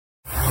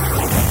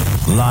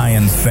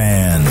Lions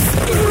fans.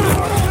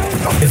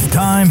 It's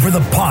time for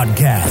the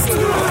podcast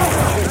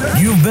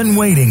you've been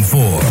waiting for.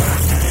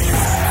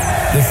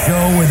 The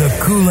show where the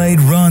Kool-Aid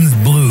runs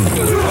blue,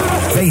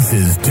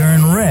 faces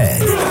turn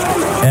red,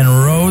 and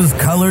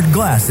rose-colored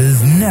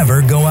glasses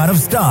never go out of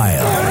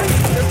style.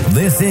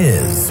 This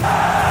is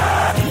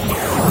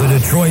the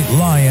Detroit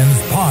Lions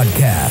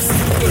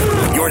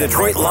Podcast, your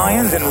Detroit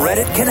Lions and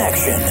Reddit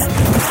connection.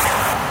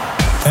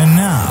 And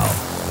now,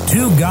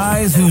 two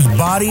guys whose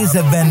bodies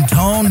have been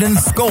toned and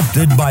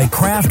sculpted by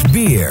craft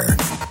beer,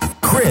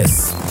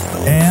 Chris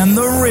and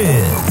the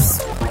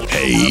Riz.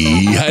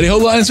 Hey, howdy ho,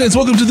 Lions fans.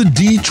 Welcome to the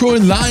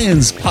Detroit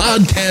Lions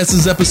Podcast. This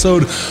is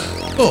episode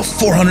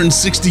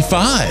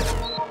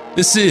 465.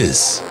 This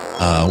is,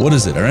 our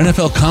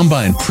NFL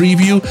Combine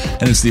preview,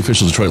 and it's the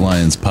official Detroit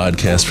Lions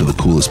podcast for the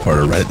coolest part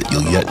of Reddit that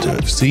you'll yet to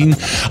have seen.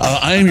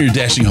 I am your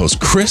dashing host,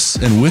 Chris,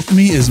 and with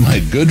me is my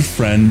good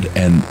friend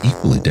and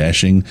equally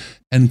dashing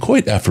and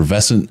quite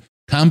effervescent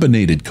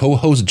combinated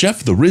co-host,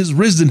 Jeff the Riz.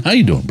 Rizden, how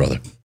you doing,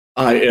 brother?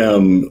 I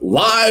am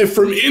live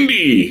from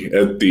Indy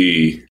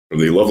from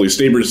the lovely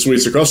Staybridge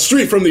Suites across the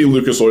street from the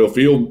Lucas Oil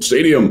Field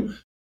Stadium.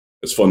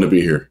 It's fun to be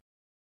here.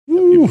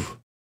 Woo.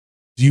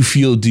 Do you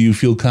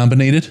feel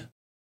combinated?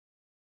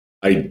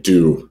 I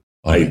do.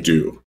 I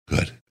do.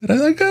 Good. I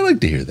like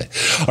to hear that.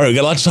 All right, we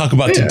got a lot to talk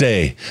about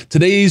today.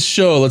 Today's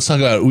show, let's talk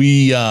about,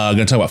 we are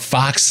going to talk about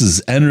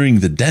Foxes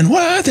entering the den.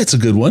 What? That's a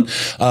good one.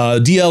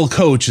 DL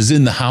coach is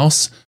in the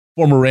house,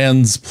 former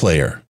Rams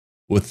player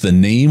with the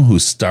name who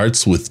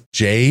starts with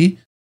J.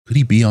 Could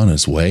he be on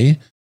his way?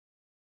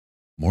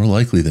 More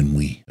likely than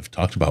we have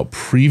talked about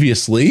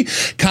previously.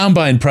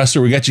 Combine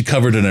presser, we got you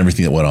covered on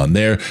everything that went on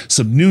there.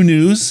 Some new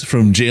news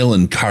from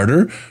Jalen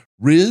Carter.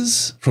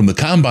 Riz from the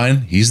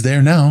Combine, he's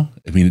there now.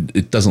 I mean,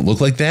 it doesn't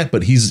look like that,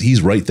 but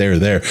he's right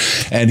there.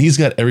 And he's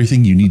got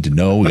everything you need to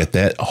know. We got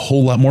that, a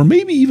whole lot more,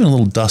 maybe even a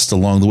little dust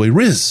along the way.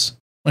 Riz,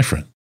 my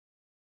friend,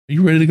 are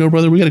you ready to go,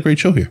 brother? We got a great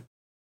show here.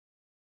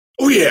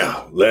 Oh,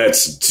 yeah.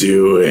 Let's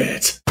do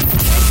it.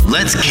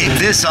 Let's kick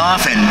this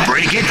off and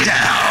break it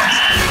down.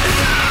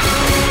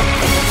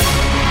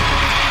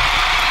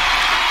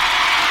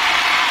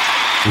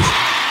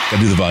 I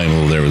do the volume a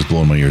little there. It was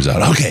blowing my ears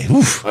out. Okay.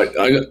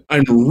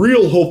 I'm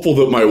real hopeful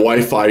that my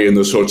Wi-Fi in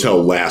this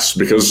hotel lasts,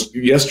 because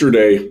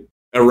yesterday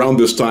around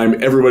this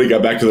time, everybody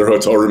got back to their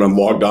hotel room and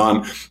logged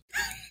on.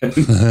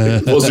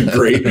 It wasn't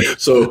great.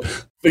 So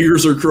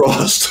fingers are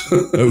crossed.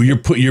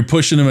 You're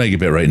pushing a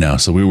megabit right now.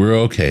 So we were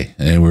okay.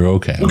 And we're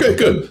okay. Okay,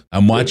 good.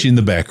 I'm watching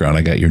the background.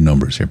 I got your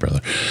numbers here,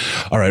 brother.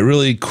 All right.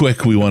 Really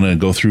quick. We want to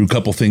go through a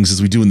couple things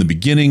as we do in the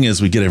beginning,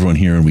 as we get everyone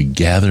here and we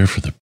gather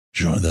for the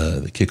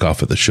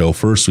kickoff of the show.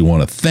 First, we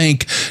want to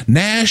thank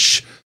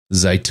Nash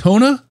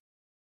Zaitona.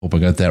 Hope I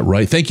got that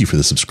right. Thank you for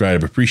the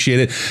subscribe. Appreciate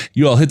it.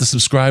 You all hit the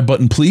subscribe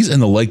button, please,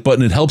 and the like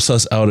button. It helps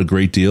us out a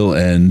great deal,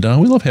 and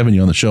we love having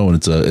you on the show.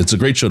 And it's a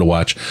great show to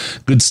watch.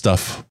 Good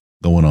stuff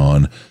going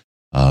on.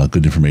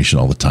 Good information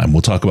all the time.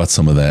 We'll talk about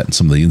some of that and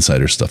some of the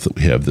insider stuff that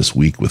we have this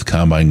week with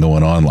Combine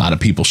going on. A lot of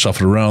people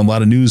shuffling around, a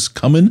lot of news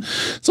coming.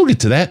 So we'll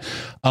get to that.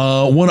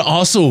 Want to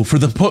also, for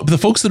the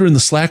folks that are in the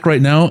Slack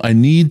right now, I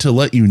need to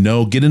let you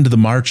know, get into the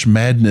March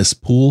Madness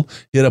pool.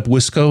 Hit up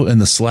Wisco in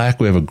the Slack.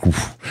 We have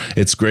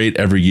it's great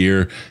every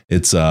year.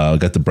 It's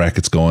got the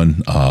brackets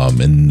going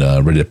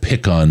and ready to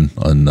pick on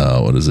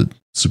what is it?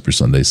 Super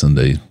Sunday.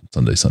 Selection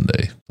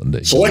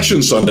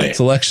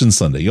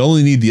Sunday. You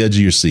only need the edge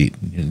of your seat.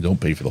 You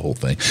don't pay for the whole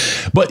thing.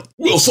 But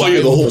we'll sell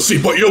you the whole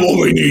seat, but you'll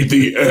only need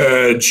the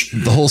edge.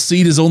 The whole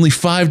seat is only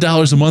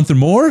 $5 a month or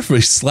more for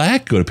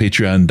Slack. Go to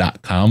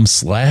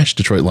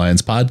patreon.com/Detroit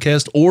Lions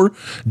Podcast or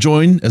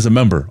join as a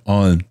member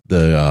on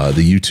the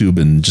YouTube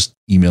and just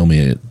email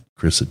me at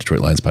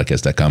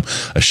Chris@DetroitLionsPodcast.com.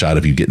 A shot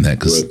of you getting that,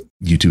 because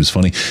YouTube is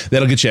funny.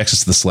 That'll get you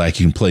access to the Slack.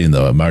 You can play in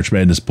the March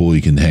Madness pool.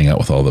 You can hang out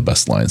with all the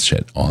best Lions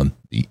chat on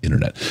the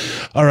internet.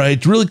 All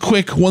right, really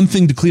quick, one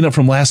thing to clean up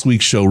from last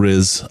week's show,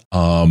 Riz.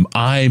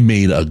 I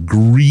made a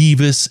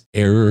grievous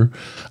error.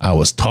 I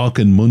was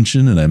talking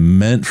Munchen and I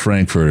meant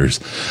Frankfurters.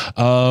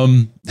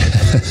 The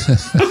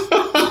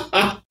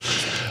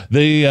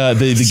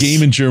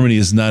game in Germany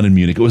is not in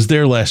Munich. It was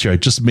there last year. I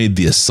just made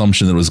the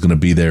assumption that it was going to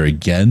be there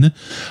again.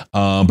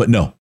 But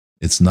no.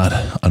 It's not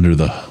under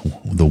the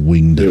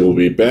winged. They will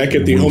be back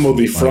at the home of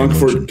the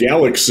Frankfurt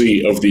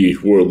Galaxy of the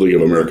World League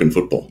of American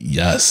Football.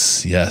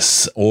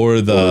 Yes. Or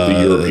the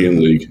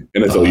European League,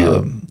 NFL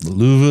Europe.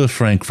 Löwe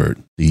Frankfurt,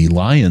 the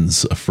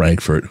Lions of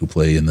Frankfurt, who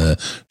play in the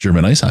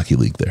German Ice Hockey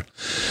League there.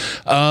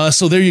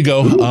 So there you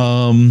go.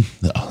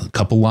 A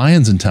couple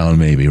Lions in town,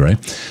 maybe, right?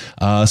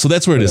 So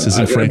that's where it is.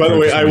 Isn't Frankfurt? By the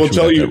way, I will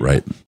tell you.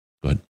 Right.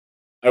 Go ahead.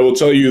 I will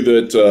tell you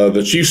that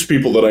the Chiefs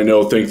people that I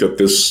know think that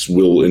this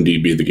will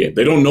indeed be the game.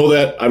 They don't know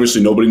that.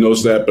 Obviously, nobody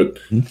knows that. But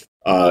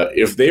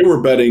if they were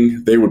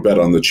betting, they would bet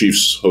on the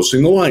Chiefs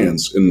hosting the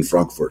Lions in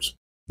Frankfurt.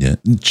 Yeah.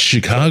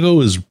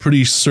 Chicago is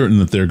pretty certain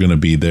that they're going to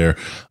be there.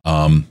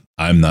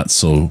 I'm not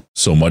so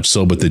much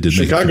so, but they did.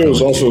 Chicago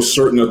is also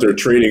certain that they're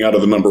trading out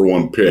of the number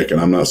 1 pick, and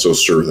I'm not so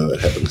sure that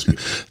happens.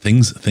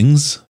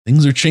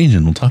 Things are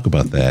changing. We'll talk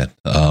about that.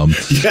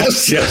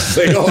 Yes,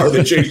 they are.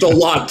 They changed a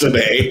lot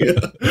today,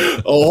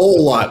 a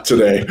whole lot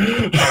today.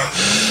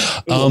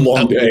 A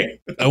long day.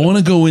 I want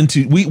to go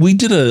into. We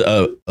did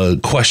a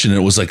question, and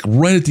it was like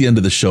right at the end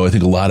of the show. I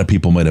think a lot of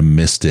people might have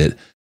missed it,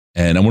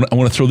 and I want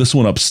to throw this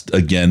one up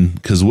again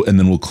and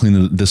then we'll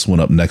clean this one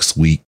up next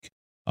week.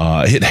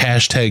 Hit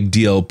hashtag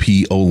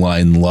DLP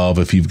O-line love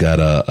if you've got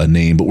a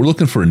name, but we're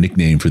looking for a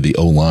nickname for the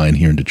O-line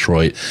here in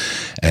Detroit.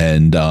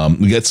 And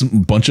we got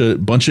some bunch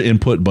of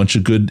input, bunch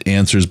of good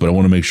answers, but I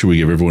want to make sure we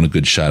give everyone a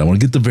good shot. I want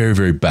to get the very,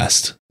 very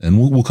best, and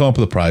we'll come up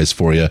with a prize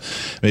for you.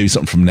 Maybe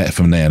something from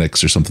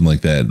Fanatics or something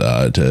like that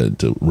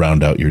to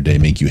round out your day,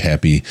 make you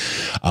happy,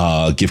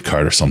 gift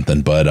card or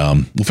something. But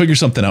we'll figure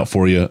something out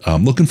for you.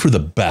 Looking for the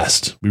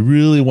best. We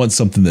really want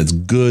something that's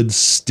good,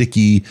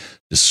 sticky,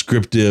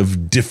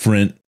 descriptive,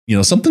 different.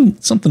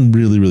 Something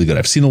really, really good.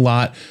 I've seen a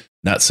lot.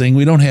 Not saying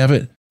we don't have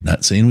it.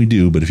 Not saying we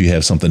do. But if you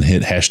have something,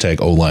 hit hashtag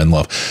O-line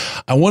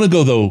love. I want to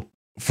go, though,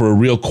 for a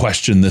real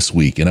question this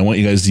week. And I want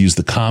you guys to use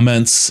the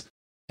comments.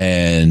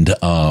 And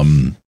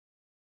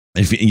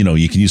if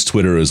you can use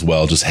Twitter as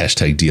well. Just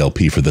hashtag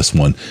DLP for this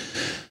one.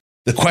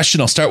 The question,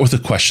 I'll start with the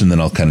question,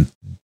 then I'll kind of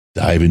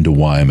dive into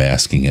why I'm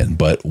asking it.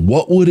 But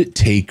what would it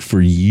take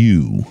for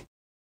you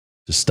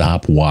to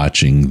stop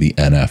watching the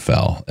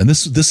NFL? And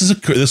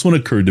this one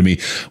occurred to me.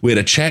 We had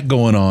a chat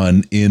going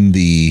on in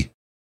the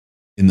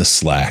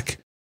Slack,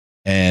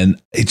 and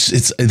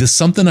it's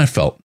something I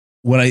felt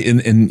when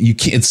and you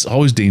can't. It's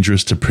always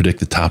dangerous to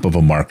predict the top of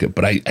a market,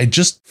 but I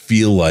just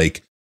feel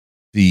like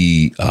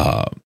the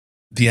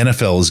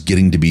NFL is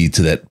getting to be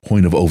to that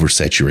point of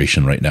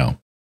oversaturation right now,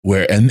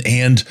 where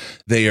and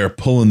they are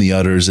pulling the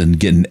udders and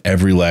getting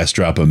every last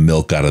drop of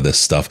milk out of this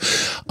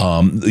stuff.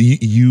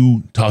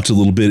 You talked a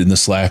little bit in the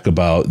Slack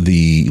about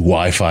the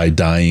Wi-Fi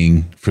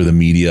dying for the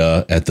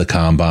media at the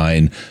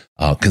combine,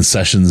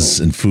 concessions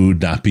and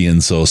food not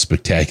being so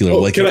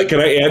spectacular. Can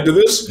I add to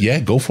this? Yeah,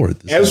 go for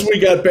it. As we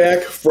got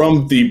back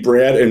from the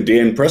Brad and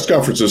Dan press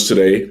conferences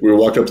today, we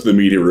walked up to the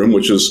media room,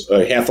 which is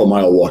a half a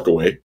mile walk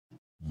away,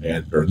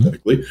 and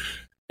parenthetically,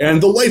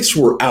 and the lights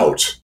were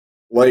out.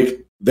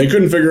 They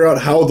couldn't figure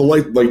out how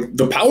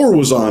the power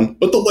was on,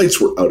 but the lights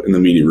were out in the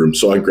media room.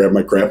 So I grabbed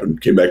my crap and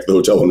came back to the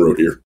hotel and rode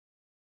here.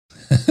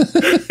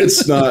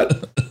 It's not,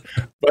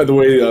 by the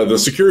way, the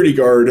security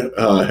guard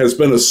has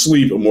been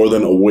asleep more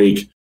than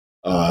awake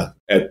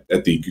at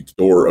the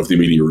door of the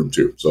media room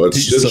too. So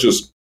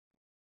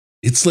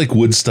it's like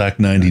Woodstock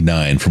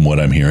 99 from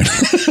what I'm hearing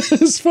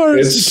as far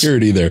as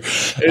security there.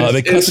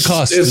 They cut the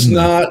cost. It's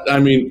not,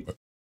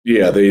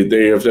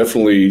 they have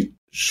definitely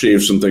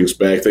shaved some things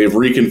back. They've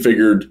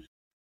reconfigured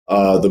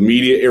the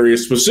media area,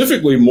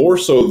 specifically more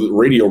so the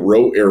Radio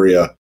Row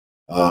area.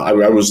 I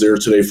was there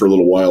today for a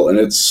little while, and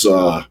it's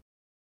a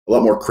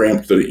lot more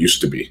cramped than it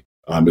used to be.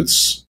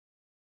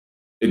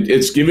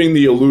 It's giving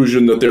the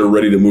illusion that they're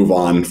ready to move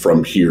on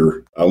from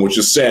here, which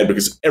is sad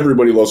because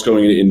everybody loves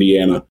coming to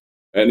Indiana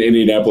and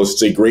Indianapolis.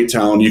 It's a great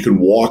town. You can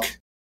walk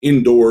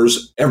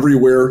indoors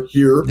everywhere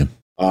here. Yep.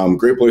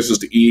 Great places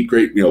to eat.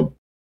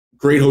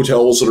 Great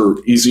hotels that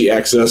are easy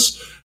access,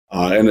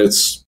 and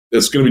it's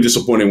going to be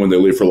disappointing when they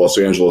leave for Los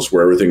Angeles,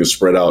 where everything is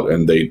spread out,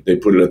 and they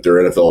put it at their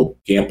NFL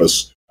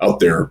campus out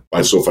there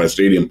by SoFi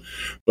Stadium.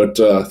 But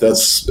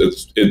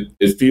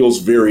it feels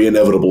very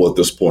inevitable at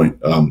this point.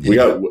 We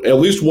got at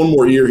least one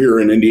more year here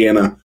in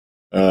Indiana,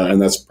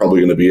 and that's probably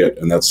going to be it.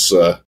 And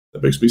that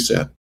makes me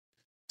sad.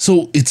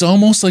 So it's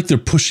almost like they're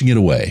pushing it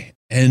away.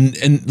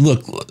 And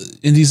look,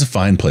 Indy's a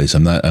fine place.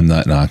 I'm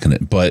not knocking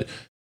it, but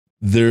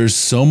there's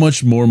so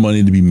much more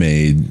money to be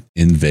made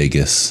in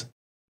Vegas.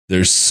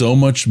 There's so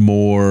much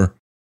more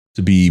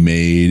to be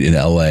made in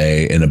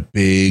LA in a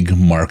big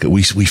market.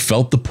 We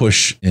felt the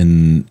push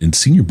in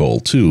Senior Bowl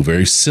too,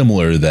 very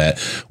similar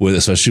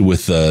especially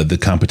with the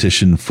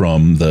competition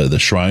from the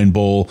Shrine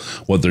Bowl,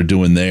 what they're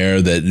doing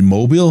there. That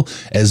Mobile,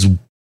 as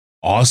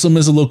awesome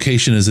as a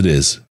location as it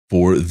is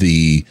for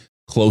the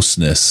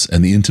closeness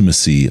and the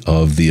intimacy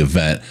of the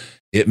event,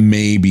 it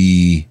may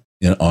be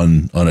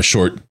on a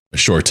short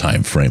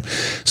time frame.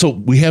 So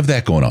we have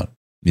that going on.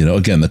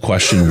 Again, the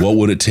question, what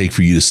would it take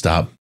for you to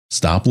stop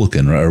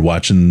looking or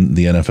watching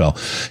the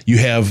NFL? You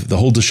have the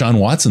whole Deshaun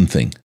Watson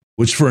thing,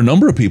 which for a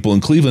number of people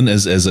in Cleveland,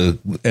 as a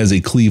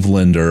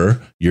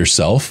Clevelander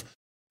yourself,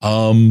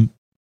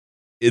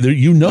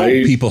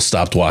 people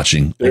stopped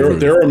watching.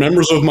 There are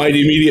members of my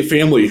immediate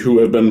family who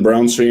have been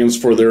Browns fans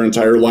for their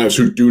entire lives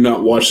who do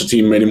not watch the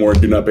team anymore,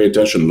 do not pay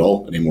attention at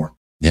all anymore.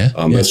 Yeah.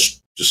 That's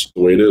just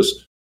the way it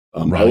is.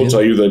 I will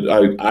tell you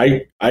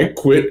that I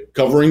quit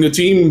covering the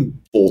team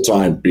full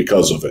time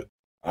because of it.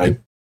 I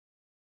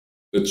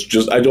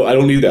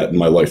don't need that in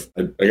my life.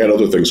 I got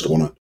other things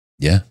going on.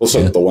 Yeah. Plus,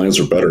 the Lions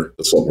are better.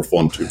 That's a lot more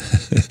fun, too.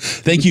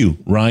 Thank you,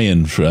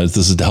 Ryan. This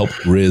is to help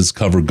Riz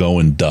cover Go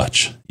in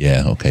Dutch.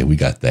 Yeah, okay, we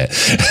got that.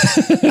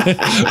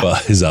 Well,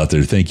 he's out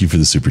there. Thank you for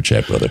the super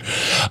chat, brother.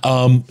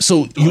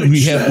 So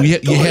you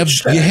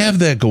have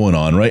that going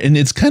on, right? And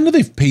it's kind of,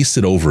 they've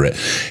pasted over it.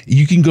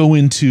 You can go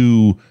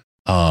into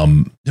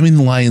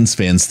the Lions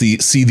fans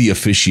see the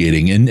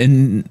officiating,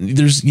 and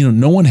there's,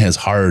 no one has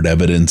hard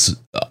evidence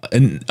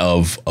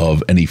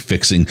of any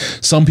fixing.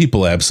 Some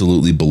people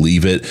absolutely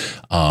believe it.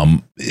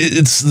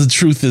 It's the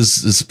truth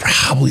is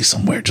probably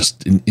somewhere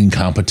just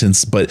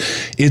incompetence, but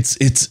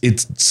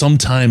it's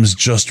sometimes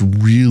just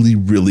really,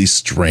 really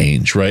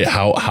strange, right?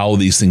 How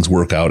these things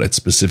work out at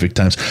specific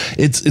times.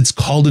 It's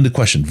called into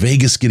question.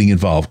 Vegas getting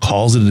involved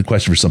calls it into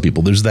question for some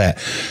people. There's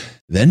that.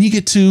 Then you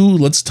get to,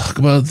 let's talk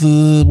about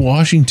the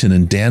Washington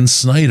and Dan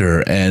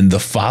Snyder and the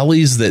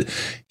follies that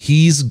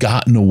he's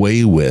gotten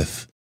away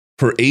with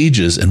for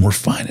ages. And we're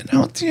finding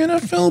out the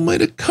NFL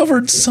might have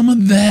covered some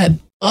of that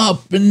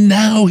up. And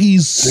now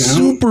he's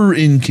super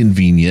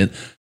inconvenient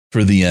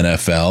for the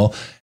NFL.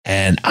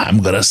 And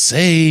I'm going to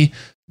say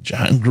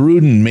John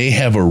Gruden may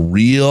have a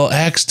real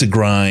axe to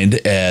grind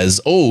as,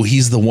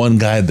 he's the one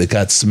guy that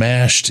got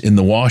smashed in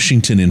the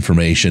Washington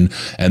information.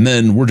 And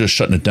then we're just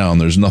shutting it down.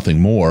 There's nothing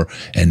more.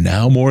 And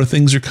now more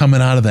things are coming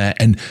out of that.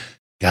 And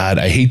God,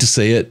 I hate to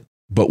say it,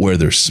 but where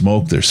there's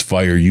smoke, there's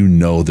fire.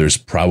 There's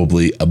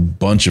probably a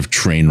bunch of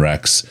train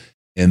wrecks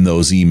in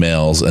those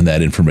emails and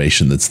that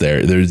information that's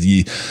there.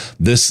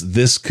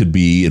 This could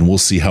be, and we'll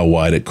see how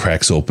wide it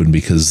cracks open,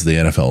 because the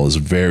NFL is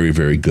very,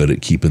 very good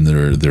at keeping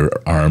their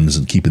arms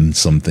and keeping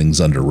some things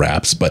under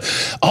wraps. But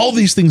all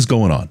these things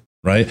going on,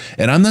 right?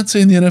 And I'm not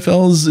saying the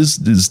NFL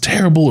is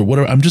terrible or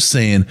whatever. I'm just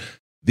saying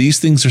these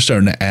things are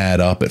starting to add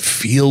up. It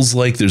feels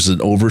like there's an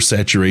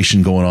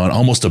oversaturation going on,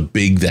 almost a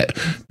big that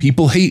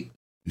people hate.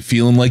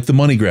 Feeling like the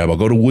money grab. I'll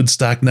go to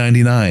Woodstock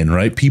 99,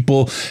 right?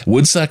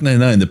 Woodstock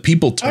 99, the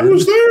people turned. I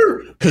was there.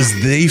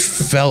 Because they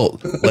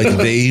felt like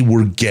they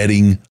were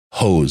getting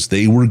hosed.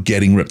 They were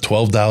getting ripped.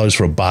 $12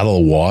 for a bottle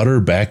of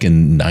water back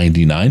in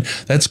 99.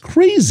 That's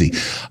crazy.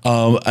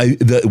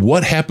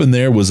 What happened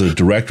there was a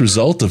direct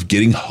result of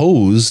getting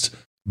hosed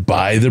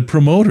by the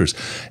promoters.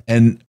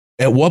 And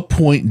at what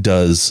point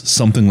does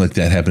something like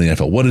that happen in the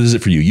NFL? What is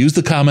it for you? Use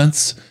the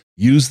comments.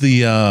 Use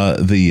the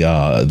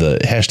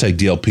hashtag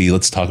DLP.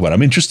 Let's talk about it.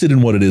 I'm interested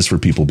in what it is for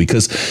people,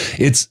 because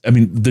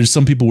there's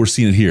some people we're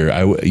seeing it here.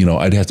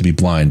 I'd have to be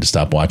blind to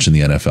stop watching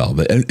the NFL.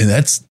 And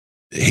that's,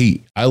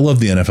 hey, I love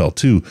the NFL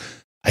too.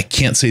 I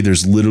can't say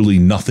there's literally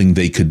nothing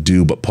they could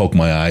do but poke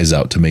my eyes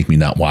out to make me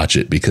not watch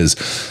it,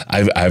 because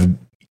I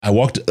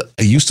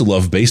used to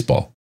love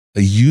baseball. I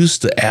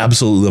used to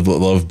absolutely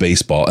love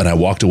baseball, and I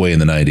walked away in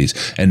the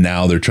 90s. And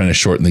now they're trying to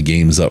shorten the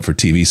games up for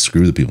TV.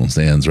 Screw the people in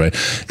stands, right?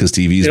 Because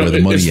TV is where the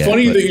money is. It's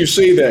funny that you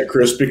say that,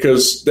 Chris,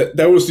 because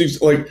that was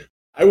these, like,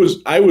 I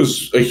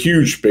was a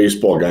huge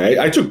baseball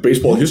guy. I took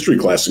baseball history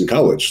class in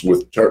college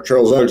with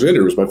Charles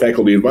Alexander, who was my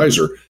faculty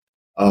advisor.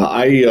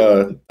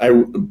 I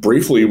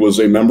briefly was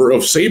a member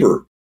of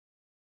SABR.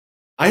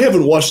 I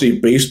haven't watched a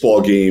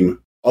baseball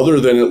game other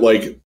than it,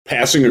 like,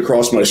 passing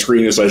across my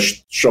screen as I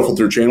shuffle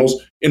through channels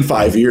in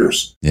 5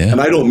 years. Yeah. And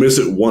I don't miss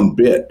it one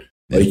bit.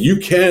 Like,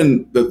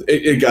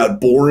 it got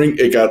boring.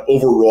 It got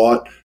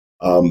overwrought.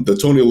 The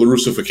Tony La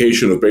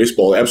Russification of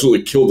baseball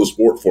absolutely killed the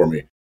sport for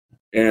me.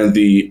 And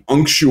the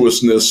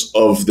unctuousness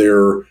of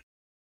their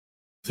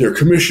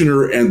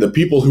commissioner and the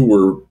people who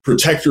were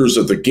protectors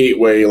of the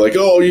gateway, like, the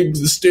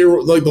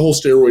whole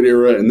steroid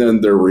era, and then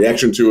their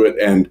reaction to it,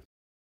 and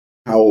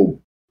how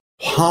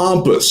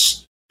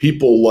pompous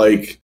people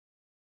like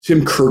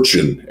Tim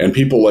Kirchin and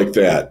people like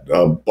that,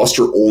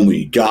 Buster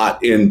Olney,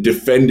 got in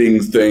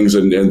defending things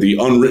and the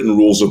unwritten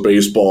rules of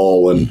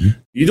baseball. And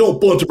you don't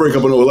want to break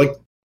up another, like,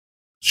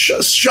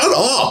 shut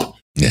up.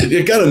 Yeah.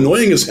 It got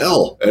annoying as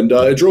hell, and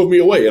it drove me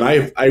away. And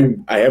I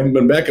haven't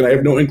been back, and I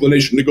have no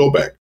inclination to go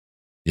back.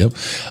 Yep.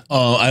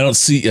 I don't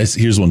see.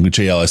 Here's one.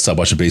 JL, I stopped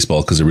watching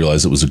baseball because I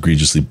realized it was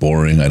egregiously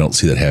boring. I don't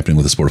see that happening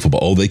with the sport of football.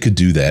 Oh, they could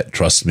do that.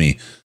 Trust me.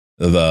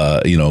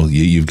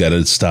 You've got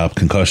to stop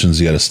concussions.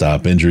 You got to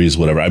stop injuries,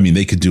 whatever. I mean,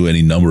 they could do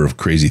any number of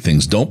crazy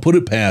things. Don't put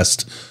it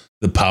past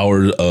the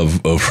power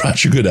of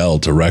Roger Goodell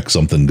to wreck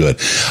something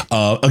good.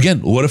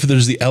 Again, what if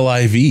there's the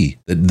LIV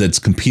that's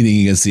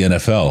competing against the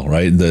NFL,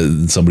 right?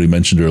 Somebody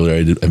mentioned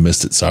earlier, I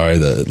missed it. Sorry.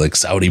 The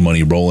Saudi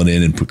money rolling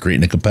in and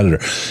creating a competitor,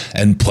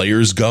 and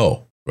players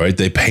go. Right.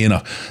 They pay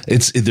enough.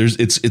 It's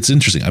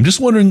interesting. I'm just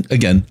wondering,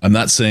 again, I'm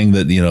not saying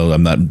that,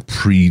 I'm not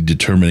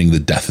predetermining the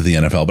death of the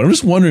NFL, but I'm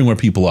just wondering where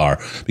people are,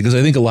 because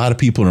I think a lot of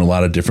people are in a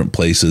lot of different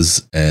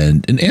places,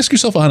 and ask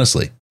yourself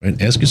honestly,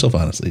 right? Ask yourself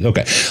honestly.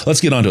 Okay,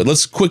 let's get on to it.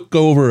 Let's quick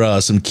go over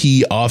some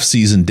key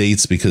off-season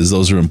dates, because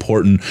those are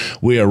important.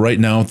 We are right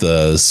now at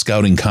the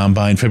Scouting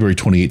Combine, February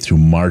 28th through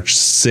March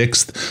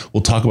 6th.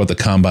 We'll talk about the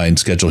Combine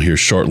schedule here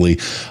shortly.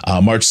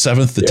 March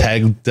 7th, the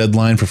tag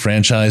deadline for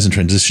franchise and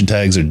transition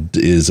tags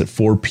is at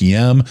 4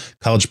 p.m.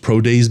 College Pro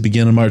Days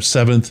begin on March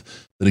 7th.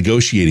 The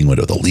negotiating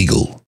window, the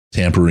legal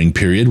tampering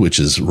period, which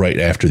is right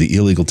after the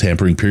illegal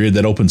tampering period.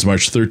 That opens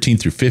March 13th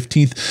through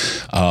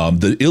 15th.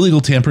 The illegal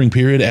tampering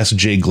period, ask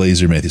Jay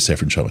Glazer, Matthew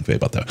Stafford, and Sean McVay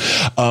about that.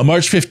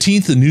 March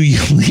 15th, the new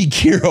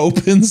league year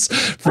opens.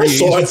 I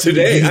saw it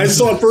today. I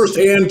saw it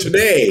firsthand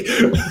today.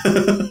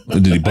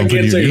 Did he bump I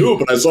can't say knee? who,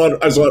 but I saw it.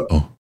 I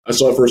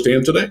saw it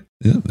firsthand today.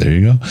 Yeah, there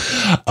you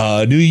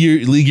go.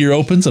 League year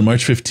opens on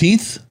March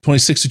 15th,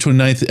 26th to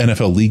 29th,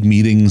 NFL league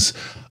meetings.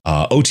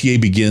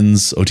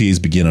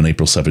 OTAs begin on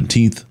April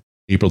 17th.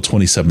 April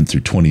 27th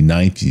through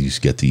 29th, you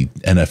get the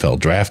NFL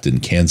draft in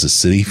Kansas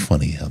City.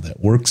 Funny how that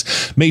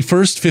works. May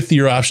 1st,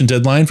 fifth-year option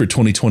deadline for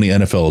 2020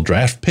 NFL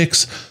draft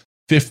picks.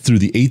 5th through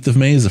the 8th of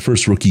May is the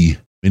first rookie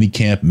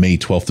minicamp. May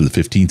 12th through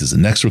the 15th is the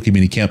next rookie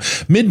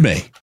minicamp.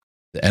 Mid-May,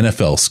 the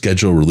NFL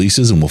schedule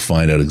releases, and we'll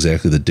find out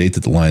exactly the date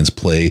that the Lions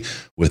play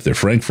with their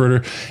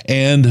Frankfurter.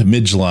 And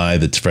mid-July,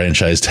 the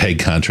franchise tag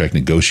contract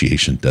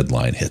negotiation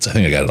deadline hits. I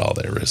think I got it all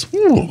there, Riz.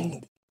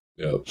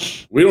 Yeah,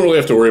 we don't really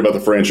have to worry about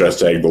the franchise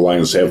tag. The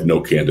Lions have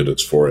no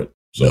candidates for it.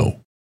 So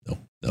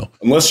No.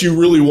 unless you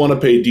really want to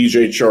pay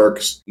DJ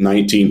Chark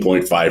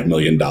 $19.5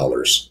 million,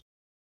 that's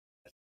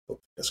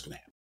going to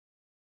happen.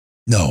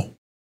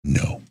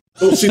 No.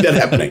 Don't see that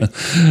happening.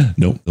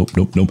 Nope.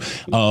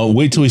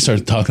 Wait till we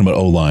start talking about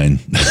O-line.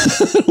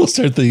 We'll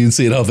start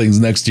seeing how things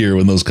next year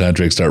when those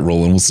contracts start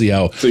rolling. We'll see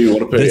how. So you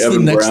want to pay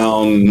Evan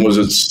Brown? Was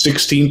it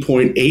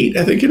 16.8?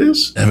 I think it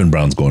is. Evan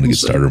Brown's going to get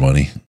starter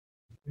money.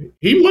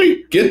 He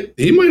might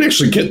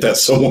actually get that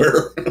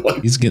somewhere.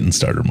 He's getting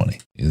starter money.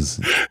 Yes.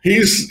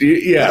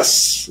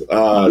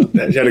 I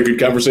had a good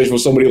conversation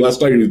with somebody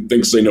last night who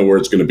thinks they know where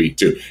it's going to be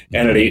too,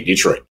 and it ain't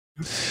Detroit.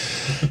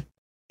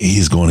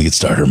 He's going to get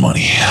starter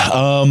money.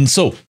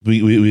 So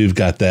we've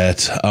got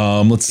that.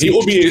 Let's see.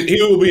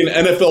 He will be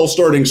an NFL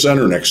starting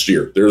center next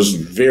year. There's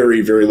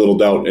very, very little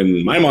doubt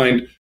in my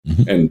mind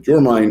and your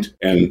mind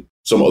and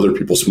some other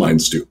people's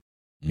minds too.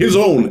 His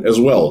own as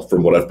well,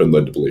 from what I've been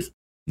led to believe.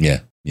 Yeah.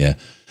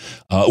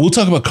 We'll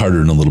talk about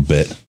Carter in a little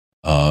bit.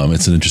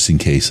 It's an interesting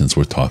case since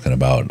we're talking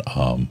about.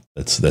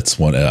 That's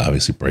one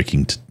obviously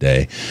breaking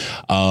today.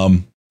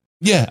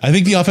 I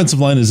think the offensive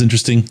line is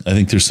interesting. I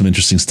think there's some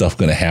interesting stuff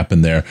going to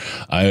happen there.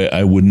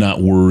 I would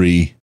not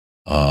worry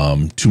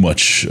too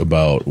much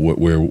about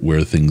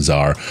where things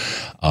are.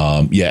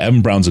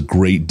 Evan Brown's a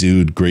great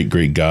dude,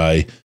 great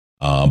guy.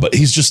 But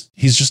he's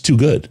just too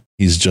good.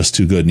 He's just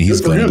too good, and he's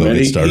going to go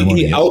get started.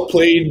 He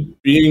outplayed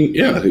being.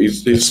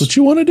 That's what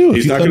you want to do.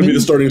 He's not going to be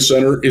the starting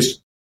center.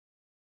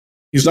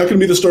 He's not going to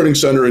be the starting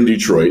center in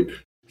Detroit.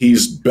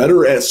 He's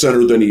better at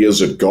center than he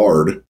is at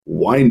guard.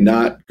 Why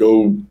not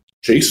go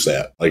chase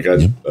that?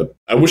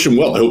 I wish him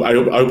well. I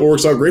hope it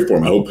works out great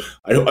for him.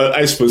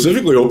 I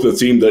specifically hope the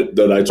team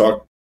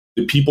the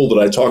people that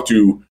I talked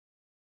to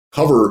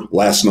cover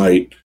last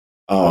night,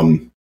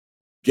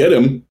 get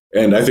him,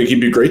 and I think he'd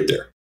be great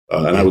there.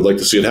 And I would like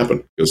to see it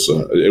happen because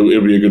it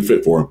would be a good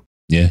fit for him.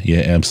 Yeah,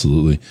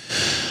 absolutely.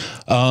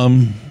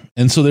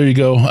 And so there you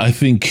go. I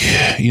think,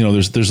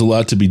 there's a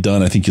lot to be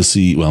done. I think you'll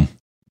see,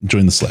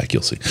 join the Slack,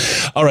 you'll see.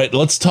 All right,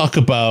 let's talk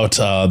about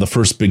the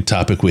first big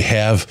topic we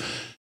have.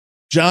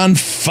 John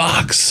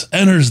Fox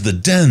enters the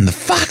den. The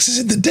Fox is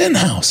in the den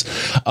house.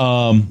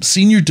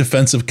 Senior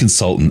defensive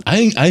consultant.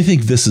 I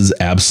think this is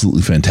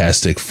absolutely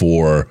fantastic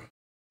for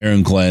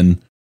Aaron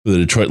Glenn, for the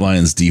Detroit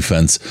Lions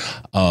defense.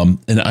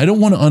 And I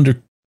don't want to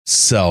undersell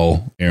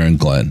Aaron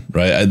Glenn,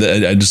 right?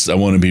 I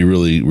want to be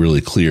really,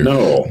 really clear.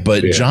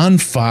 But John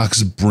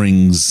Fox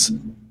brings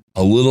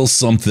a little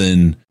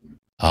something.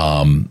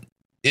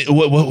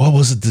 What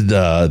was it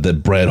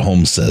that Brad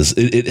Holmes says?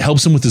 It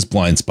helps him with his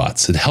blind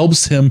spots. It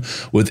helps him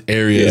with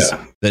areas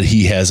that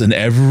he has, and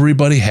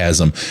everybody has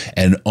them.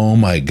 And oh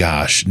my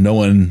gosh, I don't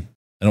want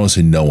to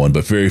say no one,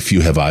 but very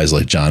few have eyes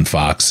like John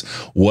Fox.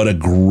 What a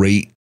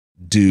great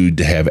dude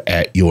to have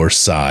at your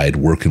side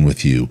working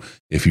with you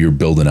if you're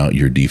building out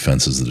your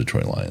defense as the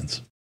Detroit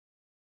Lions.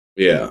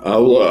 Yeah,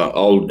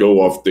 I'll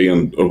go off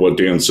what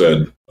Dan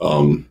said.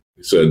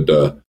 He said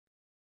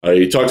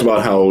he talked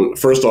about how,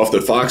 first off,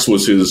 that Fox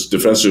was a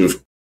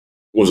defensive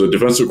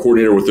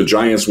coordinator with the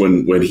Giants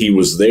when he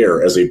was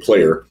there as a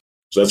player.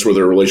 So that's where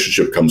their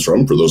relationship comes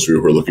from, for those of you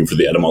who are looking for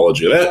the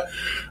etymology of that.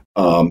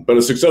 But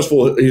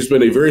he's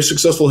been a very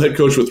successful head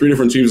coach with 3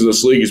 different teams in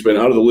this league. He's been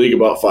out of the league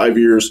about 5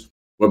 years.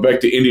 Went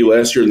back to Indy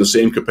last year in the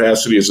same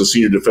capacity as a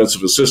senior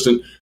defensive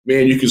assistant.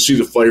 Man, you can see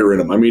the fire in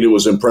him. I mean, it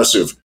was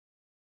impressive.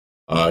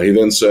 He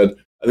then said,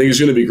 I think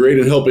he's going to be great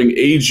in helping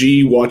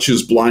AG watch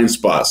his blind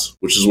spots,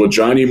 which is what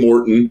Johnny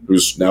Morton,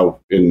 who's now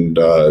in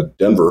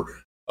Denver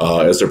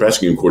as their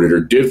passing game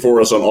coordinator, did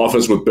for us on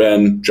offense with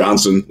Ben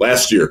Johnson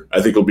last year.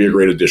 I think he'll be a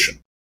great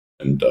addition.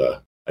 And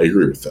I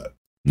agree with that.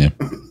 Yeah.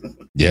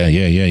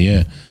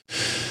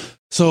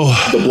 So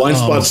the blind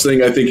spots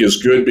thing, I think,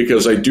 is good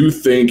because I do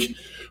think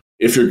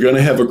if you're going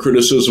to have a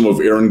criticism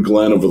of Aaron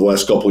Glenn over the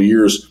last couple of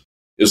years,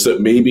 is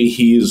that maybe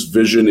his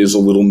vision is a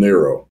little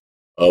narrow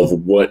of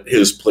what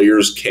his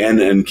players can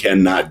and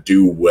cannot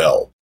do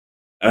well.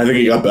 And I think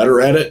he got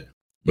better at it,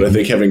 but I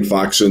think having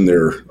Fox in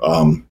there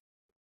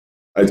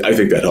I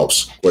think that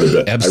helps quite a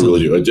bit.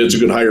 Absolutely. I really do. It's a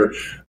good hire.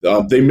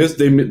 They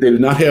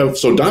did not have,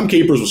 so Dom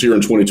Capers was here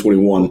in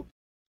 2021.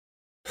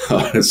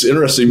 It's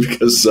interesting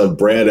because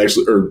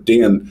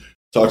Dan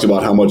talked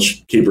about how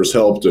much Capers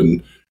helped,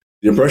 and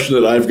the impression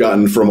that I've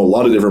gotten from a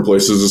lot of different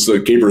places is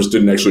that Capers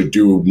didn't actually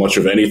do much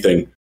of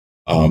anything.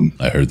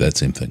 I heard that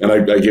same thing. And I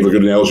gave a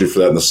good analogy for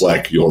that in the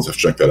Slack. You'll have to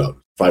check that out.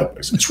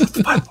 It's worth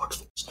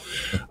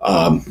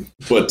 $5.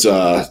 But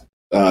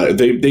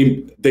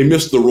they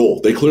missed the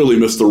role. They clearly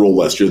missed the role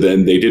last year.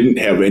 Then they didn't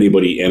have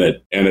anybody in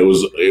it, and it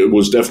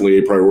was definitely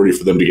a priority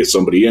for them to get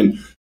somebody in.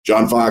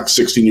 John Fox,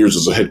 16 years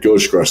as a head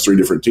coach across 3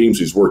 different teams.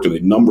 He's worked in a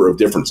number of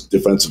different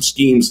defensive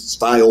schemes,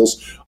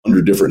 styles,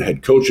 under different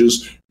head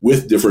coaches,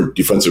 with different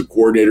defensive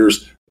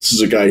coordinators. This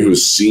is a guy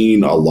who's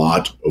seen a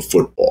lot of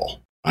football.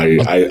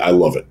 I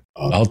love it.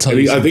 I'll tell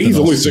you. I think he's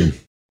only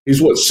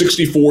he's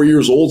 64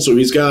 years old, so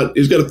he's got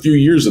a few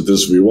years at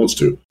this if he wants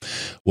to.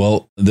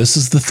 Well, this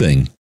is the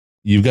thing.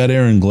 You've got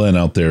Aaron Glenn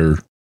out there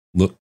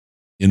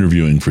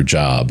interviewing for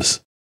jobs,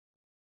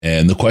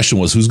 and the question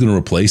was, who's going to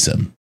replace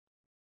him?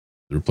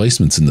 The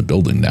replacement's in the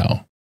building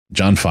now.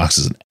 John Fox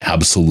is an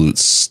absolute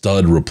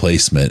stud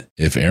replacement.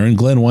 If Aaron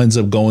Glenn winds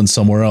up going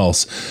somewhere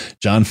else,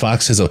 John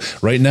Fox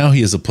right now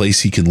he has a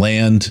place he can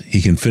land.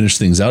 He can finish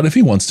things out if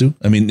he wants to.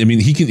 I mean,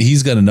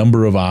 he's got a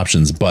number of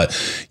options,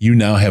 but you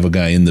now have a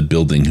guy in the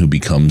building who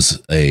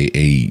becomes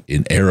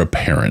an heir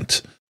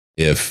apparent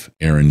if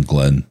Aaron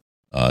Glenn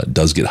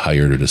does get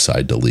hired or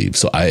decide to leave.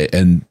 So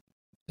and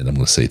I'm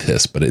going to say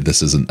this, but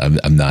this isn't,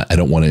 I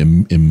don't want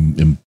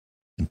to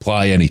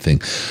imply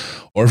anything.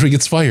 Or if he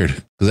gets fired,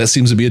 because that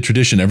seems to be a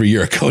tradition every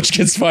year. A coach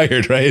gets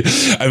fired, right?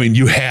 I mean,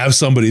 you have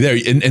somebody there.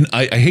 And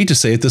I hate to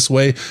say it this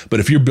way, but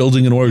if you're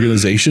building an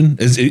organization,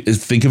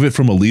 think of it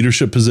from a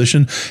leadership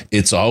position,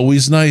 it's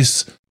always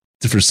nice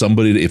for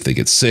somebody to, if they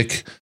get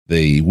sick,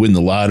 they win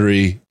the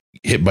lottery,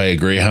 hit by a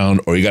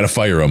Greyhound, or you got to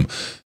fire them,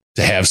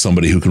 to have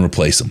somebody who can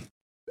replace them.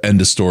 End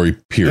of story,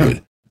 period.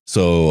 Yeah.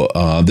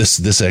 So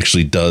this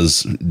actually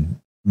does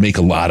make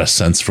a lot of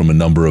sense from a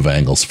number of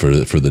angles for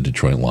the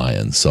Detroit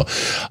Lions. So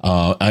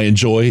I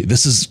enjoy,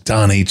 this is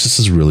Don H. This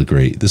is really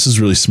great. This is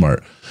really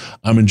smart.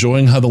 I'm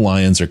enjoying how the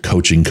Lions are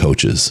coaching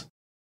coaches.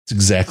 It's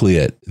exactly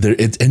it.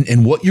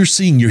 And what you're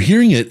seeing, you're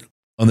hearing it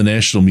on the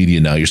national media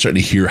now. You're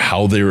starting to hear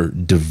how they're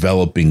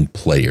developing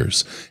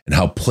players and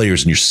how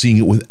players, and you're seeing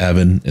it with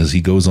Evan as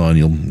he goes on.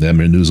 That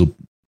news will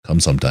come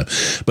sometime,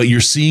 but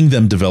you're seeing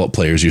them develop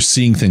players. You're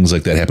seeing things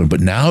like that happen, but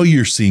now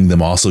you're seeing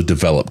them also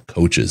develop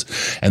coaches.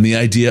 And the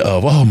idea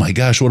of, oh my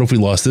gosh, what if we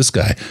lost this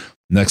guy?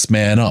 Next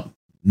man up.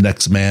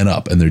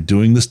 And they're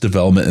doing this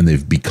development, and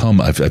they've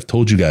become, I've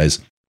told you guys,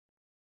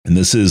 and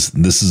this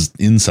is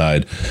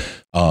inside,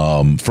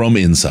 from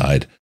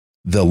inside,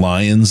 the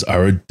Lions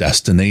are a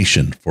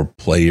destination for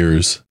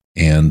players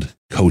and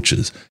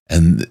coaches.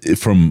 And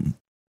from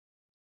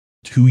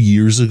 2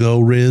 years ago,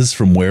 Riz,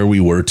 from where we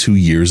were 2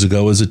 years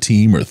ago as a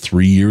team, or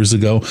 3 years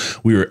ago,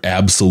 we were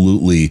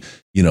absolutely,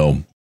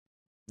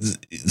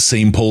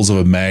 same poles of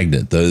a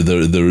magnet.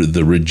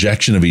 The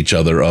rejection of each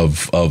other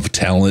of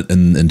talent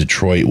in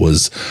Detroit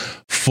was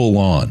full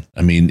on.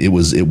 I mean, it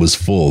was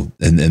full,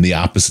 and the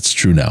opposite's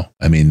true now.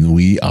 I mean,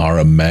 we are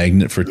a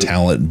magnet for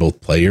talent, both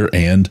player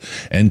and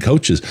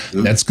coaches.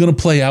 That's going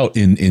to play out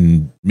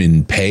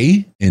in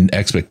pay, in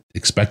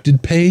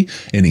expected pay,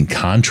 and in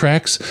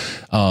contracts.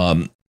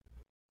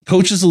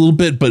 Coaches a little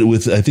bit, but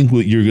I think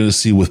what you're going to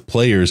see with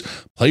players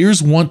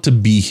want to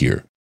be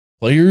here.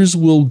 Players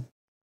will.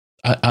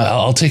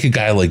 I'll take a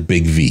guy like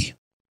Big V,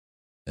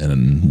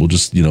 and we'll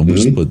just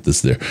put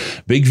this there.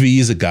 Big V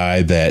is a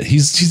guy that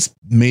he's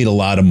made a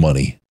lot of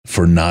money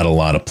for not a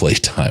lot of play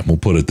time. We'll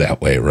put it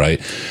that way, right?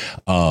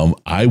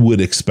 I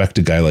would expect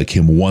a guy like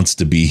him wants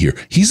to be here.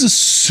 He's a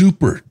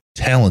super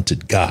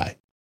talented guy.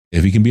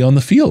 If he can be on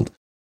the field,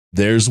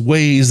 there's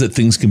ways that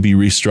things can be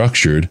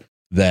restructured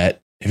that.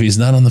 If he's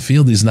not on the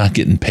field, he's not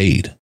getting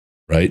paid,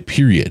 right?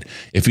 Period.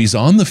 If he's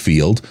on the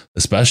field,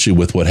 especially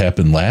with what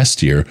happened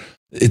last year,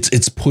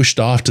 it's pushed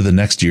off to the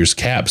next year's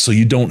cap. So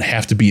you don't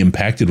have to be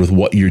impacted with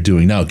what you're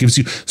doing now. It gives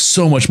you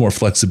so much more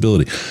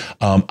flexibility.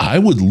 I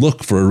would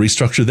look for a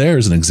restructure there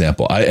as an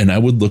example. I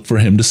would look for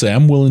him to say,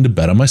 I'm willing to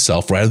bet on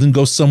myself rather than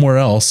go somewhere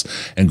else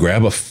and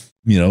grab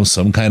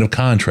some kind of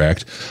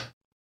contract.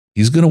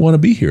 He's going to want to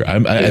be here.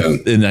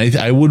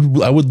 I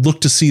would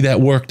look to see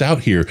that worked out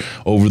here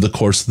over the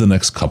course of the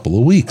next couple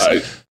of weeks.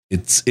 I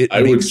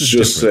would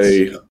just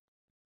say,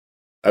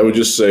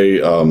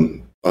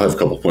 I have a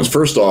couple of points.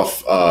 First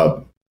off,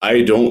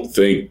 I don't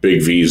think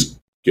Big V's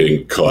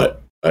getting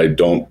cut. I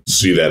don't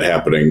see that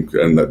happening,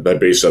 and that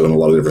based on a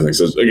lot of different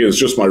things. Again, it's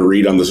just my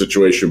read on the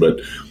situation,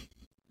 but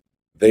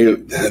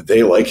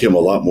they like him a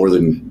lot more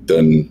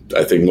than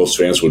I think most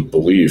fans would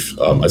believe.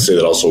 I say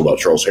that also about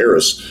Charles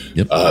Harris.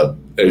 Yep.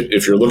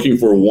 If you're looking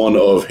for one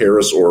of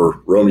Harris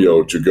or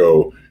Romeo to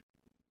go,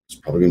 it's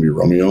probably going to be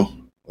Romeo.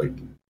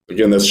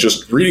 Again, that's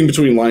just reading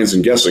between lines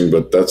and guessing,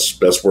 but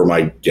that's where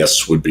my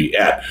guess would be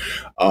at.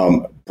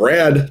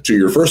 Brad, to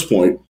your first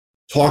point,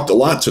 talked a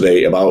lot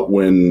today about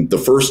when the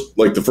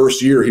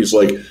first year, he's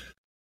like,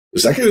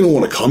 is that guy going to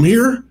want to come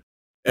here?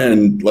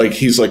 And like,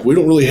 he's like, we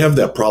don't really have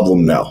that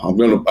problem now.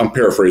 I'm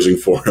paraphrasing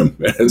for him.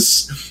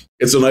 It's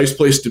a nice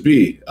place to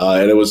be.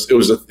 And it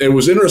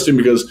was interesting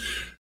because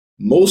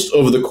most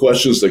of the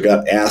questions that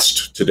got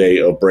asked today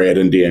of Brad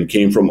and Dan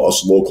came from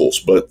us locals,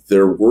 but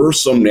there were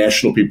some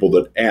national people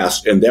that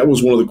asked, and that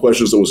was one of the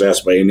questions that was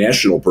asked by a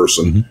national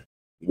person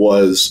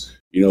was,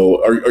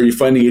 are you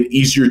finding it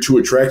easier to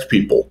attract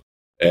people?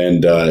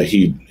 And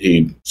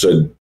he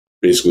said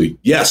basically,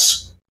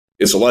 yes.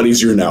 It's a lot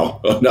easier now.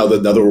 Now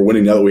that we're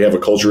winning, now that we have a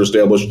culture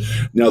established,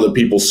 now that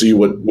people see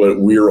what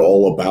we're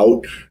all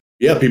about,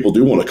 yeah, people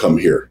do want to come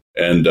here.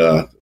 And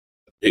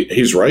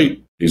he's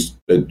right. It's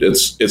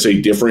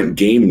a different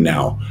game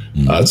now.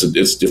 It's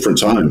a different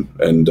time,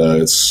 and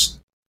it's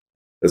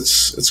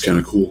kind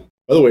of cool.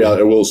 By the way,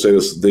 I will say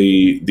this: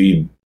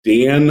 the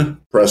Dan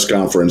press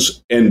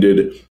conference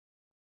ended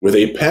with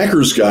a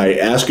Packers guy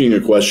asking a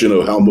question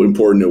of how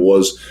important it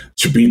was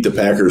to beat the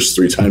Packers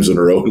 3 times in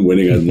a row and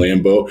winning on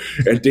Lambeau.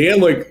 And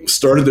Dan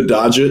started to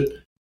dodge it.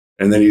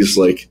 And then he's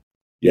like,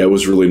 yeah, it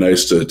was really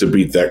nice to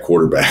beat that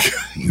quarterback,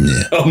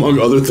 among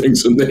other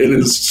things in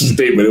his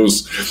statement.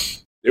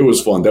 It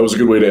was fun. That was a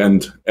good way to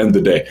end the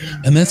day.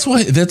 And that's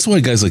why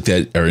guys like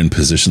that are in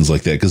positions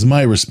like that. Because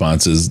my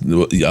response is,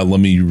 let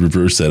me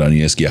reverse that on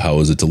you. Ask you,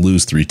 how is it to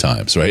lose 3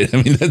 times? Right?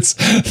 I mean, that's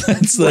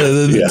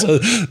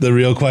the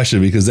real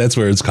question, because that's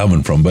where it's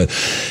coming from. But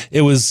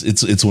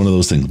it's one of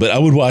those things. But I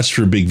would watch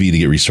for Big V to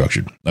get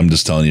restructured. I'm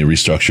just telling you,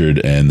 restructured,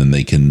 and then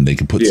they can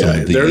put some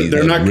of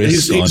the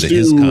risk onto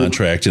his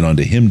contract and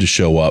onto him to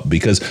show up,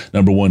 because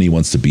number one, he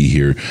wants to be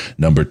here.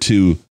 Number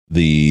two,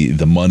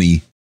 the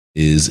money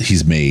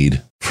he's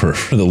made for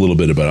the little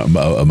bit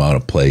amount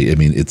of play. I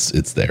mean,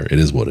 it's there. It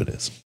is what it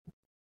is.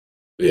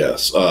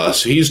 Yes. So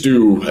he's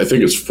due, I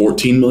think it's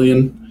 $14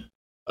 million.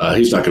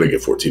 He's not going to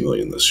get $14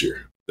 million this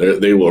year.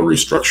 They will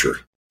restructure.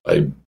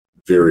 I'm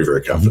very,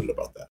 very confident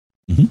about that.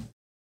 Mm-hmm.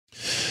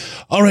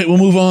 All right, we'll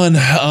move on.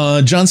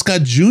 John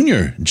Scott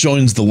Jr.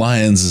 joins the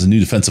Lions as a new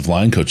defensive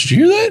line coach. Did you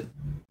hear that,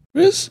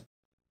 Chris?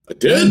 I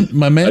did.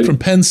 My man from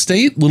Penn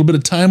State, a little bit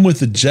of time with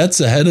the Jets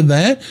ahead of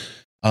that.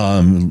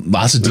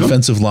 Lots of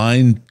defensive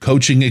line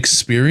coaching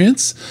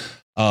experience.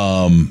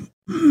 The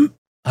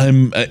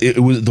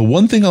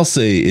one thing I'll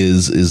say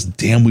is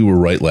damn, we were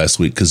right last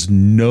week, because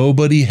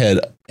nobody had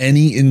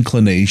any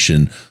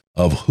inclination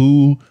of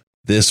who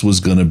this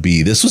was going to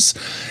be. This was,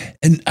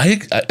 and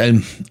I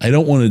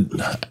don't want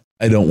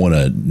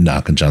to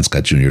knock on John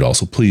Scott Jr. at all.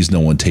 So please, no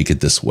one take it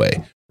this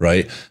way.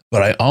 Right.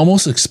 But I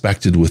almost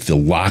expected, with the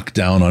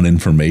lockdown on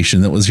information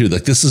that was here,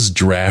 like this is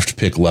draft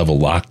pick level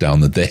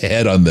lockdown that they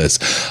had on this.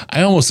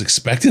 I almost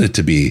expected it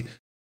to be,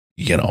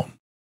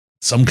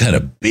 some kind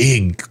of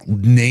big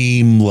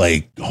name,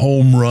 like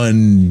home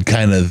run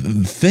kind of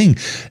thing.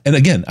 And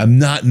again, I'm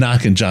not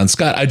knocking John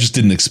Scott. I just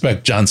didn't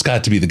expect John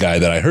Scott to be the guy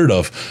that I heard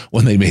of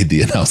when they made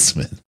the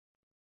announcement.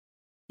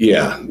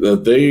 Yeah,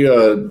 they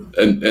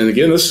and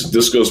again,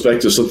 this goes back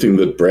to something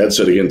that Brad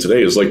said again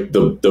today, is like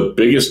the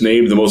biggest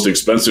name, the most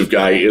expensive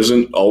guy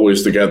isn't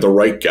always the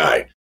right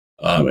guy.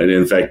 And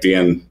in fact,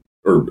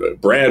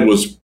 Brad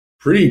was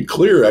pretty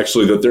clear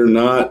actually that they're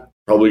not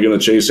probably going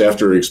to chase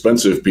after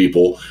expensive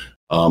people,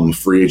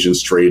 free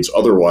agents, trades,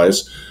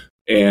 otherwise.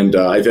 And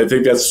I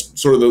think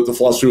that's sort of the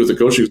philosophy with the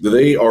coaching.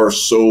 They are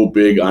so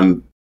big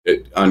on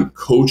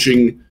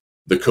coaching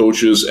the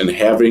coaches and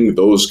having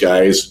those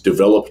guys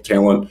develop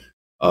talent.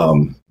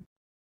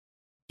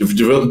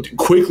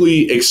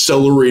 Quickly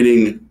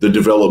accelerating the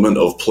development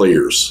of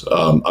players.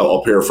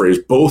 I'll paraphrase.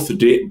 Both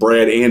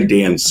Brad and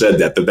Dan said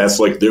that's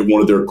like one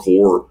of their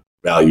core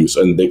values,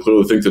 and they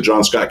clearly think that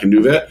John Scott can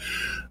do that.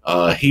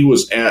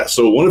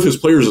 So one of his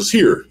players is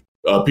here,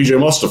 PJ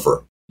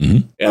Mustipher,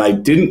 and I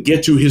didn't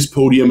get to his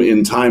podium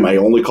in time. I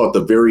only caught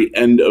the very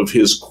end of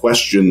his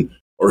question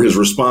or his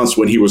response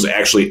when he was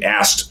actually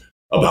asked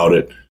about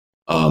it.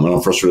 And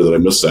I'm frustrated that I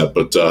missed that,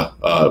 but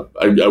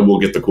I will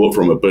get the quote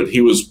from it. But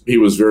he was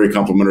very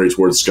complimentary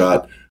towards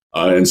Scott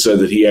and said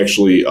that he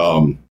actually,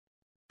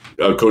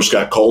 Coach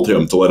Scott called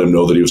him to let him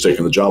know that he was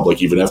taking the job,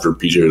 like even after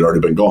PJ had already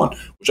been gone,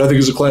 which I think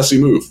is a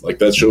classy move. Like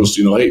that shows,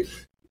 hey,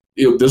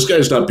 this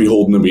guy's not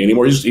beholden to me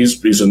anymore. He's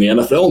in the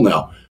NFL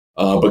now.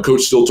 But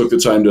Coach still took the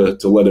time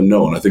to let him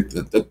know, and I think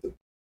that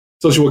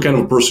tells you what kind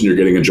of a person you're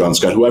getting in John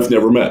Scott, who I've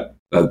never met.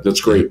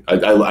 That's great. I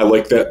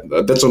like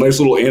that. That's a nice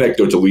little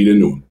anecdote to lead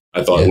into him.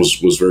 I thought it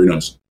was very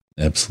nice.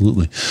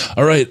 Absolutely.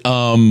 All right.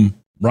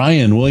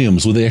 Ryan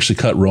Williams, will they actually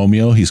cut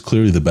Romeo? He's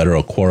clearly the better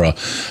Okwara.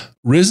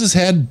 Riz has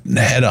had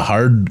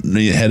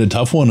a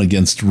tough one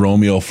against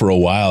Romeo for a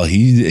while.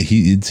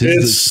 He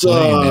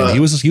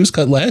was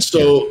cut last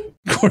year.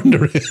 According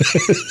to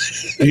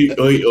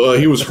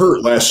he was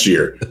hurt last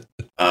year.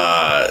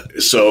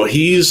 So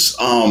he's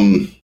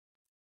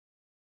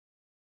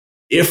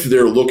if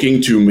they're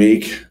looking to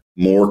make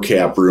more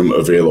cap room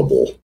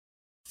available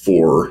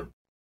for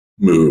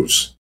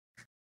moves,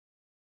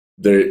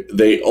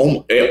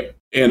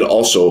 and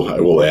also I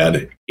will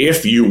add,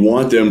 if you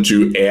want them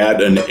to add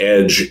an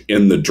edge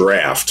in the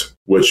draft,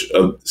 which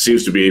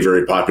seems to be a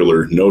very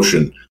popular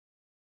notion,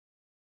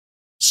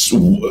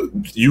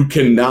 you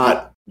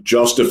cannot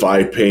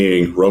justify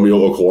paying Romeo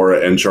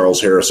Okwara and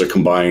Charles Harris a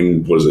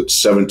combined, what is it,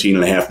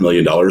 $17.5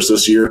 million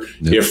this year,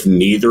 if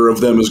neither of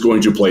them is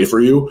going to play for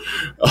you.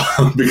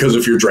 Because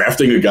if you're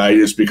drafting a guy,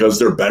 it's because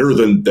they're better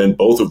than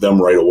both of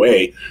them right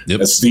away.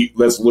 That's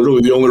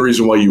literally the only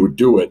reason why you would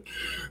do it.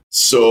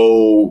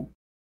 So,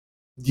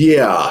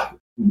 yeah.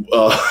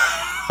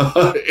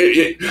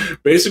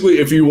 Basically,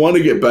 if you want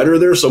to get better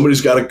there,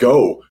 somebody's got to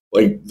go.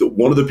 Like,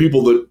 one of the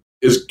people that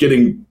is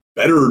getting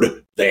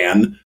bettered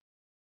than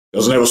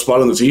doesn't have a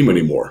spot on the team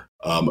anymore.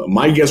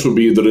 My guess would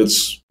be that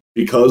it's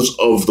because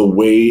of the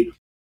way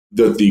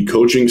that the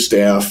coaching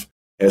staff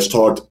has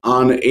talked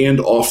on and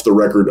off the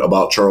record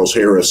about Charles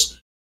Harris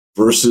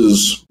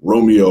versus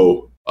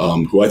Romeo,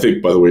 who I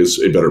think, by the way, is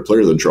a better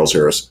player than Charles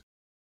Harris.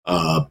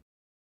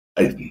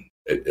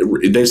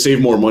 They save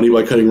more money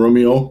by cutting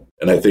Romeo,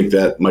 and I think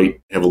that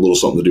might have a little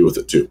something to do with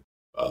it too.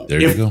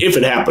 If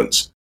it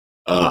happens,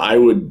 I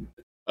would,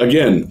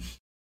 again,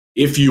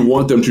 if you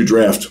want them to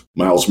draft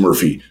Myles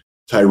Murphy,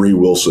 Tyree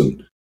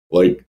Wilson,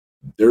 like,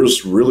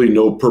 there's really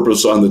no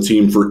purpose on the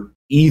team for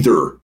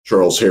either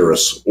Charles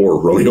Harris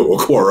or Romeo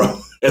Okwara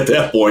at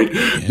that point.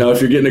 Yeah. Now, if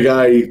you're getting a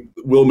guy,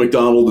 Will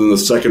McDonald, in the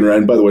second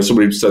round, by the way,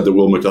 somebody said that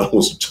Will McDonald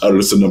was touted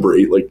as the number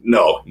 8. Like,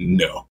 no,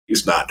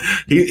 he's not.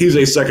 He's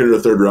a second or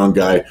third round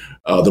guy.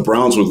 The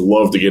Browns would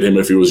love to get him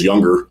if he was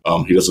younger.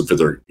 He doesn't fit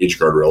their age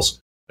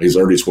guardrails. He's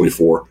already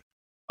 24.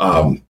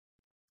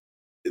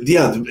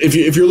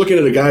 If you're looking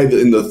at a guy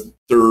in the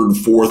third,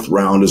 fourth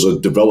round as a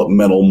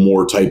developmental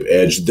more type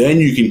edge, then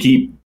you can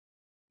keep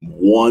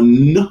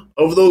one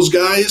of those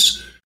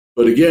guys.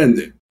 But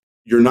again,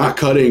 you're not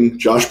cutting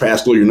Josh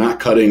Paschal, you're not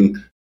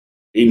cutting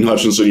Aiden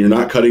Hutchinson, you're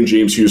not cutting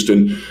James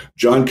Houston.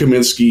 John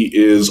Kaminsky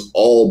is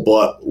all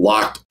but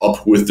locked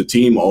up with the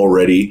team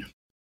already.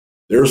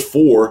 There's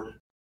 4.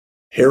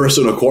 Harris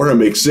and Okwara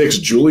make 6.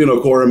 Julian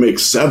Okwara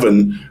makes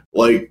 7.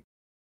 Like,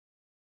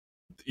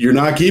 you're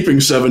not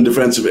keeping 7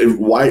 defensive.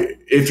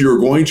 If you're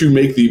going to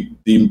make the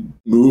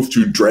move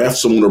to draft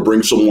someone or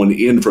bring someone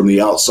in from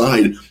the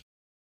outside,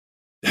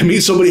 that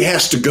means somebody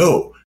has to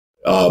go.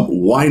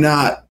 Why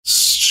not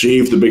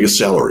shave the biggest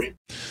salary?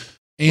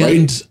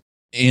 And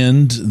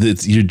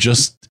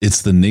that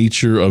it's the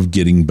nature of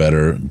getting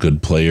better.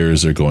 Good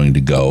players are going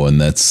to go,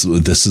 and this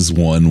is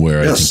one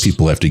where I think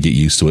people have to get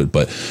used to it.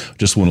 But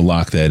just want to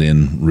lock that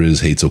in. Riz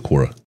hates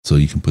Okwara, so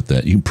you can put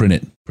that. You can print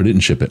it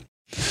and ship it.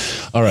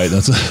 All right,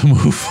 let's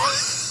move.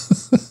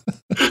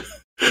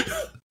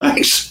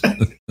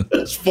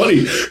 That's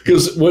funny,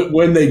 because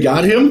when they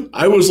got him,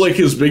 I was like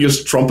his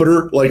biggest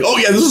trumpeter. Like, oh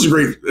yeah, this is a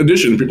great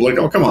addition. People are like,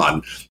 oh, come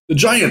on, the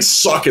Giants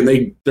suck, and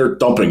they're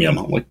dumping him.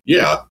 I'm like,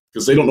 yeah,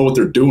 because they don't know what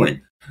they're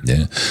doing.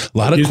 Yeah, a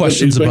lot of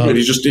questions about.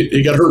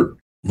 He got hurt.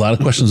 A lot of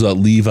questions about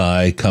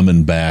Levi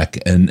coming back,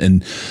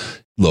 and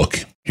look,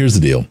 here's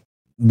the deal.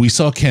 We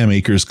saw Cam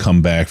Akers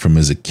come back from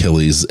his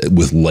Achilles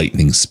with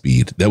lightning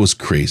speed. That was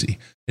crazy.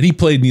 And he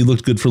played and he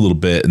looked good for a little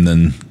bit, and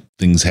then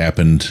things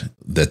happened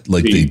that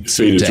they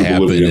seemed to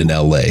happen in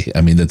LA.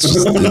 I mean, that's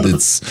just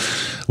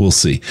we'll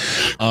see.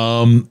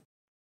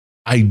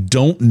 I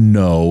don't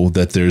know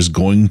that there's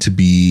going to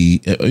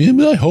be.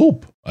 I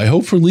hope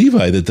for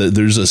Levi that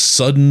there's a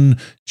sudden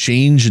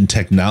change in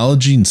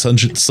technology and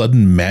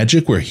sudden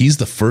magic where he's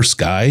the first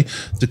guy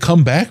to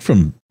come back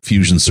from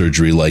fusion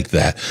surgery like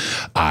that.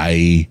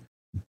 I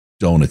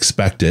don't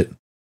expect it.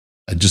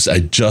 I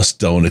just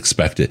don't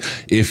expect it.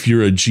 If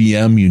you're a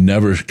GM, you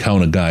never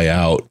count a guy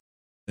out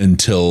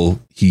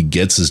until he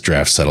gets his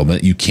draft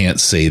settlement. You can't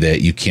say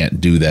that. You can't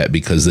do that,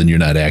 because then you're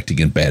not acting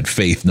in bad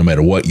faith, no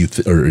matter what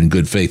or in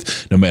good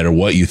faith, no matter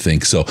what you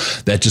think. So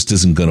that just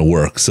isn't going to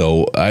work.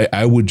 So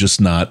I would just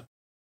not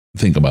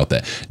think about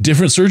that.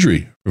 Different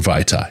surgery for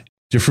Vaitai.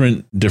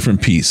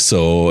 Different piece.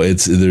 So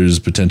there's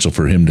potential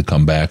for him to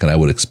come back, and I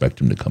would expect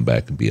him to come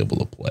back and be able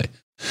to play.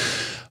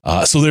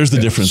 So there's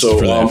the difference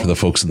for the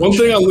folks in the one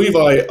thing on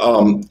Levi.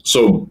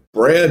 So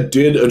Brad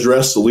did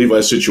address the Levi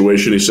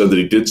situation. He said that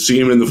he did see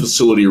him in the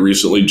facility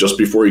recently, just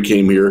before he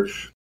came here,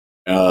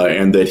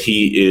 and that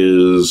he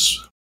is.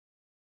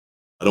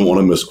 I don't want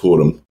to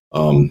misquote him,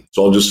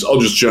 so I'll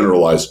just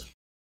generalize.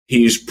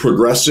 He's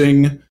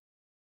progressing,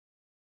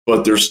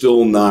 but they're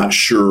still not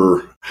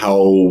sure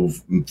how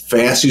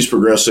fast he's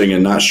progressing,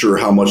 and not sure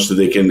how much that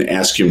they can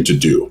ask him to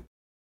do.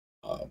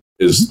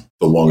 Is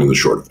the long and the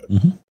short of it.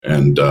 Mm-hmm.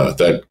 And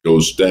that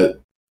goes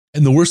that.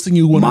 And the worst thing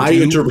you want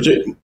to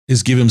do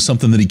is give him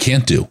something that he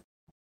can't do.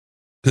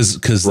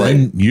 Because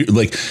then you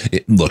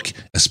look,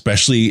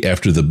 especially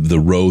after the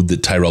road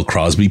that Tyrell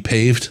Crosby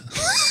paved,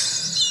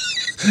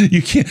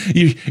 you can't,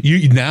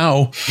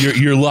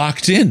 you're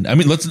locked in. I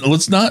mean,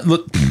 let's not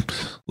look.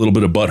 A little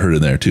bit of butthurt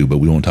in there too, but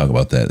we won't talk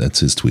about that.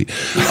 That's his tweet.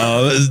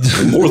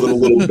 More than a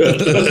little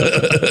bit.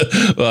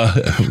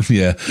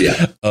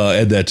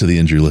 Add that to the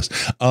injury list.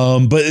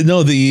 But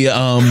no,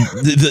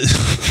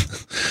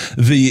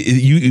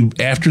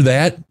 after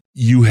that,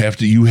 you have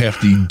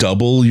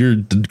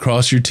to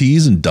cross your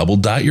T's and double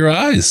dot your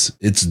I's.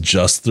 It's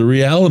just the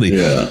reality.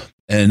 Yeah.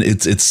 And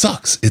it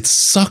sucks. It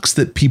sucks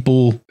that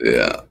people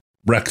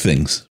wreck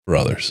things for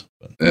others.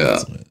 But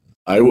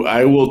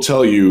I will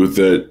tell you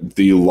that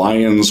the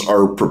Lions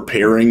are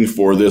preparing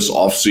for this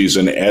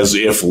offseason as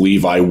if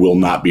Levi will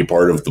not be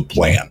part of the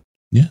plan.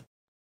 Yeah,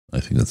 I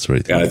think that's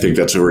right. And I think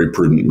that's a very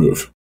prudent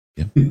move.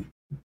 Yeah.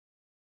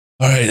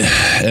 All right.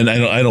 And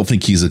I don't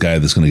think he's a guy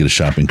that's going to get a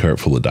shopping cart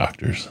full of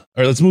doctors. All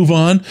right, let's move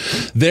on.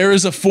 There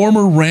is a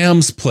former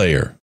Rams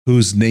player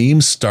whose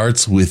name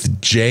starts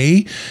with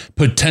J.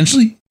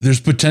 There's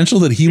potential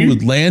that he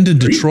would land in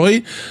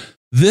Detroit.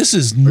 This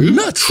is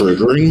nuts.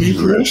 Triggering me,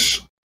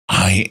 Chris?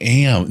 I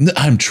am.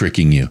 I'm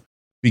tricking you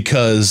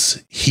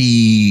because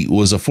he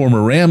was a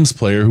former Rams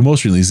player who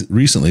most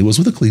recently was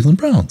with the Cleveland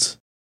Browns.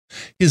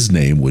 His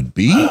name would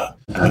be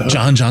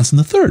John Johnson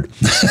III.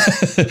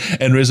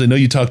 And Riz, I know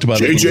you talked about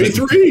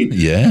JJ3.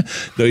 Yeah.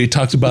 No, you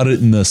talked about it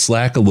in the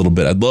Slack a little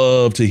bit. I'd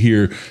love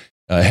to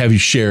have you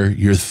share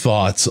your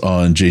thoughts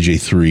on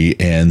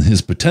JJ3 and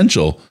his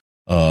potential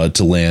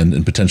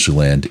to potentially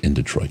land in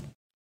Detroit.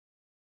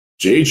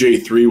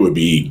 JJ3 would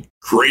be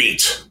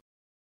great,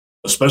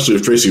 especially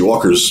if Tracy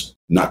Walker's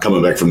not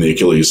coming back from the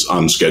Achilles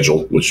on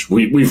schedule, which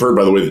we've heard,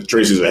 by the way, that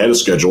Tracy's ahead of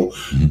schedule,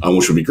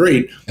 which would be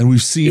great. And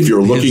we've seen if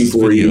you're looking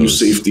for a new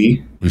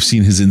safety. We've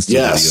seen his Insta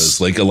videos,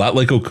 like a lot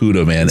like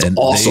Okuda, man. It's and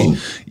awesome.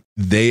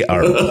 They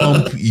are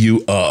pump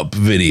you up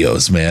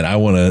videos, man. I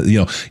want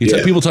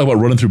to, people talk about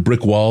running through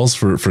brick walls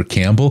for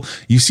Campbell.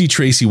 You see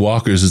Tracy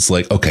Walker's, it's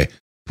like, okay,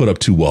 put up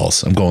 2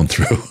 walls. I'm going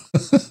through.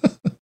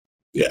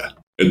 Yeah,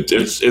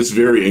 it's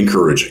very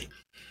encouraging.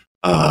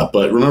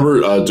 But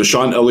remember,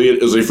 Deshaun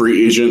Elliott is a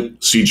free agent.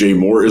 CJ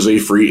Moore is a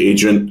free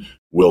agent.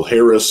 Will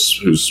Harris,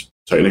 who's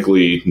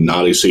technically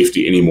not a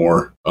safety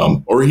anymore,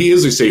 or he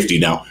is a safety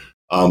now.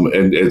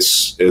 And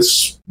it's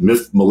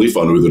Mif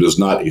Malifanu that is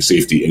not a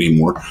safety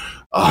anymore.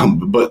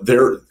 But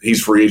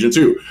he's free agent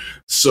too.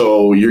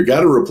 So you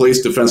got to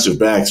replace defensive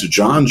backs.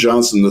 John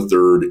Johnson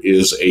III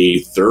is a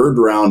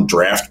 3rd-round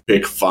draft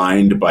pick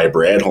find by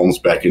Brad Holmes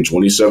back in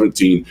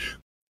 2017.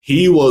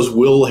 He was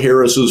Will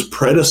Harris's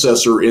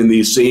predecessor in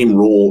the same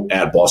role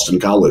at Boston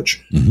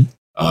College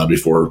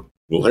before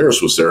Will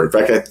Harris was there. In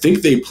fact, I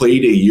think they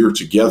played a year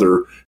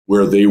together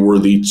where they were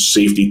the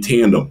safety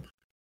tandem.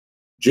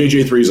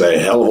 JJ3 is a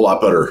hell of a lot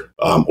better,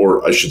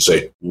 or I should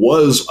say,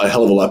 was a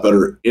hell of a lot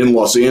better in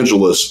Los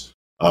Angeles.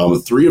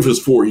 3 of his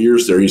 4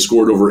 years there, he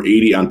scored over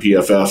 80 on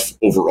PFF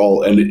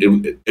overall, and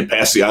it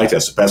passed the eye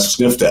test, it passed the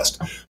sniff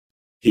test.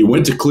 He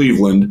went to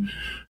Cleveland,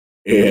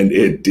 and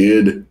it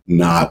did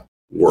not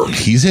work.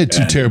 He's had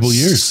 2 terrible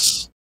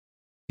years.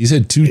 He's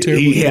had 2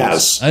 terrible years. He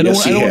has. I don't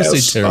want to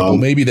say terrible.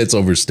 Maybe that's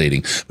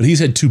overstating, but he's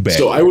had 2 bad.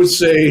 So I would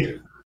say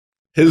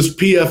his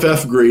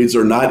PFF grades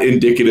are not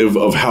indicative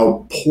of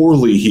how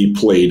poorly he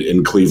played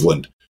in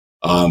Cleveland.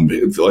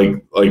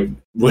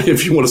 Like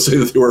if you want to say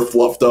that they were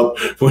fluffed up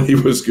when he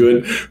was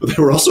good, but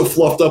they were also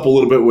fluffed up a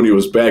little bit when he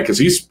was bad because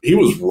he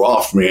was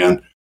rough,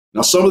 man.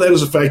 Now, some of that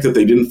is the fact that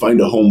they didn't find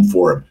a home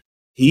for him.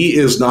 He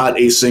is not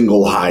a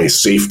single high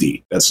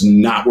safety. That's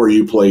not where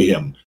you play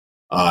him.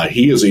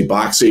 He is a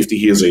box safety.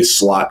 He is a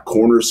slot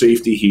corner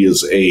safety. He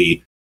is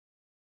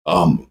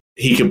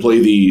he can play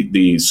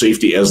the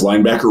safety as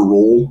linebacker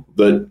role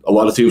that a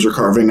lot of teams are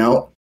carving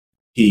out.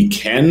 He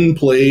can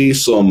play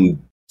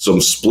some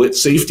split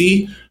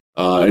safety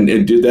and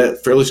did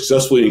that fairly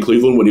successfully in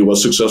Cleveland when he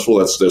was successful.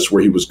 That's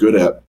where he was good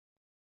at.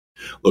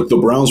 Look, the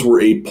Browns were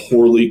a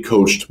poorly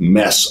coached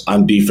mess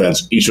on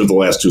defense each of the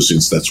last 2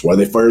 seasons. That's why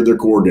they fired their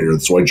coordinator.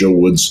 That's why Joe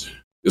Woods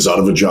is out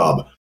of a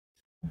job.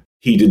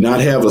 He did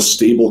not have a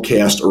stable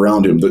cast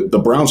around him. The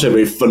Browns have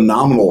a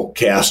phenomenal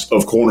cast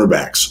of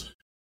cornerbacks.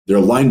 Their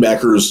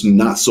linebackers,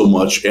 not so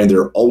much, and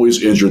they're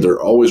always injured.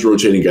 They're always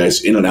rotating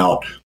guys in and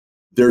out.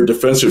 Their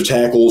defensive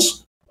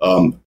tackles,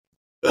 again,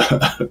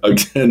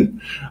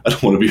 I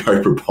don't want to be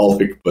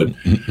hyperbolic, but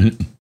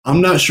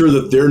I'm not sure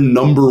that their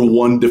number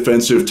 1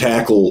 defensive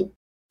tackle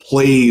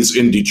plays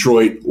in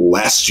Detroit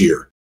last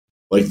year.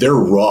 Like, they're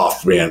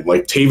rough, man.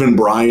 Like, Taven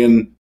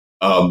Bryan,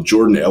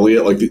 Jordan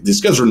Elliott, like,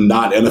 these guys are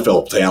not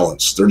NFL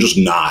talents. They're just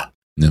not.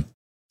 Yeah.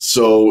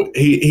 So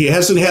he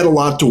hasn't had a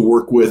lot to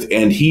work with,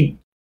 and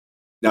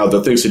now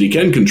the things that he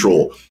can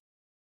control,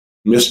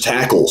 missed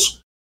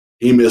tackles.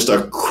 He missed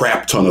a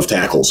crap ton of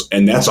tackles,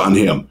 and that's on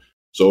him.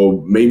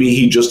 So maybe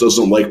he just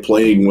doesn't like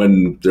playing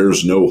when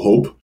there's no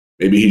hope.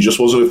 Maybe he just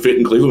wasn't a fit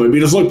in Cleveland. Maybe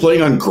he doesn't like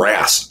playing on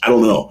grass. I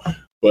don't know.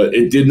 But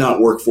it did not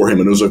work for him,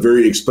 and it was a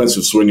very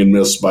expensive swing and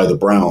miss by the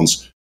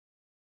Browns.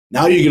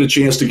 Now you get a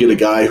chance to get a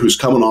guy who's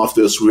coming off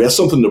this, who has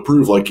something to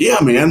prove. Like, yeah,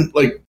 man,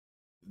 like,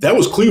 that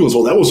was Cleveland's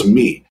fault. That wasn't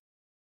me.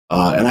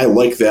 And I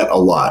like that a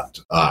lot.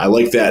 I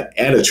like that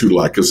attitude a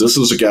lot because this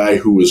is a guy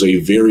who is a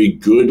very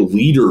good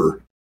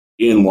leader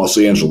in Los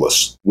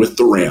Angeles with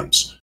the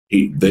Rams.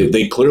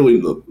 They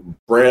clearly,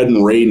 Brad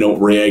and Ray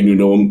Agnew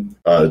know him.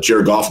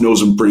 Jared Goff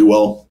knows him pretty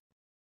well.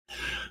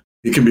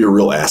 He can be a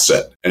real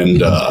asset.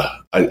 And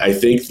I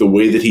think the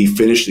way that he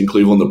finished in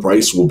Cleveland, the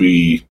price will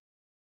be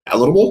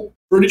palatable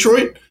for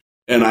Detroit.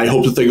 And I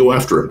hope that they go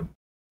after him.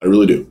 I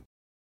really do.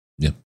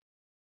 Yeah.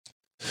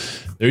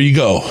 There you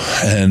go.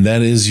 And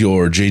that is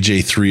your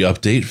JJ3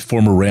 update.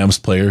 Former Rams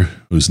player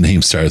whose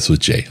name starts with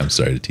J. I'm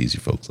sorry to tease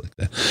you folks like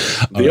that.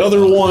 The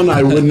other one,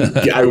 I would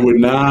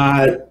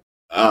not.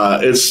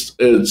 It's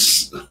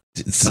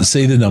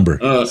say the number.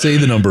 Say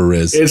the number,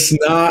 Riz.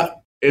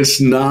 It's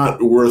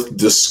not worth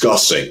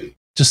discussing.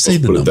 Just say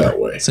the number. Put it that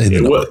way. Say the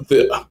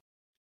number.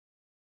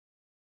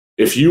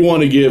 If you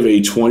want to give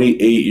a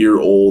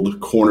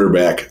 28-year-old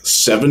cornerback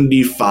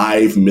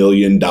 $75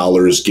 million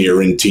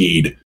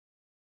guaranteed,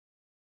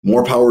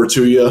 more power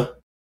to you.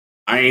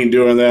 I ain't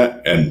doing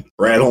that, and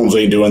Brad Holmes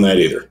ain't doing that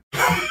either.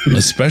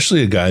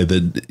 Especially a guy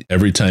that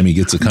every time he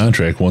gets a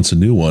contract wants a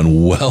new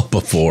one well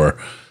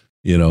before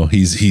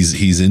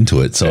he's into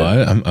it. So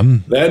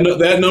I'm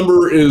that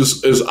number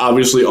is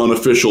obviously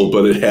unofficial,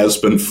 but it has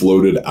been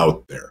floated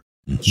out there.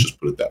 Let's just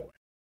put it that way.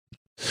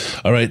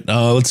 All right,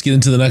 let's get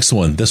into the next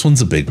one. This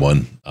one's a big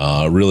one,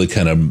 really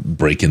kind of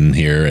breaking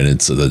here, and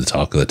it's the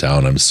talk of the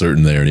town. I'm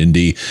certain there in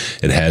Indy,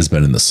 it has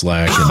been in the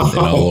Slack and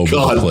all over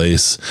the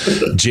place.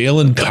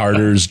 Jalen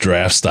Carter's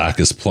draft stock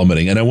is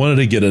plummeting, and I wanted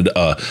to get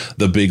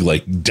the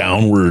big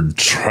downward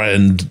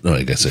trend.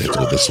 I guess I have to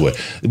go this way.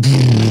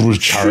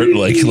 Chart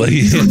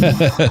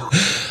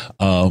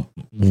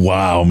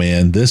wow,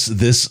 man,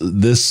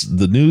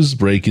 the news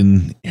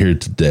breaking here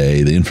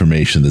today, the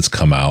information that's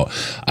come out.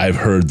 I've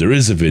heard there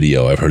is a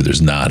video. I've heard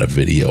there's not a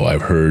video.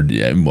 I've heard,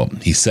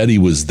 he said he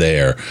was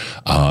there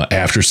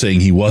after saying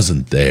he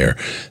wasn't there.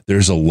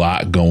 There's a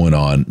lot going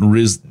on.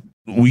 Riz,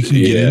 we can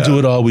get into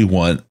it all we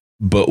want,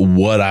 but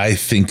what I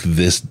think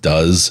this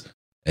does,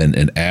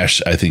 and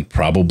Ash, I think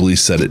probably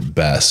said it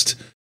best,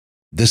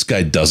 this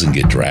guy doesn't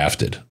get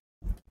drafted.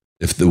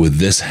 With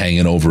this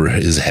hanging over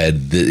his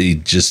head, I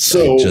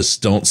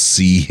just don't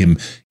see him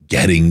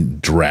getting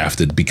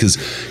drafted. Because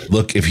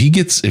look, if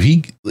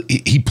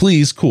he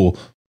pleads, cool.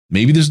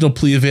 Maybe there's no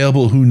plea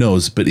available. Who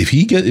knows? But if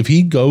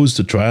he goes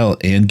to trial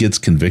and gets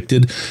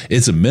convicted,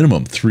 it's a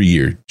minimum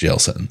 3-year jail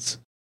sentence.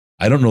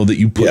 I don't know that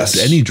you put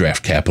any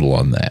draft capital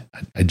on that.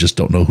 I just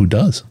don't know who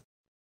does.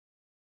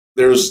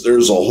 There's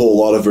a whole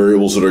lot of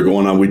variables that are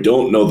going on. We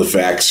don't know the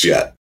facts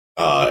yet.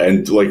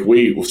 And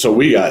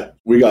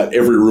we got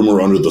every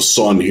rumor under the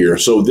sun here.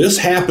 So this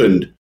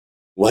happened,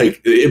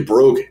 it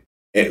broke.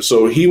 And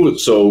so he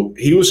was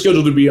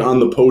scheduled to be on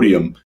the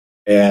podium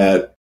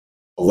at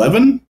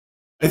 11,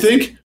 I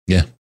think.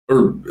 Yeah.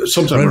 Or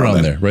sometime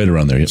right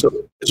around there. Yeah. So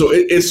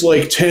it's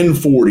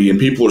 10:40 and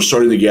people are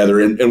starting to gather,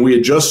 and we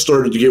had just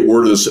started to get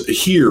word of this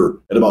here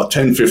at about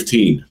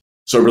 10:15.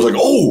 So everybody's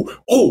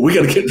we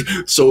got to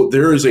get. So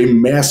there is a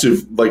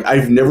massive,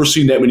 I've never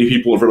seen that many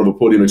people in front of a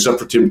podium except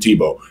for Tim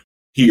Tebow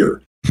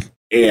here.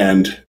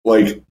 And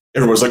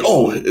everyone's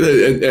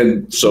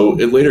and so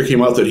it later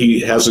came out that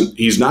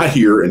he's not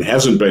here and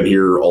hasn't been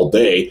here all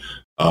day.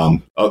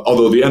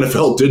 Although the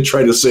NFL did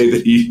try to say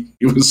that he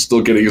was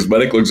still getting his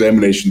medical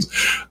examinations.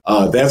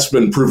 That's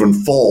been proven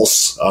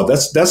false.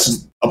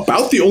 That's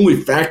about the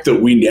only fact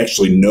that we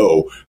actually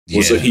know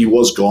was that he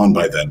was gone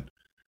by then.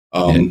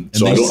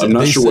 So I'm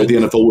not sure why the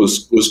NFL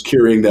was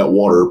carrying that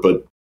water,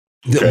 but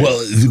okay. Well,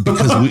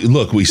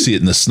 because we see it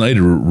in the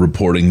Snyder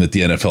reporting that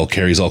the NFL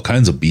carries all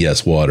kinds of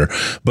BS water.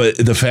 But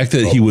the fact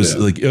that he was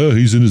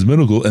he's in his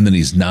medical, and then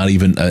he's not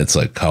even. It's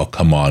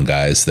come on,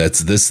 guys.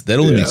 That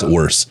only makes it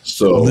worse.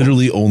 So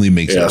literally only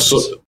makes it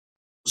worse.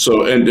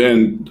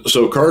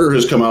 So Carter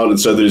has come out and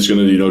said that he's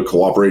going to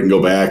cooperate and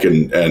go back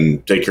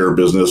and take care of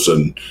business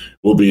and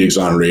will be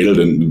exonerated,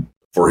 and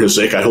for his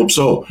sake, I hope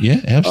so.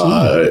 Yeah,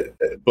 absolutely.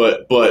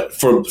 But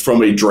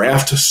from a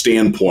draft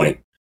standpoint,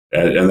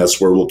 and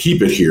that's where we'll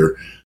keep it here,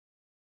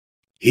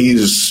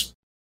 this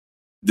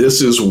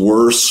is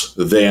worse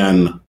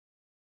than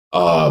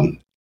Laramie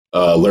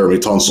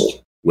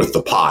Tunsil with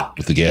the pot.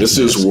 With the gas this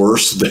mask. Is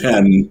worse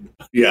than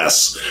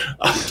That's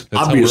obviously.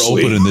 How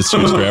we're opening this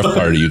year's draft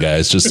party, you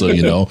guys. Just so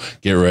you know,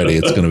 get ready.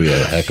 It's going to be a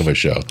heck of a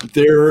show.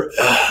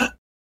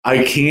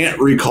 I can't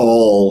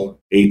recall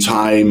a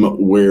time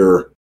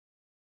where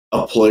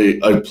a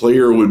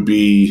player would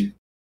be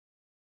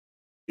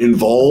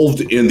involved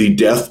in the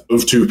death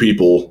of two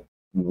people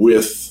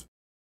with,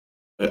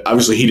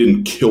 obviously he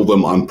didn't kill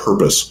them on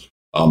purpose,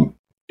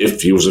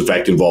 if he was in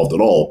fact involved at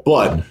all,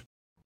 but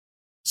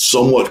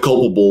somewhat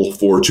culpable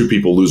for two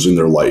people losing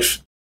their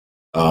life.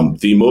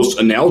 The most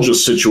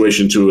analogous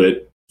situation to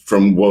it,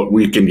 from what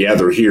we can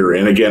gather here,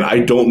 and again, I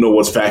don't know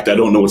what's fact, I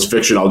don't know what's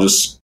fiction, I'll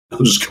just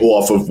go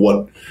off of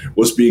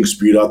what's being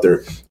spewed out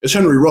there, is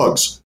Henry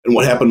Ruggs and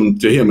what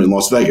happened to him in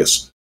Las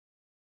Vegas.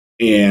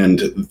 And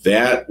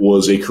that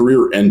was a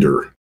career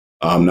ender.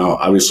 Now,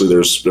 obviously,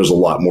 there's a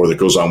lot more that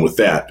goes on with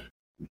that,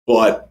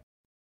 but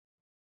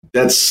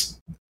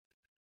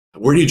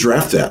where do you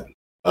draft that?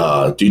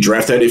 Do you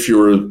draft that if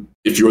you're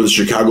the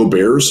Chicago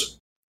Bears,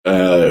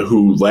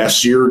 who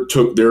last year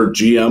took their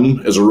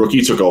GM as a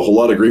rookie, took a whole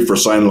lot of grief for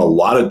signing a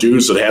lot of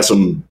dudes that had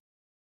some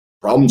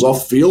problems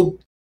off the field?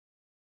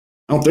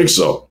 I don't think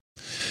so.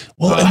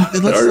 Well,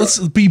 let's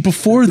be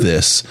before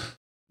this,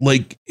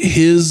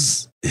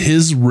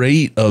 his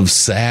rate of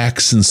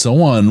sacks and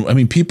so on. I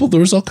mean, there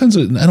was all kinds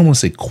of, I don't want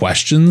to say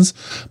questions,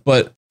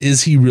 but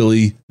is he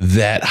really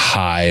that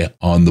high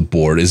on the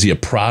board? Is he a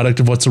product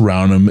of what's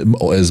around him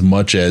as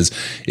much as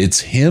it's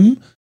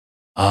him?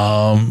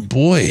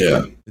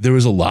 There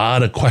was a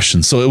lot of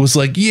questions. So it was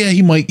like, yeah,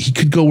 he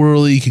could go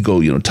early. He could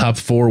go, top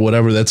 4,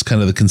 whatever. That's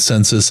kind of the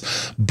consensus,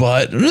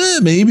 but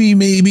maybe.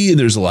 And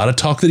there's a lot of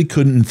talk that he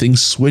couldn't, and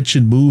things switch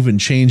and move and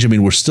change. I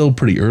mean, we're still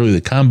pretty early.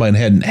 The combine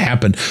hadn't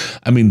happened.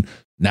 I mean,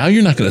 now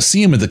you're not going to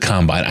see him at the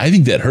combine. I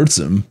think that hurts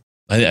him.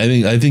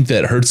 I think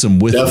that hurts him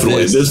with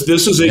definitely.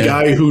 This is a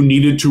guy who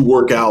needed to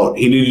work out.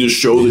 He needed to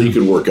show that he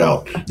could work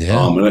out.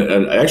 Yeah.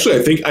 And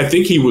actually, I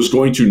think he was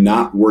going to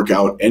not work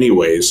out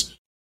anyways.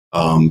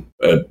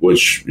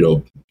 Which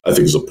I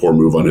think is a poor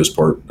move on his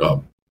part.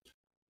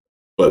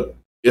 But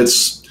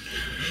it's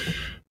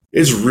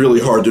really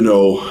hard to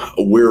know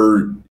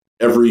where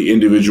every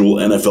individual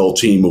NFL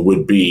team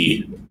would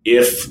be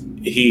if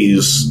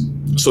he's.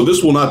 So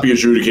this will not be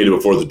adjudicated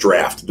before the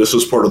draft. This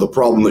is part of the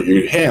problem that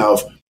you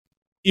have.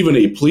 Even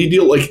a plea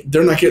deal, like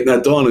they're not getting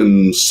that done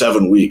in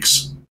 7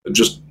 weeks.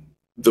 Just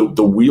the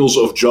wheels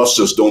of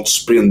justice don't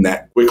spin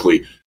that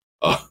quickly.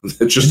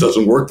 It just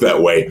doesn't work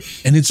that way.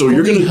 And it's so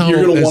you're going to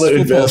want to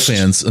invest.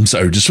 Fans, I'm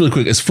sorry, just really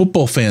quick. As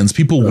football fans,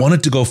 people want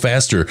it to go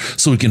faster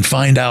so we can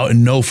find out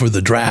and know for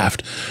the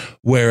draft.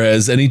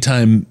 Whereas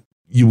anytime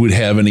you would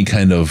have any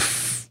kind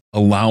of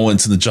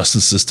allowance in the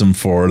justice system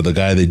for the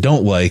guy they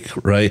don't like,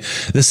 right?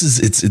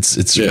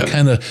 It's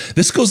kind of,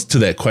 this goes to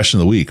that question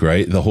of the week,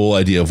 right? The whole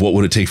idea of what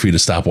would it take for you to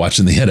stop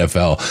watching the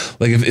NFL?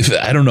 Like if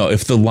I don't know,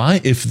 if the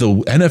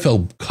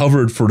NFL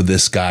covered for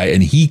this guy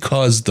and he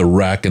caused the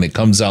wreck and it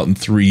comes out in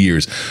 3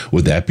 years,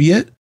 would that be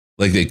it?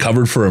 Like they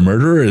covered for a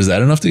murderer? Is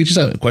that enough to get you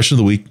started? Question of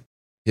the week.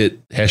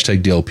 Hit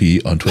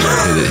 #DLP on Twitter.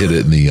 hit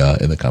it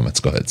in the comments.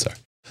 Go ahead. Sorry.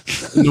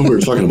 No, we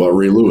were talking about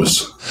Ray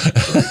Lewis.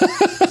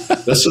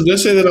 Did I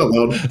say that out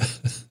loud?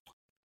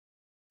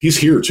 He's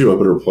here too. I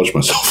better watch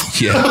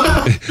myself.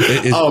 Yeah,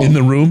 in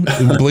the room.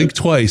 Blink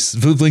twice.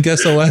 Blink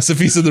SOS if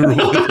he's in the room.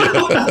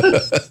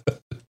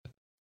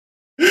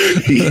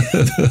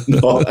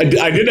 No, I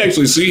did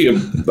actually see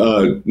him.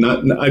 I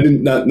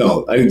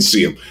didn't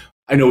see him.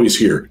 I know he's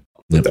here.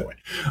 Yep. That way.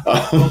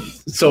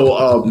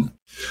 So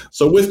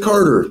with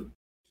Carter,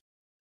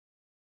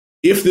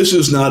 if this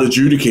is not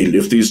adjudicated,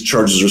 if these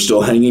charges are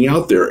still hanging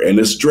out there, and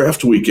it's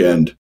draft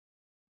weekend.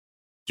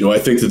 Do I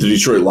think that the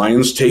Detroit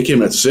Lions take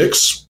him at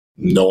 6?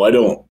 No, I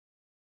don't.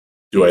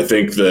 Do I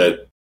think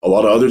that a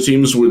lot of other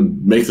teams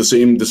would make the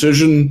same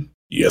decision?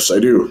 Yes, I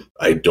do.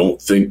 I don't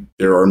think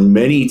there are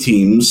many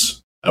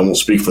teams, I won't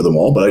speak for them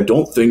all, but I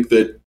don't think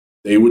that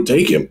they would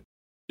take him.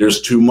 There's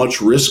too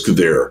much risk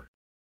there.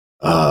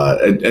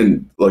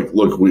 And look,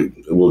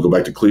 we'll go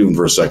back to Cleveland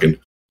for a second.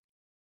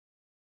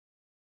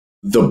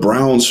 The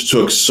Browns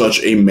took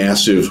such a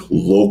massive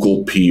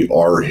local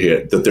PR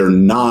hit that they're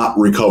not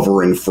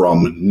recovering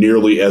from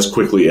nearly as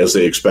quickly as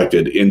they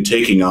expected in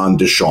taking on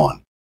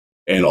Deshaun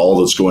and all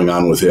that's going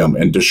on with him.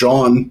 And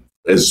Deshaun,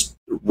 as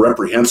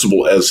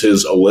reprehensible as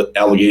his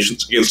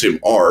allegations against him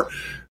are,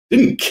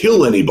 didn't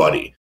kill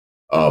anybody,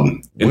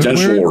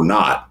 intentional or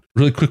not.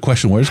 Really quick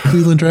question. Where's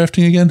Cleveland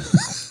drafting again?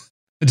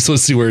 I just want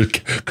to see where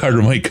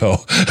Carter might go.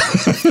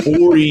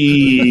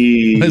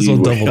 40. Might as well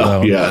double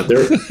down. Yeah,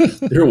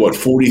 they're what,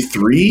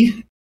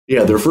 43?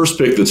 Yeah, their first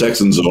pick, the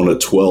Texans own at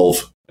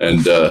 12,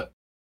 and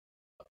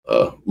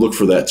look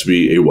for that to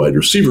be a wide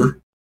receiver.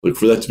 Look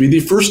for that to be the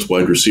first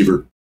wide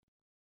receiver.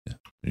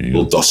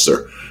 Little dust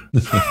there.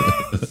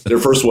 Their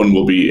first one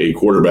will be a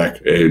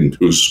quarterback, and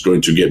who's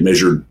going to get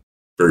measured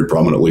very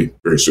prominently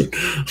very soon.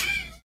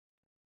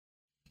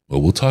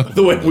 Well, we'll talk.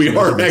 The way we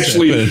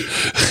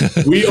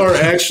are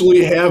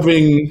actually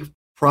having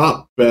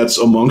prop bets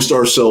amongst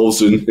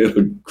ourselves in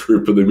a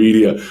group of the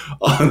media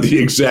on the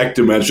exact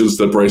dimensions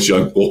that Bryce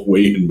Young will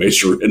weigh and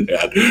measure in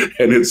at,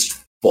 and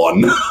it's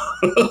fun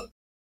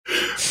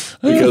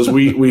because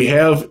we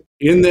have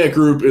in that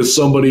group is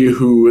somebody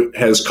who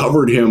has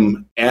covered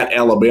him at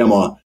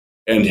Alabama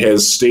and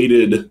has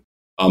stated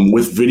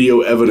with video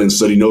evidence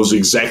that he knows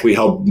exactly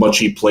how much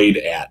he played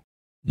at.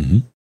 Mm-hmm.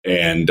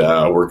 And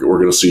we're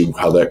going to see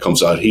how that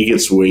comes out. He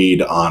gets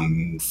weighed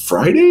on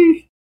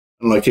Friday.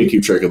 I can't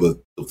keep track of the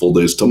full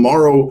days.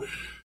 Tomorrow.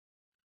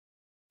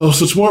 Oh,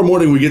 so tomorrow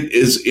morning we get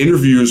his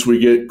interviews. We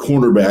get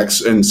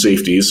cornerbacks and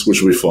safeties,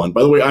 which will be fun.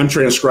 By the way, I'm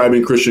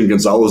transcribing Christian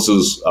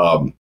Gonzalez's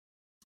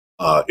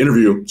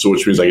interview, so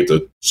which means I get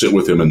to sit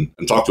with him and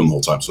talk to him the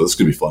whole time. So that's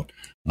going to be fun.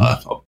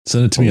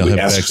 Send it to me. I'll have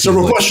back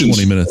several questions.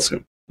 20 minutes.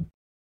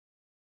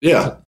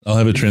 Yeah, I'll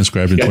have it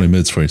transcribed in 20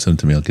 minutes for you. Send it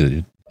to me. I'll get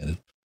it.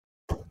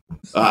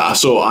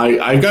 So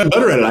I've gotten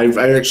better at it.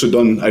 I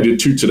did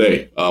 2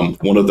 today.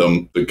 One of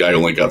them, the guy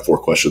only got 4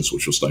 questions,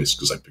 which was nice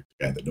because I picked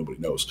a guy that nobody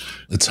knows.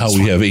 That's how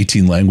we have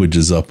 18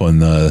 languages up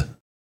on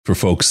for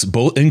folks,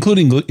 both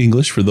including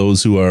English for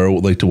those who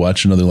would like to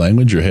watch another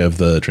language or have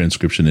the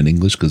transcription in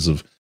English because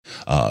of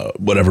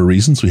whatever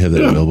reasons. We have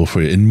that available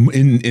for you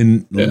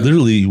in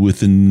literally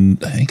within,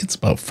 I think it's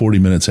about 40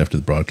 minutes after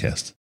the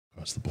broadcast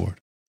across the board.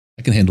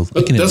 I can handle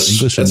English.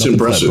 That's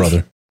impressive,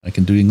 brother. I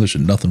can do English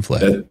and nothing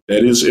flat.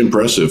 That is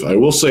impressive. I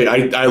will say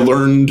I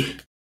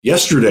learned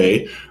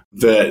yesterday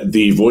that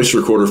the voice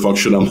recorder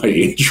function on my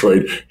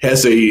Android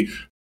has a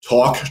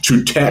talk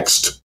to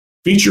text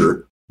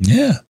feature.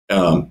 Yeah.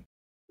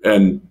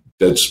 And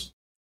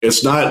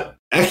it's not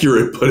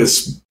accurate, but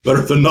it's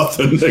better than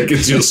nothing. That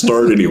gets you a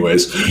start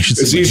anyways.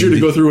 It's easier to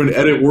go through and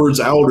edit words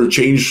out or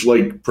change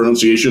like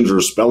pronunciations or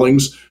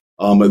spellings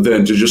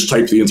than to just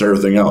type the entire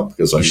thing out.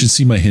 Because you should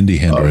see my Hindi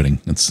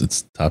handwriting.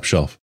 It's top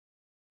shelf.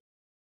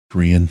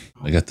 Korean.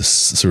 I got the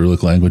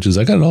Cyrillic languages.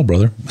 I got it all,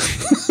 brother.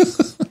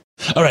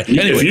 All right.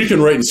 Anyway. If you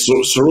can write in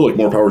Cyrillic,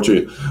 more power to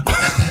you.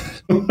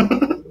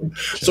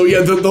 So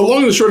yeah, the long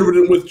and the short of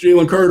it with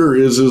Jalen Carter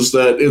is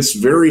that it's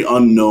very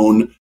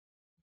unknown.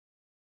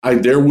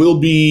 There will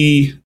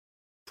be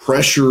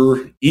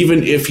pressure,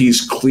 even if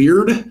he's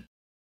cleared,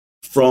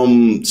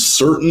 from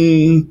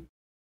certain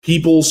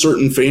people,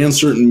 certain fans,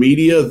 certain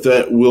media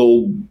that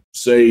will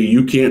say,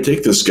 you can't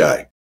take this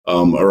guy,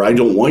 or I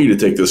don't want you to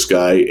take this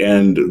guy,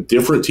 and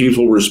different teams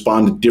will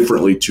respond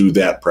differently to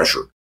that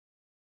pressure.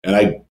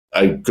 And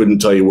I couldn't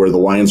tell you where the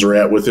Lions are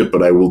at with it,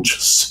 but I will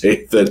just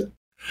say that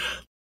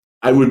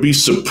I would be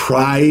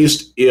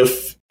surprised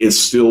if it's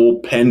still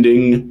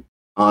pending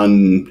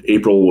on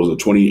April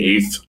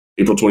 28th,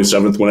 April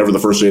 27th, whenever the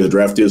first day of the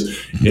draft is.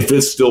 If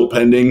it's still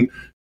pending,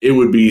 it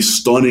would be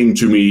stunning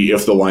to me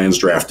if the Lions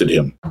drafted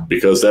him,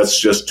 because that's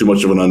just too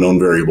much of an unknown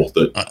variable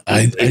that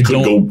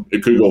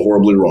it could go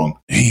horribly wrong.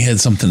 He had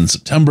something in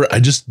September. I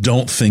just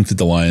don't think that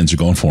the Lions are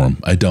going for him.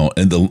 I don't.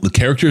 And the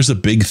character is a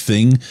big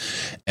thing.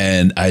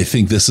 And I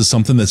think this is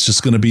something that's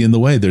just going to be in the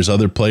way. There's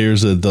other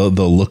players that they'll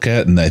look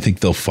at, and I think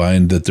they'll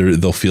find that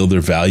they'll feel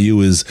their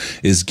value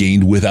is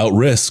gained without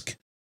risk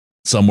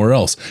somewhere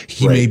else.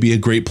 He may be a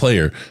great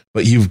player,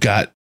 but you've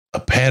got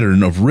a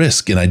pattern of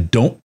risk, and I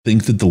don't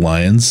think that the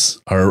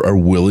Lions are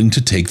willing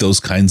to take those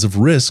kinds of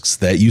risks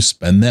that you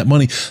spend that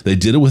money. They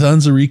did it with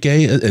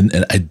Onwuzurike,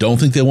 and I don't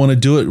think they want to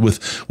do it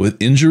with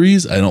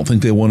injuries. I don't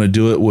think they want to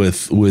do it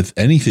with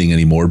anything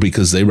anymore,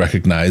 because they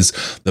recognize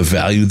the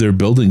value they're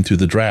building through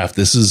the draft.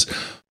 There's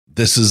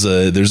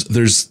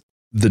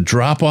the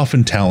drop off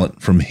in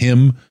talent from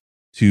him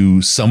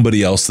to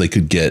somebody else they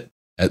could get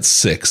at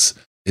 6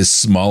 is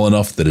small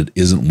enough that it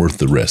isn't worth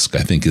the risk,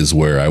 I think, is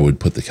where I would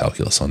put the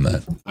calculus on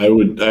that. I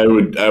would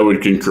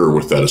concur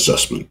with that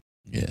assessment.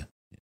 Yeah.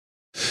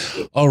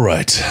 All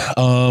right.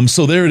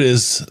 So there it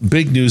is.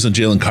 Big news on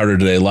Jalen Carter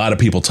today. A lot of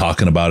people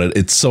talking about it.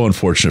 It's so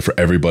unfortunate for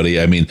everybody.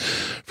 I mean,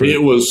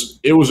 it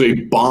was a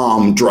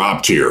bomb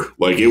dropped here.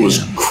 Like, it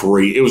was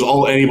crazy. It was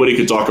all anybody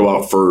could talk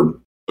about for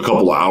a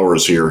couple of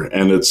hours here.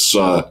 And it's,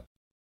 again,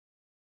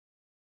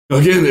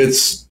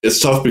 it's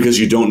tough because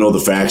you don't know the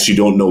facts. You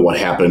don't know what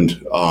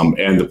happened.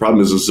 And the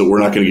problem is that we're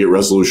not going to get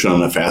resolution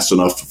on it fast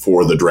enough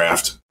for the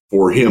draft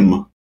for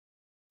him,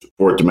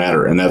 for it to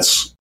matter. And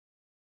that's,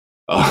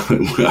 I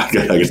got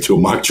to get to a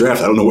mock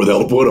draft. I don't know where the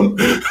hell to put him.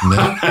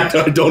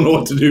 I don't know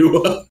what to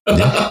do.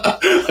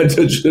 I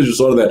just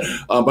thought of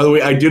that. By the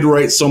way, I did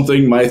write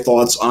something, my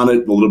thoughts on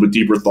it, a little bit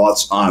deeper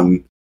thoughts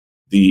on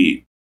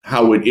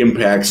how it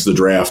impacts the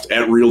draft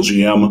at Real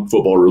GM,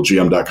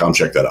 footballrealgm.com.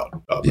 Check that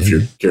out if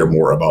you care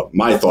more about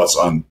my thoughts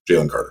on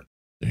Jalen Carter.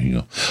 There you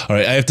go. All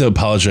right, I have to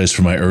apologize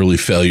for my early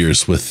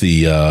failures with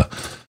the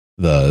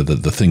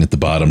thing at the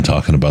bottom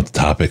talking about the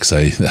topics.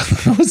 I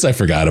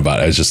forgot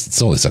about it. It's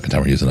the only second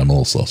time we're using it. I'm a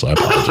little slow, so I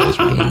apologize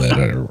for doing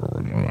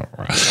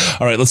that.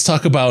 All right, let's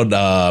talk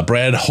about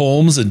Brad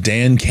Holmes and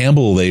Dan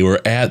Campbell. They were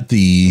at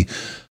the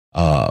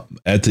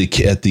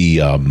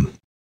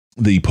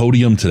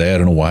podium today. I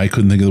don't know why I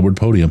couldn't think of the word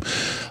podium.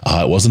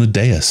 It wasn't a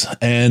dais.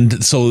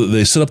 And so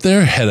they sit up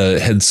there,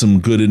 had some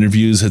good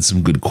interviews, had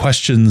some good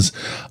questions.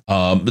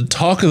 The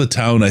talk of the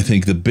town, I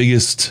think the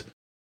biggest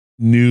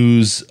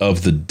news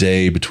of the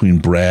day between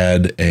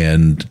Brad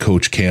and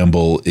Coach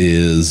Campbell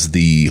is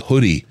the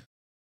hoodie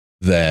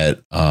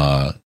that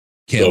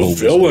Campbell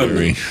was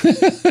wearing.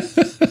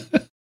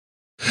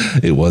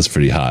 It was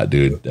pretty hot,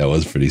 dude. That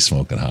was pretty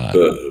smoking hot.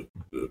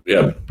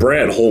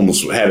 Brad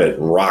Holmes had it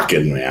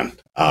rocking, man.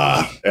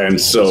 And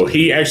so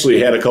he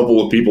actually had a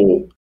couple of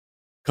people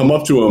come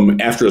up to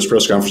him after his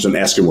press conference and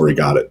ask him where he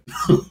got it.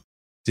 I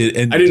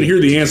didn't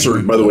hear the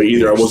answer, by the way,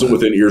 either. I wasn't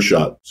within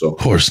earshot. So of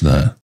course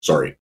not.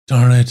 Sorry.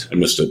 Darn it. I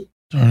missed it.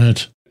 Darn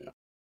it. Yeah.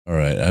 All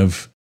right.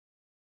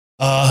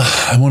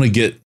 I want to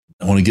get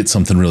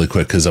something really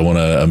quick because I want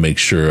to make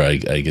sure I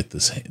get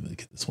this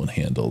one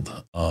handled.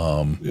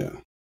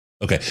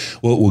 Okay,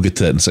 we'll get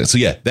to that in a second. So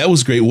yeah, that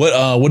was great.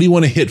 What do you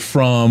want to hit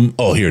from?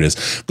 Oh, here it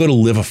is. Go to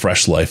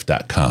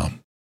liveafreshlife.com.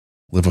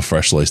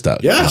 Liveafreshlife.com.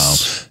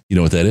 Yes. You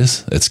know what that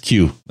is? That's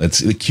Q.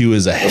 The Q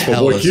is a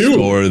hell of a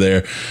store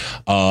there.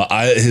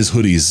 His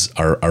hoodies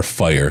are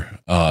fire.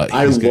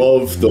 I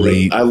love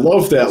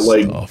that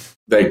stuff.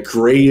 That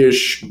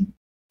grayish,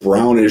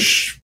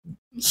 brownish,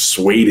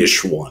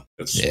 suede-ish one.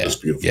 That's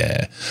beautiful.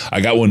 Yeah, I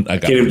got one. I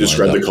can't even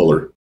describe the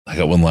color. I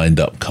got one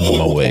lined up coming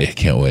my way. I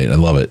can't wait. I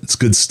love it. It's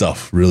good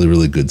stuff. Really,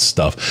 really good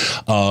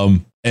stuff.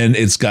 And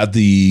it's got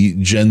the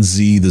Gen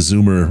Z, the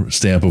Zoomer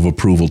stamp of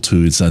approval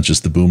too. It's not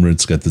just the Boomer,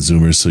 it's got the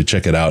Zoomers. So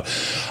check it out.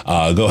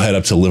 Go head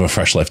up to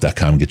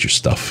liveafreshlife.com and get your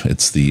stuff.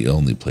 It's the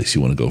only place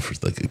you want to go for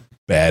like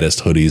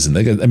baddest hoodies. And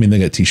they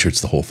got t-shirts,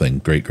 the whole thing.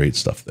 Great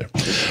stuff there.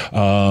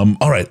 All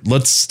right,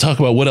 let's talk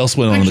about what else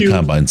went on in the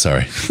combine.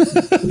 Sorry.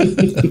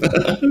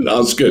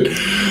 No, it's good.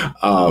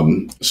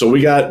 So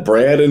we got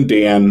Brad and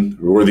Dan,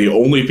 who were the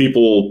only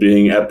people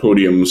being at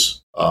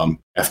podiums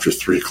after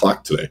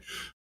 3:00 today.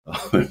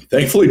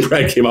 Thankfully,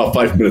 Brad came out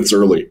 5 minutes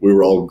early. We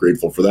were all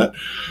grateful for that.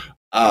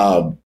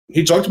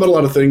 He talked about a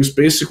lot of things.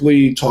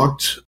 Basically,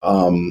 talked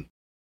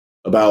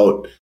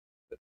about.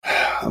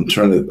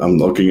 I'm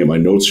looking at my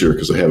notes here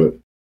because I have it.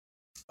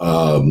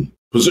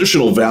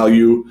 Positional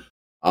value.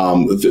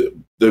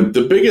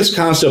 The biggest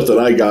concept that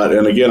I got,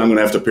 and again, I'm going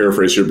to have to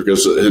paraphrase here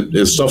because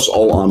his stuff's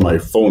all on my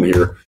phone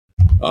here,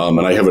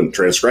 and I haven't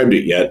transcribed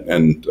it yet,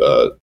 and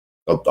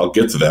I'll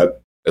get to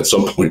that at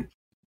some point.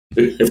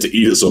 I have to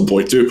eat at some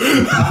point too,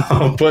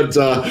 but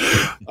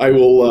I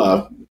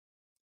will.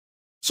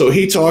 So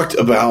he talked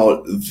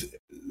about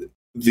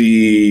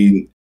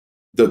that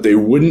they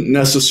wouldn't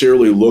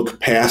necessarily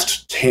look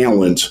past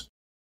talent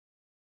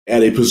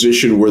at a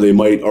position where they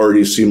might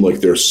already seem like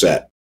they're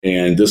set,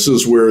 and this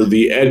is where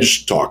the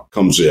edge talk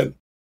comes in.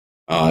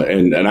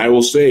 And I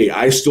will say,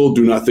 I still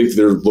do not think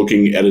they're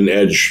looking at an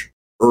edge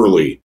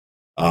early.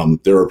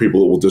 There are people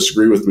that will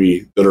disagree with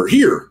me that are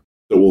here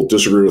that will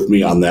disagree with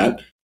me on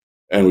that.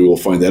 And we will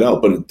find that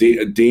out. But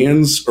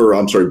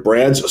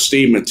Brad's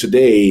statement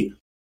today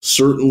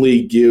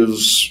certainly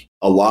gives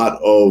a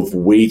lot of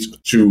weight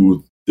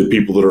to the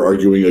people that are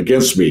arguing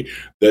against me,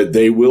 that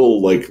they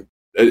will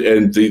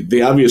and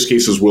the obvious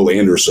case is Will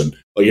Anderson.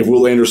 Like if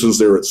Will Anderson's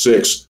there at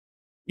 6,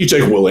 you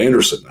take Will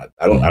Anderson.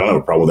 I don't have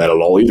a problem with that at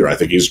all either. I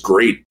think he's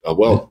great. I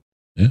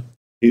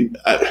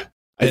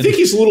think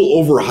he's a little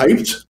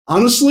overhyped,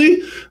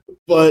 honestly,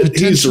 but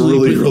he's a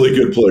really, really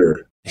good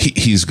player.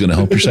 He's going to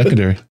help your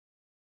secondary.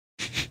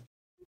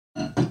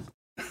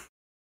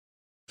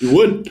 He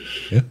would.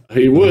 Yeah,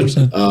 he would.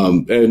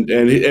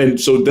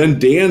 And so then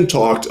Dan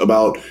talked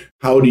about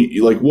how do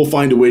you, we'll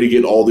find a way to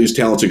get all these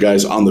talented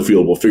guys on the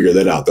field. We'll figure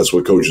that out. That's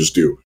what coaches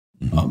do.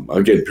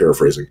 Again,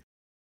 paraphrasing.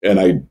 And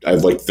I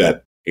liked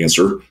that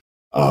answer.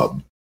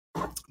 But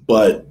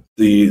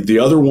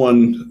there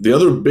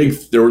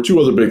were two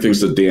other big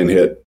things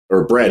that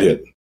Brad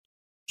hit.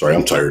 Sorry,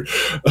 I'm tired.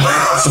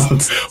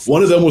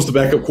 One of them was the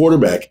backup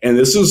quarterback. And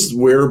this is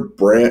where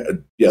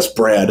Brad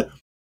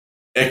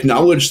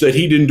acknowledged that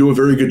he didn't do a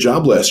very good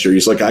job last year.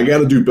 He's like, I got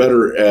to do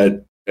better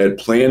at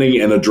planning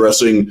and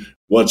addressing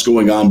what's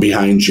going on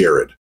behind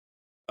Jared.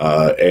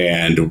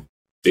 And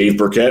Dave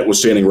Burkett was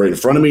standing right in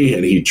front of me,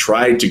 and he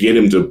tried to get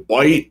him to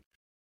bite,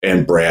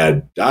 and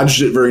Brad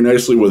dodged it very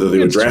nicely, whether they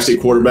would draft a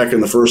quarterback in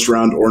the first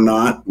round or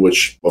not,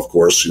 which, of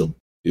course,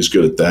 he's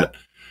good at that.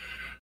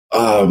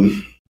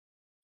 I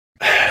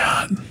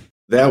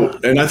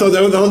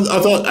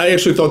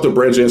actually thought that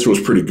Brad's answer was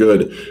pretty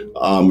good,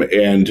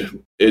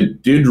 and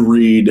it did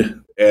read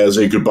as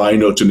a goodbye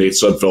note to Nate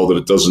Sudfeld that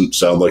it doesn't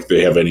sound like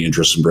they have any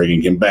interest in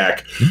bringing him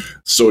back.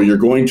 So you're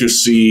going to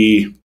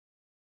see.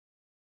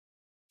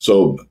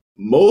 So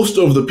most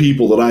of the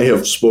people that I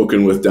have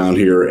spoken with down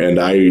here, and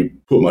I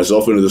put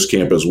myself into this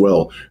camp as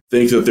well,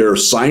 think that they're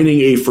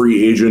signing a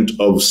free agent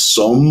of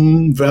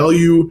some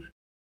value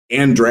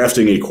and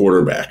drafting a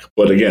quarterback.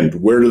 But again,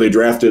 where do they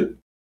draft it?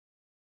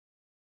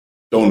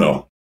 Don't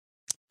know.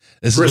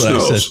 This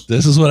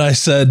is what I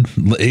said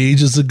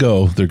ages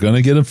ago. They're going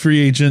to get a free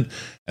agent,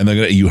 and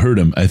you heard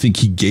him. I think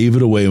he gave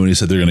it away when he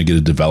said they're going to get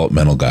a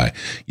developmental guy.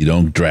 You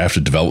don't draft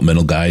a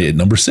developmental guy at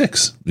number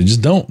 6. You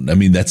just don't. I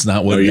mean, that's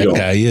not what that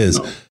guy is.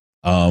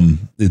 No.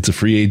 It's a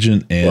free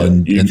agent,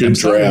 and you can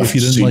draft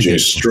CJ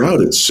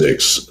Stroud at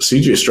 6.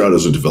 CJ Stroud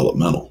is a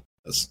developmental,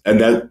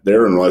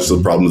 therein lies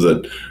the problem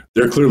that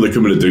they're clearly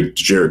committed to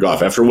Jared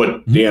Goff. After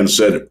what Dan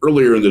said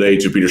earlier in the day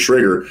to Peter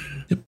Schrager,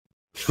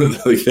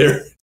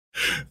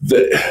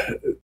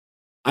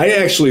 I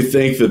actually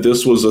think that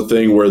this was a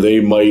thing where they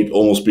might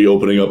almost be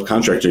opening up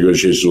contract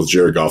negotiations with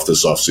Jared Goff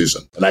this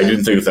offseason. And I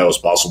didn't think that was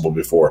possible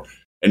before.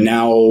 And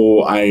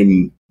now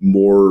I'm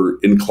more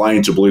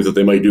inclined to believe that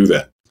they might do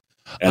that.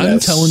 And I'm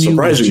telling you,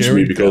 surprising to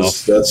me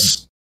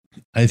because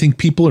I think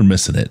people are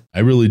missing it. I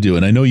really do.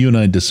 And I know you and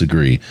I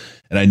disagree.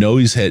 And I know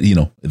he's had,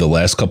 the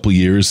last couple of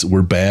years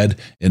were bad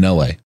in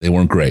LA. They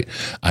weren't great.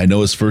 I know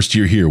his first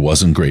year here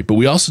wasn't great, but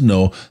we also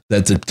know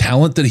that the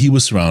talent that he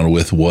was surrounded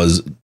with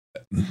was,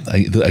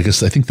 I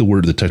think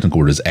the technical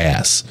word is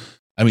ass.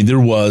 I mean, there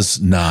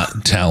was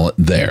not talent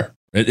there.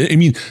 I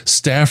mean,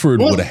 Stafford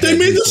would have had. They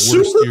made the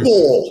Super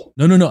Bowl.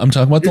 No. I'm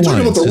talking about the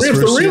Lions. The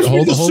Rams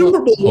made the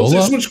Super Bowl.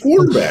 They switched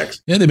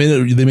quarterbacks. Yeah, they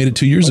made it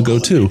 2 years ago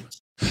too.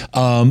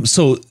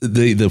 So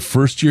the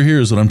first year here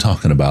is what I'm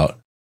talking about.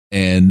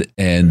 And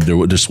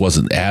there just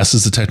wasn't. Ass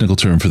is the technical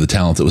term for the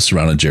talent that was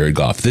surrounding Jared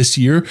Goff. This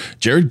year,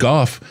 Jared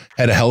Goff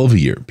had a hell of a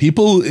year.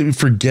 People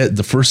forget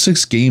the first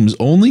 6 games,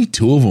 only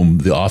 2 of them,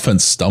 the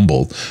offense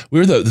stumbled.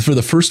 For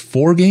the first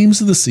 4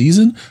 games of the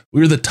season, we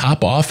were the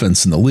top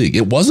offense in the league.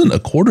 It wasn't a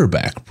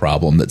quarterback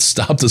problem that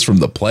stopped us from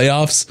the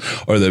playoffs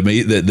or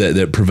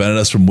that prevented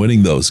us from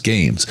winning those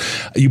games.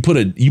 You put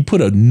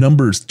a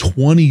numbers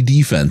 20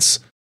 defense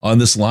on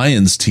this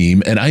Lions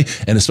team, and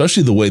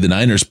especially the way the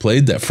Niners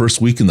played that first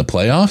week in the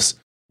playoffs,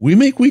 we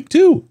make week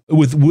 2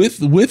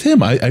 with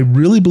him. I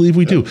really believe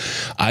we do.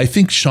 I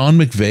think Sean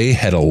McVay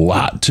had a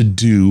lot to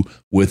do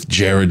with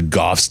Jared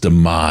Goff's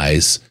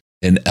demise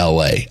in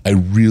LA. I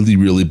really,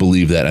 really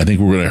believe that. I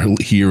think we're going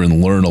to hear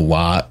and learn a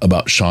lot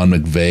about Sean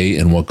McVay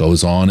and what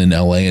goes on in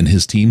LA and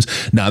his teams.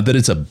 Not that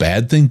it's a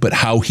bad thing, but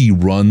how he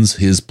runs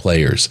his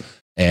players.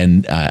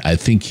 And I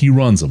think he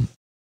runs them.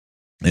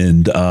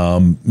 And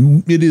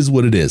it is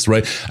what it is,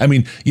 right? I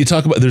mean, you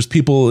talk about there's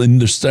people,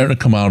 and they're starting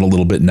to come out a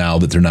little bit now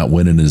that they're not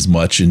winning as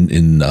much in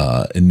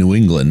New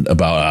England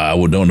about I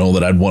don't know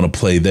that I'd want to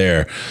play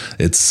there.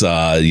 It's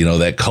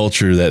that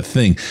culture, that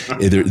thing.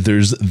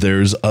 There's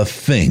a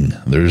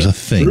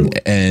thing,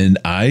 and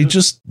I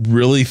just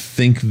really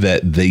think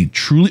that they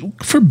truly,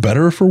 for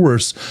better or for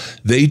worse,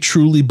 they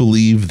truly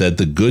believe that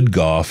the good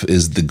Goff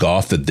is the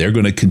Goff that they're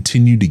going to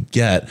continue to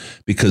get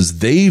because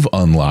they've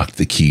unlocked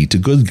the key to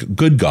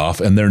good Goff.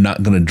 And they're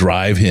not going to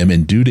drive him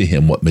and do to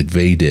him what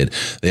McVay did.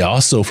 They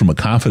also, from a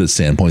confidence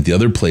standpoint, the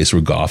other place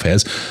where Goff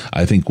has,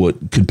 I think,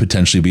 what could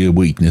potentially be a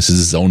weakness is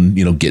his own,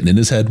 getting in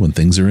his head when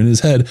things are in his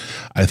head.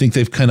 I think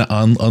they've kind of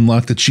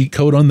unlocked the cheat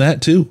code on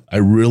that too. I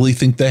really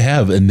think they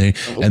have, and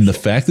the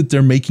fact that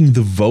they're making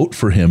the vote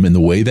for him in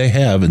the way they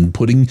have and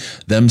putting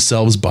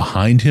themselves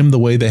behind him the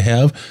way they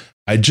have.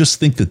 I just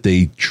think that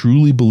they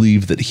truly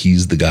believe that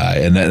he's the guy,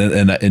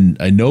 and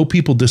I know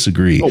people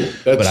disagree,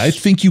 but I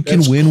think you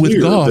can win with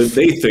Goff.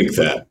 They think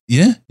that,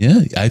 yeah,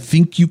 I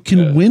think you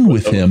can win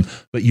with him,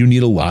 but you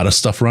need a lot of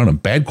stuff around him.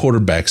 Bad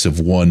quarterbacks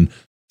have won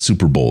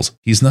Super Bowls.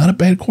 He's not a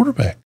bad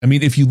quarterback. I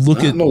mean, if you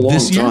look at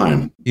this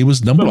year, he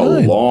was number 9. It's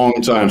been a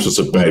long time since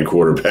a bad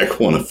quarterback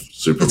won a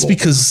Super Bowl. It's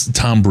because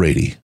Tom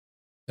Brady.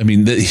 I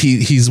mean,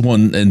 he's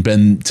won and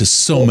been to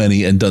so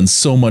many and done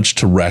so much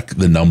to wreck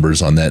the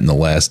numbers on that in the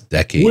last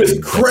decade.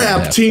 With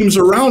crap teams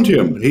around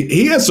him.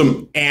 He has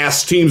some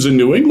ass teams in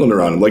New England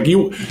around him.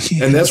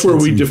 And that's where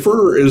we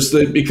differ, is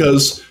that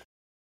because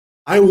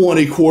I want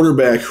a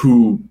quarterback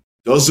who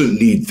doesn't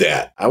need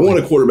that. I want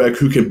a quarterback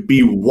who can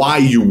be why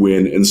you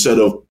win instead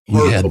of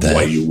part of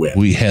why you win.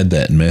 We had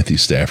that in Matthew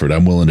Stafford.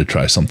 I'm willing to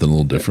try something a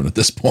little different at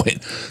this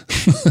point.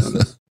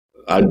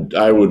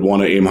 I would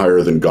want to aim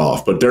higher than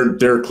Goff, but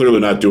they're clearly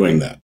not doing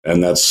that,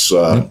 and that's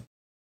we'll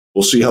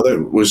see how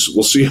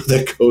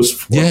that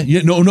goes.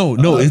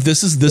 No.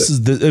 This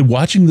is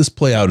watching this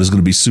play out is going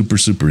to be super,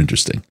 super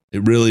interesting.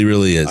 It really,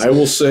 really is. I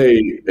will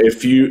say I'll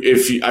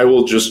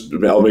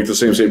make the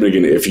same statement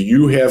again. If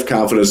you have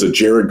confidence that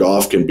Jared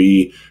Goff can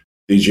be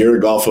the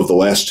Jared Goff of the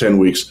last 10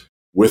 weeks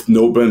with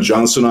no Ben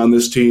Johnson on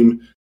this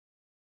team,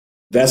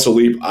 that's a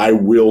leap I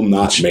will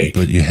not make.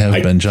 But you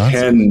have Ben Johnson.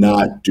 I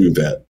cannot do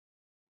that.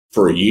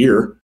 For a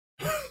year.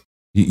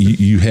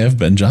 You have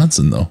Ben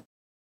Johnson, though.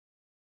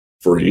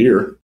 For a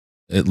year.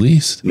 At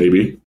least.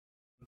 Maybe.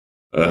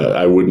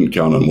 I wouldn't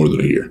count on more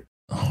than a year.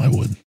 Oh, I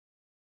wouldn't.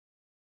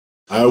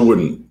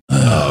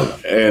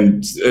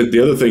 And the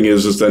other thing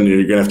is then you're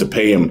going to have to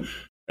pay him.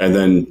 And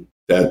then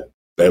that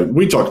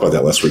we talked about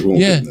that last week.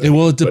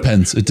 It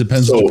depends. It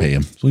depends what you pay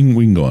him. So we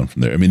can go on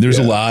from there. I mean, there's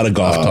a lot of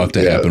Goff talk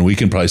to happen. We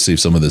can probably save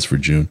some of this for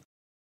June.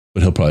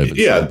 But he'll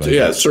probably...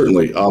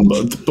 certainly.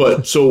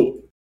 But so...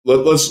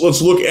 Let's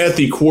look at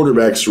the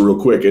quarterbacks real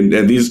quick, and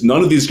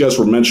none of these guys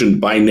were mentioned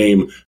by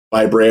name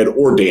by Brad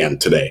or Dan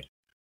today.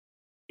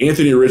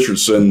 Anthony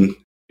Richardson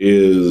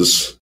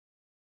is,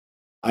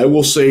 I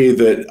will say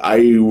that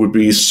I would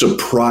be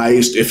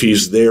surprised if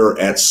he's there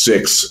at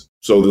 6.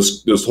 So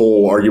this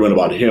whole argument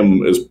about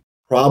him is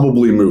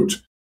probably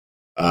moot.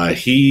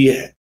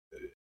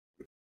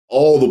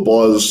 All the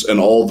buzz and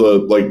all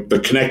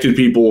the connected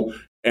people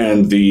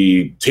and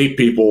the tape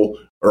people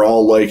are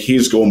all like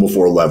he's going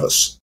before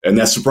Levis. And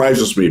that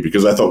surprises me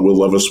because I thought Will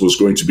Levis was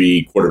going to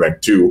be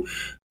quarterback 2.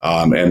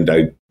 And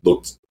I'm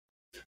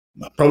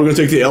probably going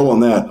to take the L on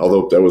that,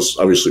 although that was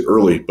obviously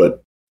early.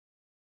 But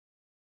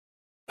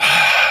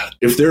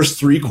if there's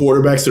 3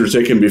 quarterbacks that are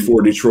taken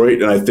before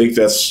Detroit, and I think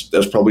that's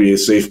probably a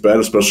safe bet,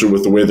 especially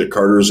with the way that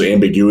Carter's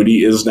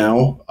ambiguity is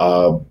now,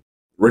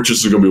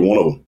 Richardson's going to be one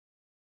of them.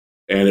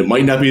 And it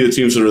might not be the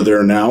teams that are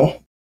there now,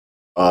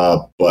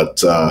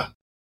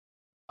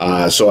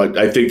 so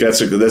I think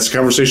that's a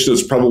conversation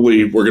that's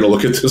probably, we're going to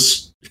look at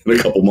this in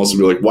a couple months and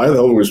be like, why the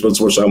hell did we spend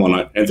so much time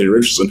on Anthony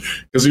Richardson?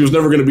 Because he was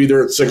never going to be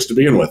there at 6 to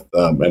begin with.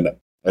 And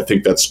I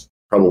think that's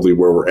probably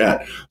where we're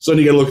at. So then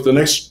you got to look at the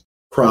next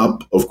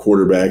crop of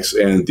quarterbacks,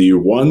 and the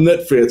one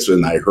that fits,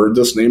 and I heard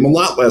this name a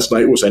lot last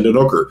night, was Hendon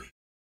Hooker.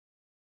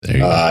 There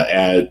you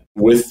go.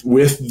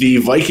 With the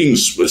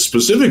Vikings,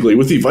 specifically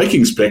with the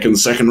Vikings pick in the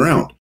second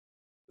round.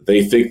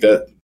 They think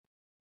that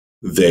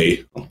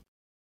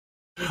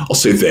I'll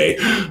say they.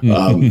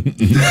 Not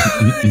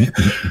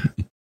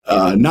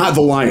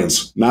the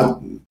Lions.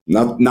 Not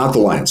the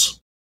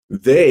Lions.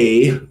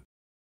 They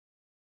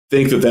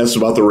think that that's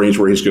about the range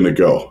where he's going to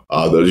go.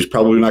 That he's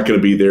probably not going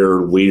to be there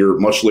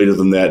much later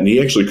than that, and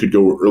he actually could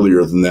go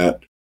earlier than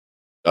that.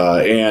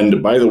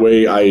 And by the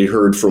way, I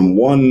heard from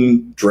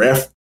one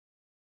draft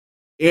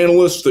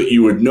analyst that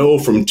you would know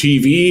from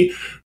TV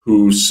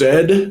who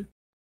said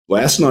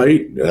last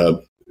night,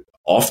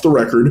 off the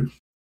record,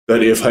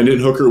 that if Hendon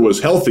Hooker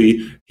was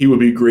healthy, he would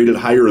be graded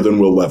higher than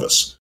Will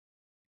Levis.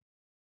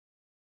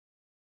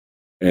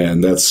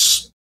 And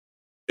that's,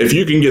 if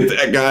you can get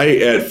that guy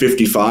at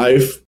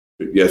 55,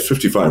 yeah,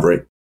 55,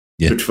 right?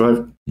 Yeah.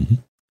 55? Mm-hmm.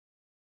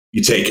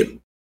 You take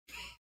him.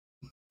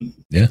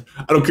 Yeah.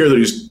 I don't care that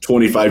he's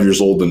 25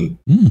 years old and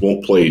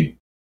won't play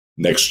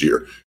next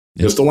year.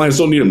 Because the Lions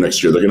don't need him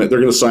next year. They're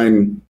gonna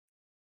sign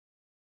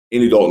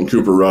Andy Dalton,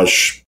 Cooper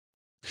Rush,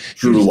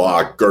 Drew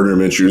Lock, Gardner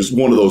Minshew.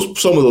 One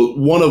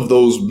of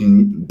those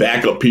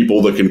backup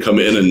people that can come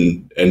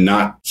in and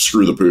not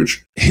screw the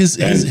pooch. His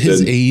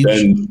age,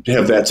 and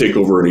have that take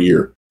over in a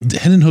year.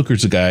 Hendon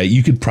Hooker's a guy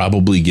you could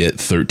probably get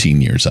 13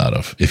 years out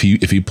of if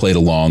he played a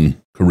long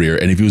career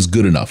and if he was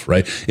good enough,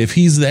 right? If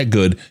he's that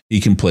good,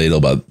 he can play till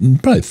about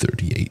probably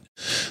 38.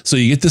 So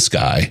you get this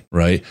guy,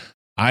 right?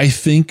 I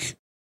think,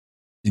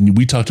 and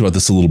we talked about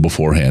this a little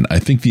beforehand, I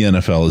think the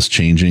NFL is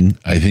changing.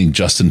 I think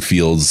Justin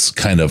Fields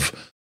kind of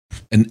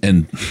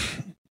and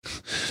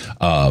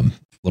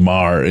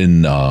Lamar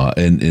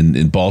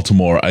in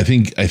Baltimore. I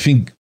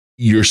think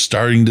you're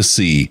starting to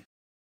see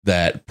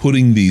that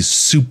putting these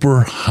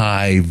super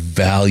high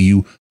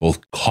value, both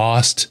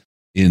cost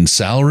in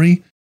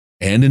salary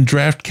and in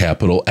draft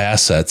capital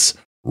assets,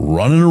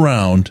 running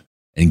around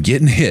and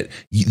getting hit.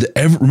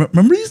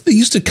 Remember, they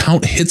used to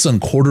count hits on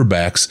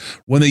quarterbacks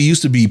when they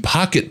used to be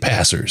pocket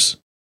passers,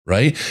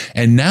 right?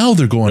 And now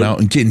they're going out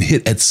and getting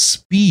hit at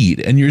speed,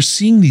 and you're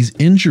seeing these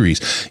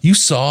injuries. You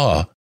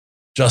saw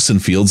Justin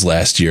Fields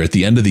last year at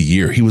the end of the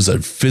year. He was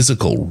a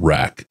physical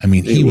wreck. I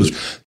mean, he was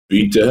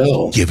beat to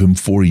hell. Give him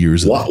 4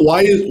 years.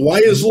 Why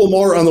is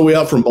Lamar on the way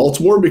out from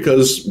Baltimore?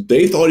 Because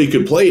they thought he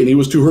could play and he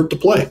was too hurt to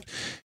play.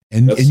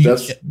 And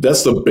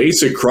that's the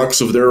basic crux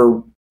of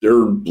their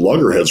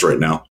luggerheads right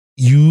now.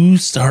 You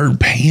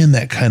start paying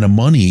that kind of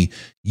money,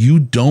 you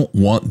don't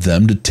want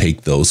them to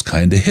take those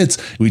kind of hits.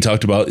 We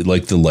talked about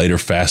like the lighter,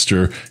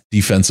 faster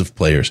defensive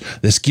players.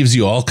 This gives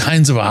you all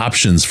kinds of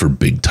options for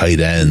big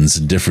tight ends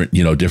and different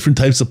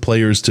types of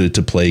players to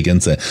play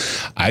against that.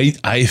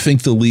 I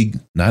think the league,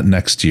 not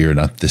next year,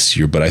 not this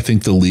year, but I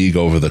think the league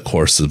over the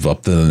course of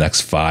up to the next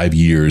 5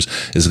 years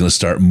is going to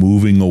start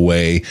moving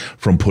away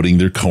from putting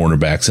their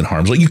cornerbacks in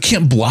harm's way. You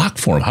can't block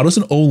for them. How does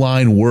an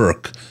O-line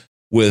work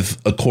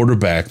with a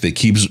quarterback that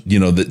keeps,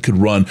 that could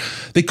run?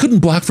 They couldn't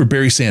block for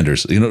Barry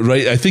Sanders,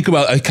 right? I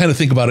kind of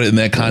think about it in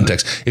that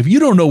context. If you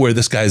don't know where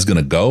this guy is going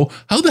to go,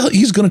 how the hell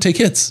he's going to take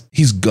hits?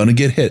 He's going to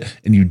get hit,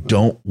 and you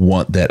don't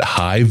want that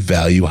high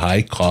value,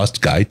 high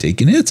cost guy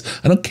taking hits.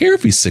 I don't care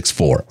if he's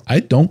 6'4". I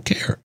don't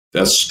care.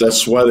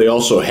 That's why they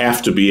also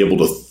have to be able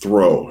to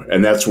throw,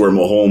 and that's where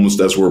Mahomes,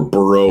 that's where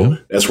Burrow,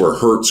 that's where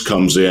Hurts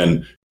comes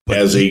in.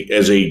 As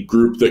a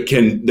group that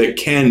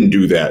can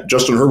do that.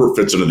 Justin Herbert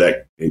fits into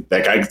that.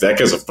 That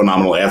guy's a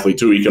phenomenal athlete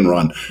too. He can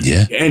run,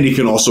 and he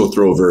can also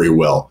throw very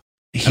well.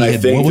 And I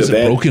think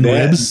broken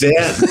ribs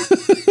at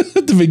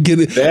the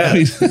beginning. And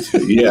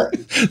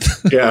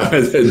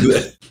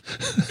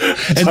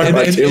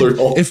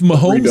if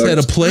Mahomes had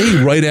a play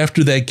right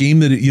after that game,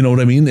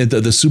 that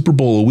at the Super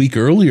Bowl a week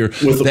earlier,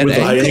 with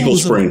the high ankle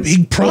sprain, a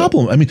big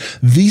problem. I mean,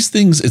 these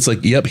things. It's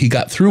like, yep, he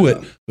got through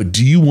it, but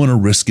do you want to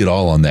risk it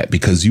all on that?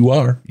 Because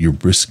you're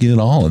risking it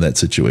all in that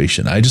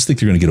situation. I just think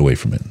they're going to get away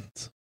from it.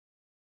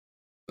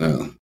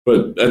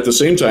 But at the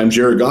same time,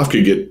 Jared Goff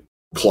could get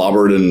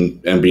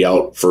clobbered and be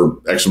out for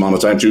X amount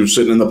of time too,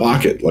 sitting in the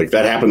pocket. Like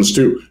that happens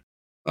too.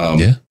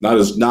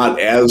 Not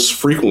as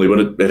frequently,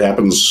 but it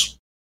happens.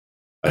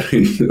 I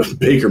mean,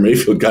 Baker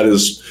Mayfield got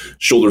his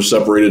shoulder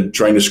separated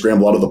trying to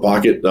scramble out of the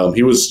pocket.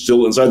 He was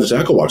still inside the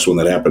tackle box when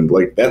that happened.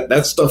 Like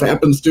that stuff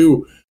happens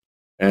too.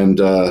 And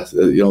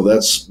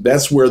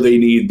that's where they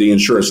need the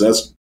insurance.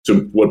 That's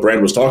to what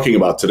Brad was talking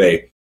about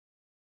today.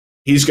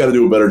 He's got to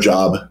do a better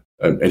job,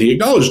 and he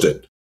acknowledged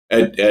it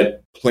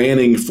at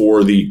planning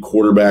for the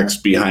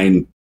quarterbacks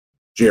behind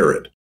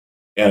Jared.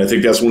 And I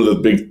think that's one of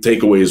the big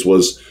takeaways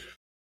was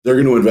they're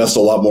going to invest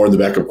a lot more in the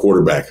backup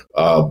quarterback,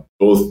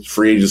 both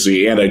free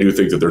agency, and I do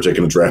think that they're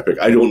taking a draft pick.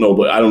 I don't know,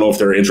 but I don't know if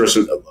they're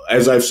interested.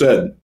 As I've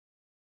said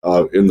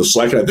in the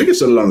Slack, and I think I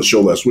said it on the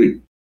show last week,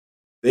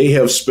 they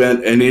have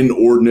spent an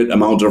inordinate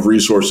amount of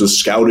resources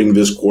scouting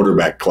this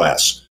quarterback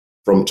class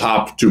from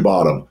top to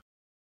bottom.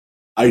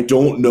 I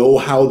don't know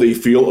how they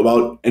feel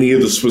about any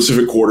of the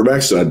specific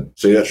quarterbacks. And I'd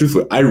say that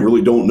truthfully. I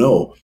really don't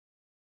know.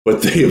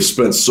 But they have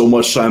spent so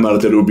much time on it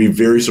that it would be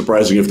very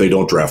surprising if they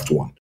don't draft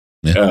one.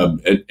 Yeah.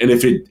 And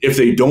if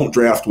they don't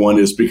draft one,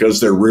 it's because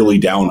they're really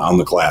down on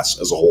the class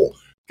as a whole.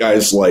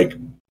 Guys like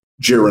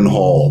Jaron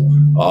Hall,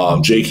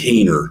 Jake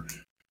Haener,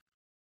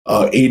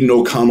 Aiden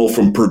O'Connell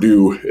from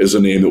Purdue is a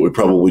name that we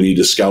probably need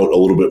to scout a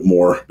little bit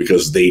more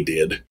because they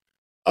did.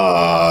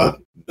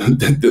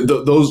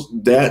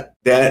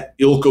 That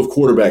ilk of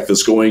quarterback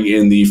that's going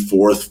in the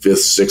 4th,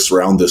 5th, 6th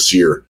round this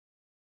year,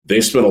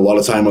 they spent a lot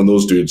of time on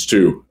those dudes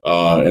too.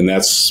 And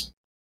that's,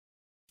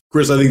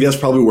 Chris, I think that's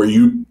probably where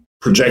you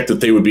project that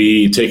they would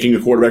be taking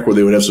a quarterback, where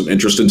they would have some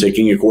interest in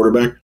taking a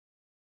quarterback.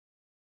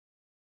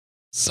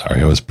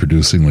 Sorry, I was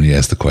producing when you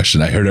asked the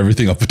question. I heard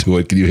everything up to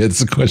it. Can you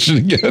answer the question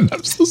again?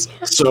 I'm so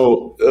sorry.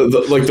 So,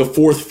 the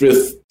 4th,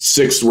 5th,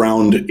 6th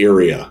round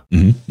area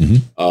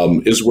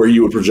is where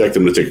you would project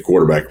them to take a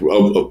quarterback,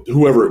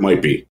 whoever it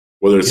might be,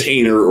 whether it's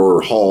Haener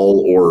or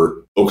Hall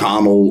or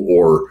O'Connell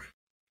or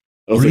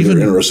I don't think they're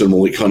interested in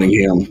Malik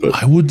Cunningham. But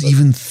I would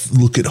even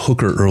look at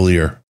Hooker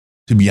earlier.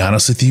 To be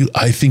honest with you,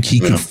 I think he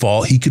could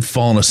fall. He could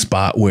fall in a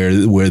spot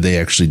where they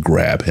actually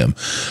grab him.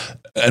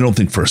 I don't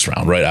think first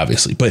round, right?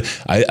 Obviously, but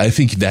I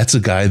think that's a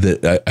guy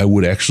that I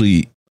would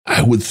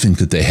think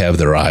that they have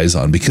their eyes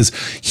on because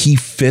he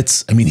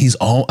fits. I mean, I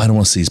don't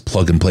want to say he's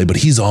plug and play, but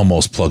he's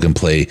almost plug and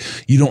play.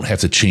 You don't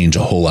have to change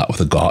a whole lot with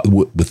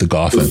the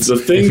offense. The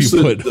things if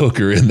you put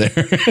Hooker in there.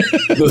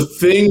 The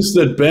things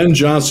that Ben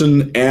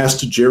Johnson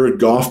asked Jared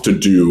Goff to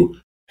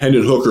do,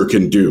 Hendon Hooker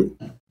can do.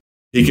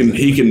 He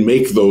can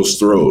make those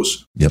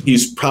throws. Yep.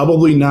 He's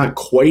probably not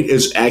quite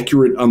as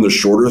accurate on the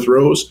shorter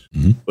throws,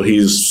 but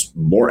he's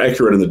more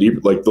accurate in the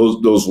deep, like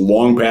those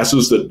long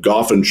passes that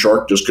Goff and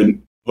Shark just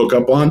couldn't hook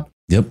up on.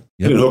 Yep.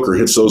 And Hooker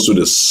hits those with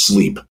his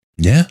sleep.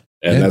 Yeah.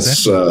 And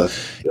that's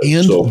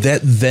exactly. That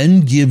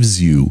then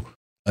gives you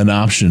an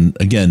option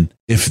again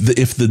if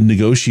the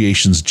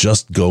negotiations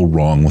just go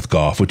wrong with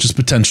Goff, which is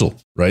potential,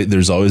 right?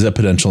 There's always that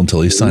potential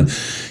until he's signed.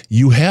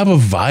 You have a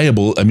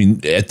viable. I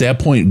mean, at that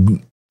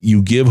point,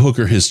 you give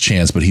Hooker his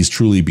chance, but he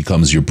truly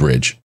becomes your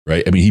bridge,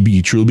 right? I mean,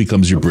 he truly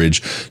becomes your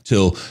bridge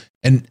till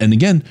and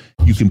again,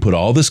 you can put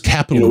all this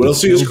capital. You know what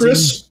else he is,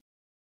 Chris?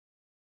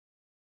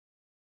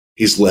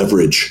 He's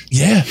leverage.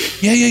 Yeah.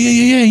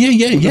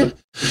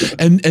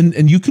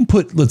 And you can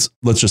put let's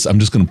just I'm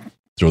just going to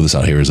throw this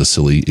out here as a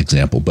silly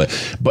example, but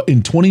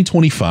in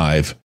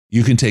 2025,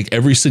 you can take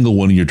every single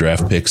one of your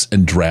draft picks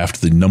and draft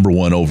the number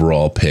 1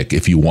 overall pick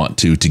if you want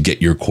to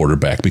get your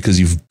quarterback because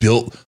you've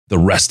built the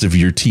rest of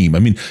your team. I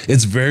mean,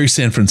 it's very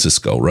San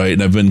Francisco, right?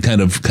 And I've been kind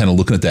of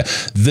looking at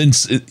that. Then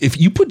if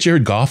you put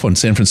Jared Goff on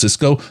San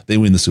Francisco, they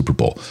win the Super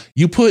Bowl.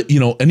 You put,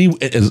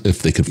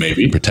 if they could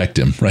maybe protect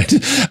him, right?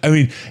 I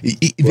mean,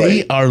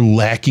 they are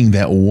lacking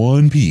that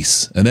one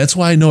piece. And that's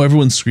why I know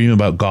everyone's screaming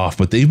about Goff,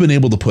 but they've been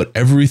able to put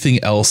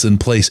everything else in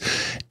place.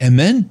 And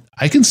then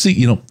I can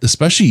see,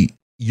 especially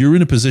you're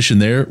in a position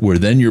there where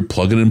then you're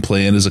plugging and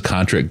playing as a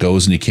contract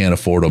goes and you can't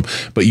afford them,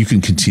 but you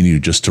can continue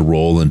just to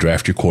roll and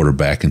draft your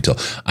quarterback until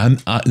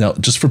now,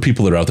 just for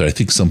people that are out there, I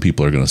think some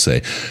people are going to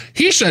say,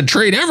 he said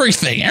trade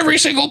everything, every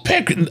single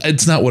pick.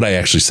 It's not what I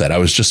actually said. I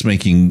was just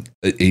making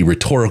a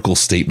rhetorical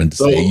statement to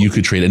say you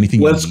could trade anything.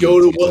 Let's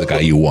go to the guy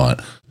you want.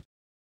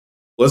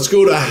 Let's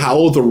go to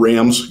how the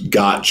Rams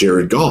got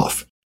Jared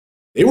Goff.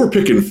 They were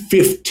picking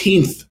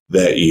 15th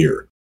that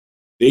year.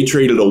 They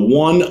traded a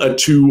 1, a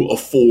 2, a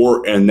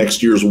 4, and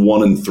next year's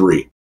 1 and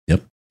 3.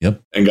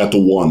 Yep. And got the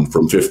 1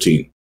 from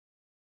 15.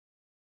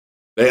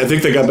 I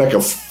think they got back a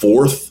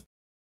 4th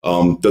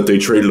that they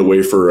traded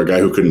away for a guy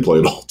who couldn't play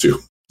at all, too.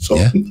 So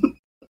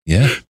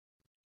yeah.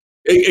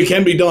 It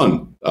can be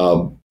done.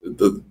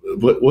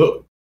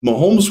 What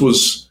Mahomes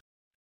was,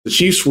 the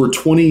Chiefs were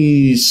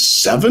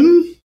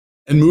 27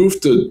 and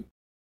moved to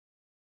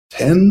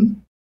 10.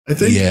 I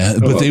think. Yeah,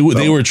 but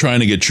they were trying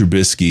to get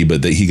Trubisky,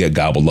 but he got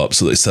gobbled up,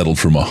 so they settled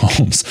for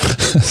Mahomes.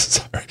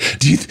 Sorry.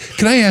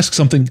 Can I ask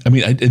something? I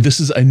mean, I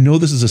know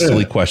this is a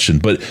silly question,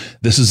 but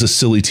this is a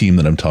silly team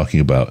that I'm talking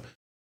about.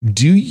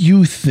 Do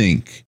you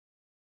think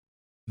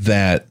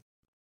that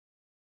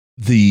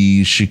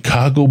the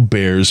Chicago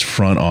Bears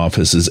front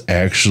office is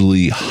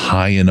actually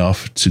high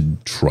enough to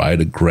try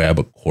to grab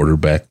a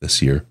quarterback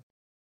this year?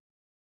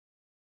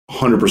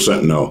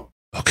 100% no.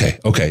 Okay.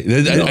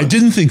 I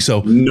didn't think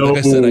so. No. Like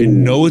I said, I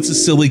know it's a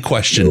silly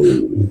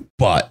question,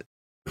 but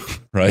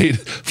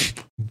right?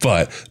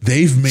 But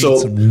they've made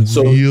some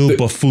real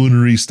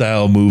buffoonery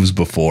style moves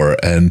before.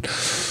 And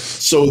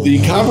so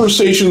the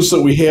conversations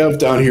that we have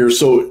down here,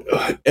 so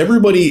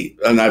everybody,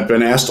 and I've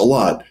been asked a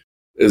lot,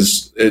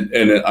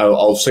 and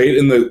I'll say it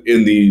in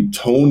the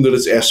tone that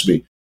it's asked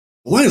me,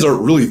 the Lions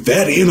aren't really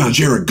that in on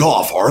Jared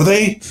Goff, are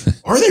they?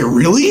 Are they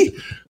really?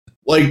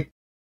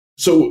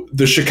 So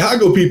the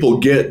Chicago people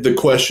get the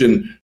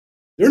question,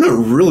 they're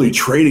not really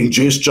trading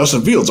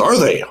Justin Fields, are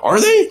they?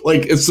 Are they?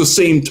 It's the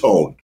same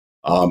tone.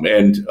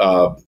 And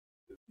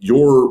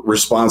your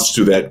response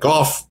to that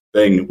Goff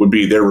thing would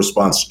be their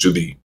response to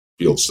the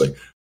Fields thing.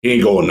 He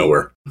ain't going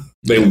nowhere.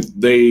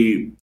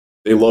 They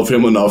love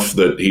him enough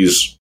that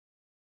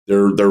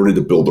they're ready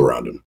to build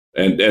around him.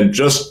 And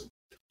just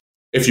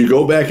if you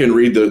go back and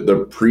read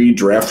the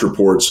pre-draft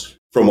reports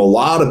from a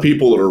lot of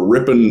people that are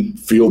ripping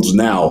Fields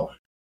now,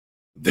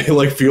 they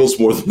like Fields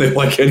more than they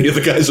like any of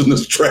the guys in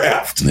this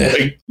draft.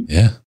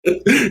 Yeah.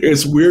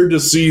 It's weird to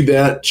see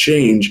that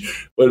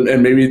change,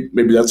 and maybe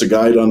that's a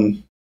guide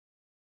on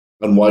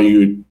why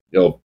you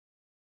know.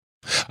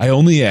 I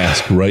only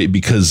ask, right,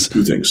 because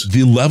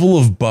the level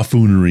of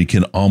buffoonery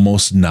can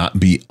almost not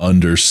be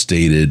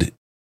understated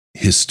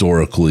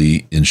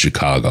historically in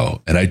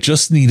Chicago, and I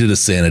just needed a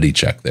sanity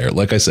check there.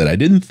 Like I said, I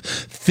didn't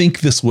think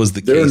this was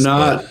the case. They're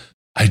not.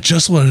 I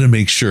just wanted to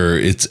make sure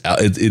it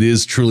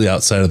is truly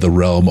outside of the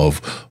realm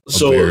of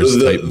a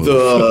Bears type move.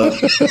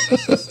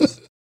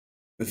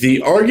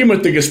 The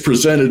argument that gets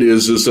presented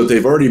is that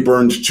they've already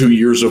burned 2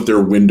 years of their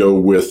window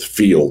with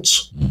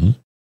Fields,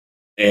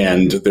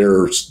 and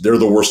they're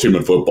the worst team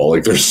in football.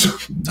 Like there's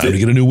time to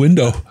get a new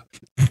window.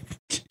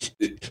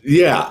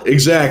 Yeah,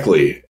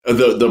 exactly.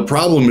 The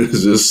problem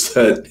is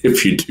that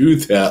if you do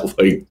that,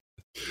 like,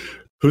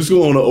 who's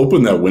going to want to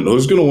open that window?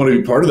 Who's going to want to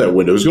be part of that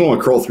window? Who's going to want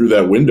to crawl through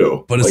that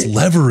window? But it's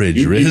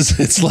leverage, Riz.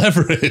 It's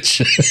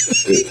leverage.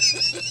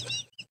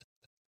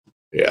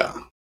 Yeah.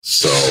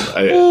 So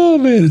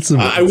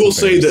I will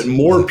say that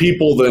more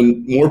people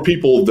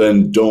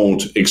than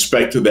don't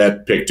expect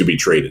that pick to be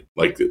traded.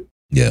 Like,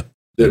 yeah,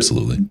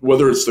 absolutely.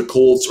 Whether it's the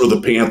Colts or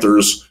the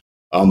Panthers,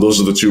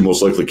 those are the two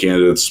most likely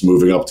candidates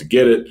moving up to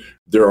get it.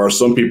 There are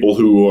some people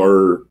who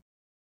are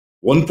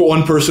one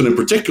person in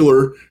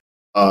particular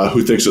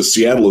who thinks that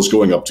Seattle is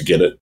going up to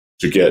get it,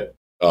 to get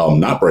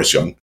not Bryce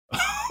Young,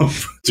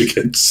 to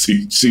get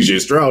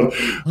CJ Stroud,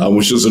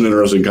 which is an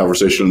interesting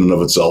conversation in and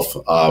of itself.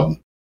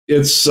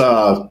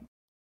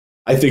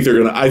 I think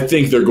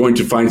they're going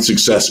to find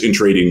success in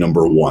trading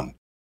number one.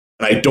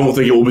 And I don't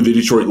think it will be the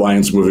Detroit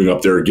Lions moving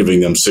up there, giving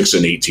them 6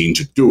 and 18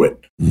 to do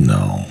it.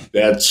 No,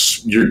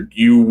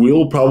 you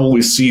will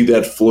probably see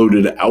that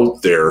floated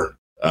out there.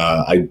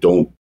 I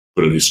don't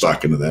put any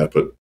stock into that,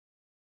 but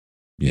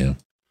yeah,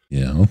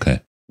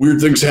 okay. Weird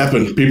things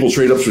happen. People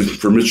trade up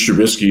for Mitch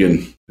Trubisky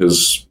and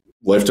his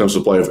lifetime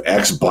supply of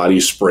Axe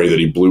body spray that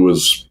he blew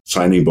his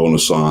signing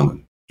bonus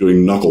on,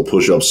 doing knuckle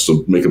push-ups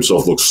to make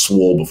himself look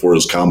swole before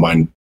his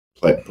combine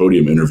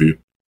podium interview.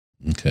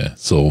 Okay,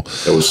 so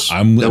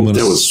I'm going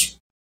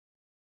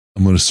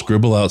to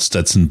scribble out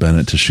Stetson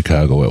Bennett to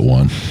Chicago at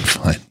 1.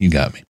 Fine, you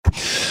got me.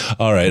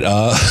 All right.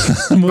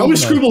 Probably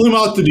scribble him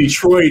out to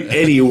Detroit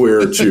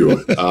anywhere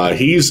too.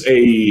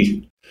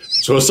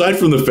 So aside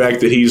from the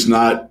fact that he's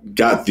not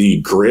got the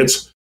grit,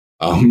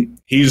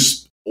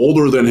 he's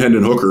older than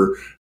Hendon Hooker,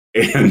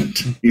 and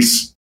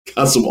he's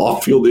got some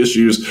off-field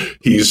issues.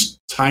 He's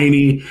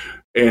tiny,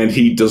 and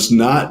he does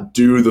not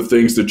do the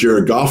things that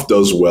Jared Goff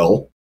does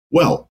well.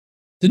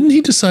 Didn't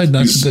he decide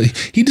not to?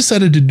 He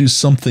decided to do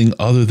something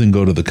other than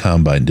go to the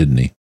combine, didn't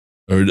he?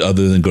 Or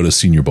other than go to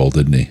Senior Bowl,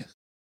 didn't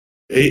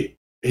he?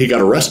 He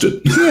got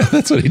arrested. Yeah,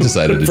 that's what he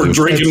decided to do. For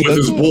drinking with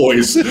his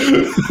boys.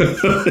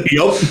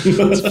 Yep.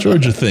 That's a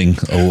Georgia thing,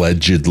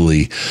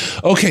 allegedly.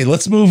 Okay,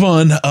 let's move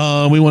on.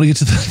 We want to get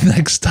to the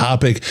next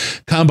topic.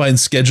 Combine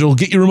schedule.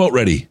 Get your remote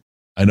ready.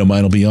 I know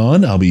mine will be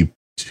on. I'll be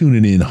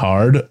tuning in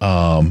hard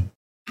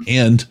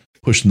and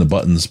pushing the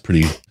buttons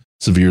pretty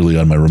severely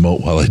on my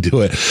remote while I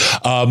do it.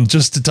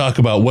 Just to talk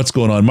about what's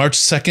going on. March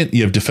 2nd,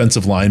 you have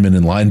defensive linemen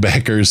and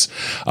linebackers.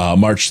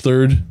 March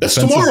 3rd. That's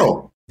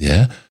tomorrow.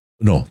 Yeah.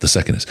 No, the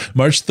 2nd is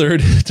March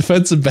 3rd,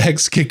 defensive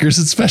backs, kickers,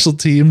 and special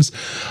teams.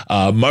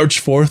 March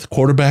 4th,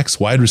 quarterbacks,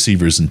 wide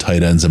receivers, and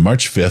tight ends. And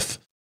March 5th,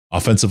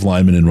 offensive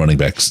linemen and running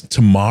backs.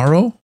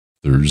 Tomorrow,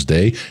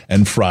 Thursday,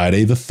 and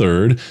Friday, the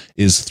 3rd,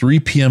 is 3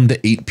 p.m. to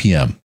 8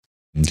 p.m.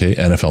 Okay,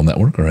 NFL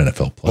Network or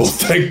NFL Plus.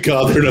 Oh, thank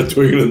God they're not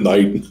doing it at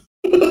night.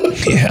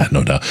 Yeah,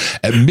 no doubt.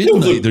 At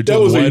midnight, they're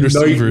doing wide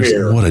receivers.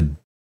 Nightmare. What a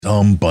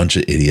dumb bunch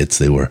of idiots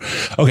they were.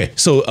 Okay,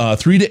 so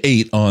 3 to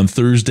 8 on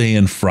Thursday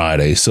and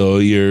Friday. So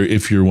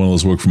if you're one of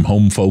those work from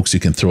home folks, you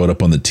can throw it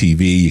up on the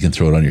TV. You can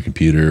throw it on your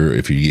computer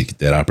if you get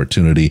that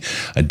opportunity.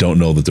 I don't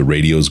know that the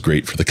radio is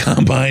great for the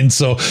combine,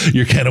 so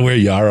you're kind of where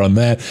you are on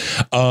that.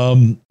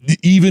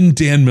 Even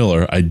Dan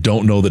Miller, I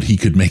don't know that he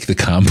could make the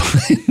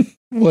combine.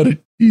 What it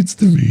needs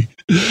to be.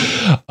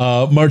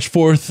 March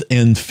 4th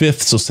and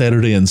 5th, so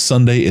Saturday and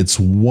Sunday, it's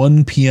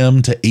 1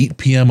 p.m. to 8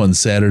 p.m. on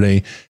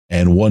Saturday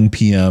and 1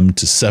 p.m.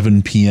 to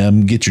 7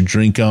 p.m. Get your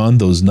drink on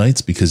those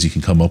nights because you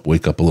can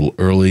wake up a little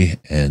early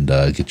and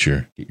get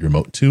your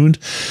remote tuned.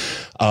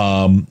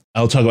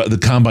 I'll talk about the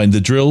combine,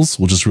 the drills.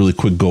 We'll just really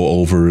quick go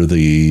over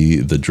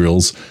the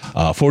drills.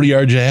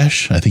 40-yard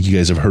dash. I think you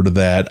guys have heard of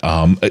that.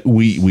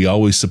 We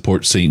always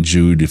support St.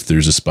 Jude. If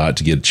there's a spot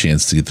to get a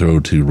chance to throw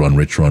to Run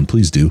Rich Run,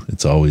 please do.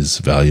 It's always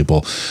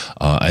valuable.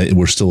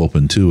 We're still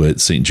open to it.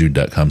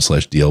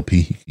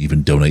 stjude.com/DLP. You can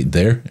even donate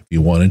there if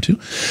you wanted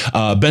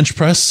to. Bench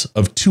press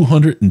of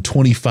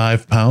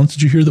 225 pounds.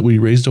 Did you hear that we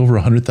raised over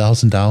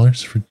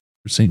 $100,000 for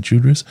St.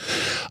 Jude, Riz?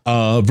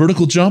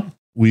 Vertical jump.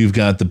 We've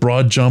got the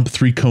broad jump,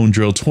 3-cone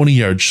drill,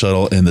 20-yard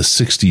shuttle, and the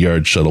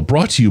 60-yard shuttle,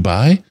 brought to you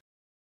by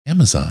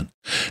Amazon.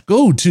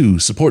 Go to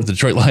support the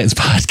Detroit Lions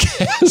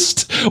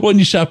podcast when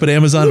you shop at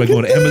Amazon by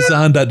going to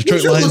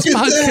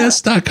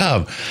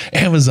amazon.detroitlionspodcast.com.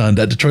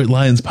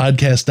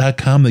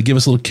 Amazon.detroitlionspodcast.com. They give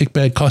us a little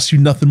kickback, costs you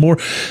nothing more.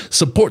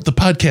 Support the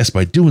podcast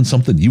by doing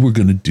something you were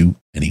going to do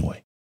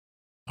anyway.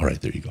 All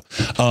right, there you go.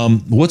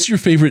 What's your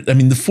favorite? I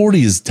mean, the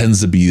 40 tends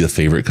to be the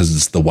favorite because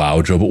it's the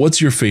wow drill, but what's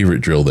your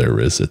favorite drill there,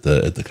 Riz, at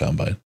the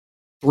combine?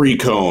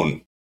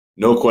 3-cone.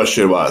 No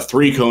question about it.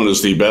 3-cone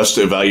is the best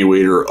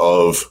evaluator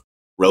of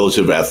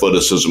relative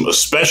athleticism,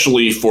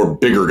 especially for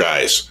bigger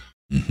guys.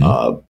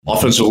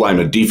 Offensive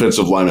linemen,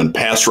 defensive linemen,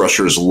 pass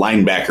rushers,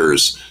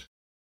 linebackers.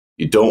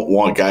 You don't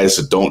want guys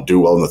that don't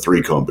do well in the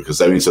 3-cone because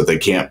that means that they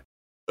can't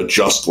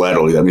adjust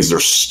laterally. That means they're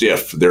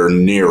stiff, they're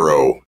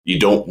narrow. You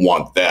don't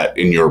want that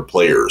in your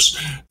players.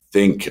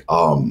 Think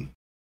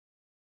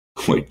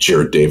like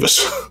Jared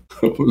Davis.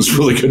 It was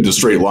really good to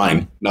straight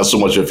line. Not so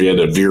much if he had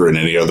to veer in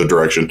any other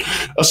direction,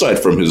 aside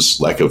from his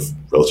lack of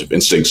relative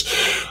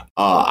instincts.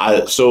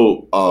 Our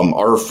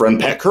friend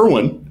Pat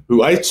Kerwin,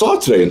 who I saw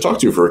today and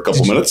talked to for a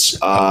couple minutes,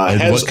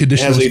 what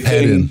condition was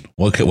Pat in?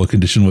 What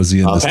condition was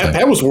he in this time?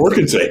 Pat was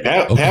working today.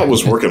 Pat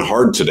was working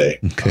hard today.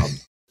 Okay.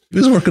 He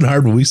was working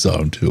hard when we saw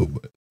him too.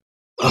 But.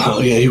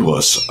 Yeah, he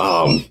was.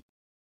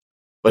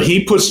 But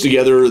he puts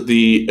together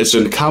it's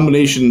a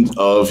combination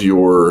of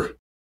your,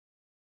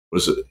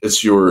 what is it?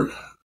 It's your,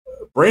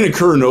 Brandon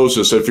Kerr knows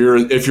this. If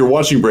you're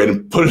watching,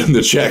 Brandon, put it in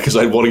the chat because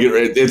I want to get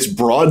it. It's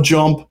broad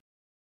jump,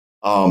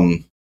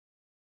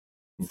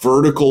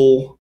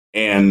 vertical,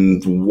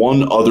 and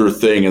one other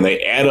thing, and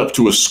they add up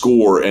to a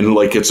score, and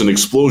like it's an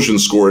explosion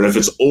score. And if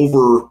it's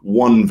over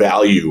one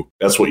value,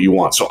 that's what you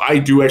want. So I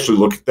do actually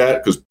look at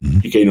that because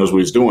PK knows what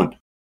he's doing.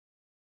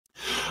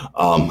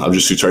 I'm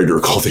just too tired to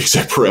recall the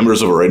exact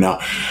parameters of it right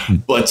now.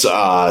 But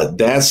I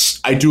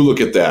do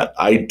look at that.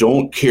 I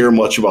don't care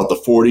much about the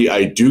 40.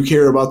 I do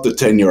care about the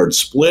 10-yard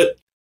split.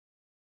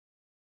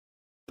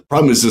 The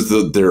problem is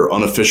that they're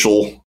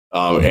unofficial,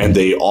 and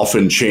they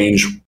often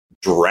change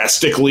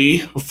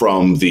drastically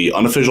from the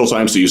unofficial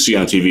times that you see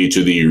on TV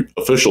to the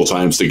official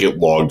times that get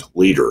logged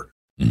later.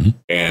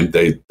 And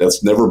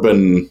that's never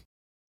been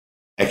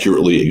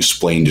accurately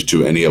explained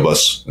to any of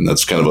us, and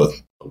that's kind of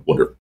a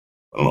wonder.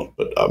 I don't know,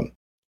 but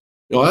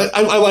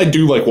I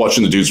do like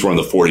watching the dudes run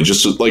the 40.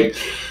 Just like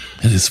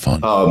it is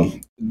fun.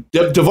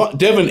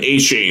 Devin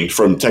Achane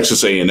from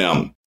Texas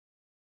A&M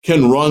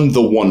can run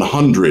the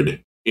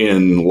 100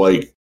 in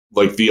like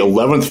the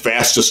 11th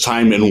fastest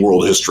time in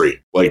world history.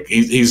 Like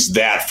he's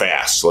that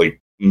fast, like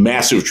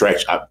massive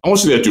traction. I want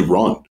to see that dude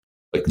run.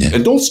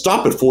 And don't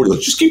stop at 40.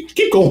 Like, just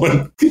keep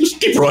going. Just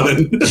keep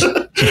running.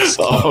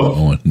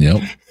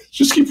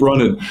 Just keep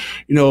running.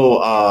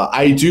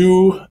 I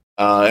do.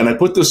 And I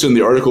put this in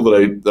the article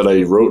that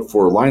I wrote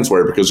for Lions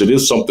Wire because it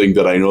is something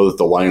that I know that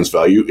the Lions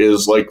value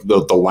is like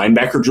the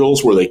linebacker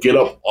drills where they get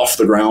up off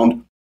the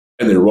ground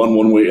and they run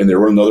one way and they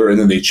run another and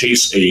then they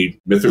chase a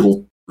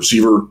mythical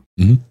receiver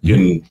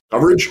in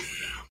coverage.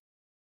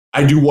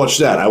 I do watch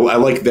that. I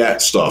like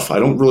that stuff. I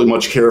don't really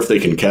much care if they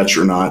can catch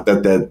or not.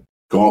 That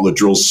gauntlet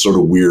drill is sort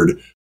of weird.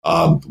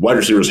 Wide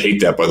receivers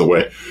hate that, by the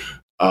way.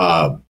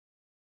 I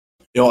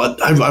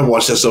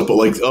watch that stuff, but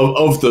like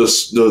of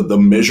the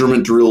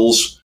measurement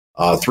drills.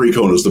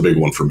 3-cone is the big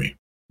one for me.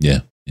 Yeah,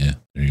 there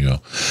you go.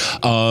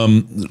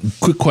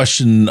 Quick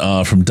question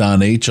from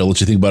Don H. I'll let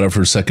you think about it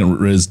for a second.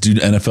 Riz, do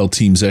NFL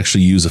teams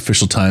actually use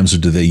official times or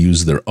do they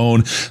use their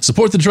own?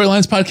 Support the Detroit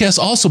Lions podcast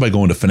also by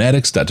going to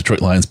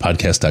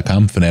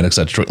fanatics.detroitlionspodcast.com,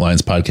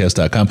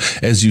 fanatics.detroitlionspodcast.com.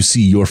 As you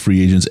see your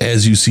free agents,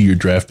 as you see your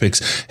draft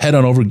picks, head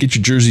on over, get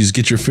your jerseys,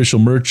 get your official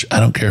merch. I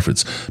don't care if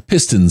it's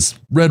Pistons,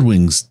 Red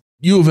Wings,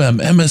 U of M,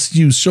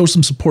 MSU, show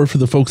some support for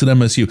the folks at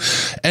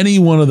MSU. Any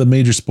one of the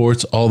major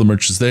sports, all the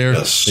merch is there.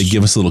 Yes. They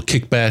give us a little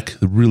kickback.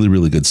 The really,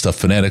 really good stuff.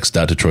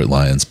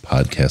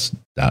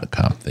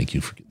 Fanatics.detroitlionspodcast.com. Thank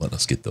you for letting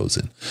us get those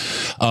in.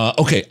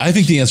 Okay, I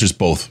think the answer is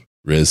both,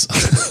 Riz.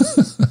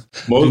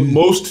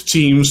 Most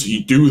teams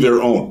do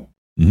their own.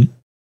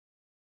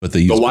 But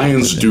the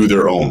Lions do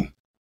their own.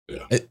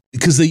 Yeah. By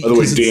the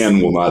way,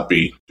 Dan will not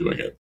be doing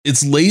it.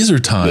 It's laser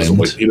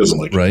timed. He doesn't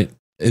like it. Right?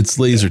 It's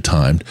laser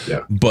timed,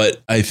 but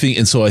I think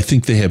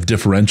they have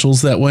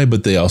differentials that way,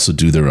 but they also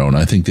do their own.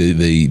 I think they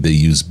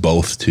use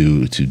both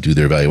to do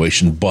their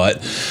evaluation. But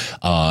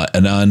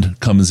Anand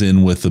comes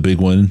in with the big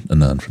one.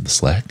 Anand from the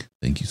Slack.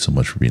 Thank you so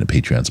much for being a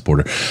Patreon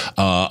supporter.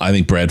 I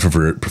think Brad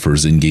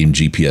prefers in-game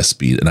GPS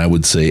speed, and I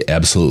would say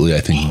absolutely.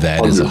 I think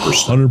that 100%. Is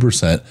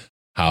 100%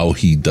 how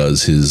he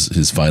does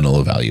his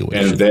final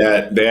evaluation, and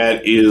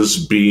that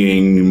is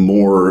being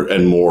more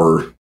and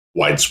more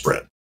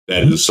widespread.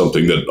 That is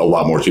something that a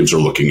lot more teams are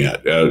looking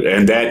at,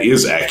 and that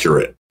is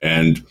accurate.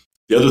 And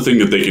the other thing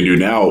that they can do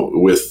now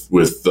with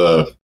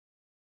the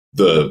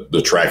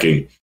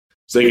tracking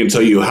is they can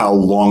tell you how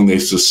long they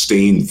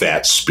sustain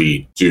that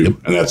speed too,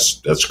 and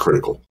that's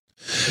critical.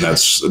 And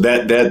that's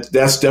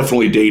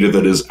definitely data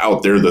that is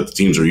out there that the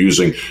teams are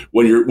using.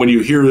 When you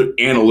hear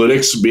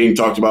analytics being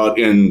talked about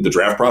in the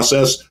draft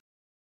process,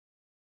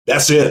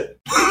 That's it.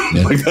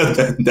 Yeah. Like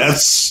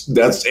that's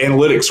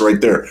analytics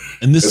right there.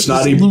 And it's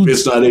not a bugaboo.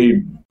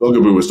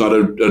 It's not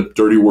a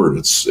dirty word.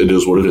 It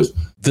is what it is.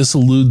 This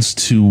alludes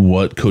to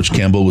what Coach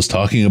Campbell was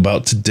talking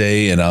about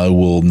today, and I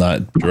will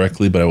not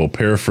directly, but I will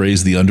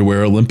paraphrase the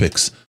underwear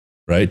Olympics.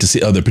 Right, to see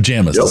their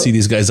pajamas, to see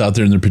these guys out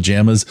there in their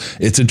pajamas.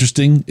 It's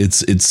interesting.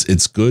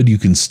 It's good. You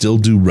can still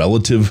do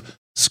relative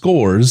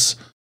scores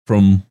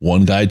from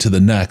one guy to the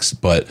next,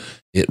 but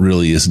it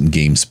really isn't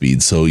game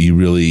speed. So you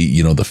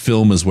really, the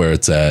film is where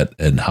it's at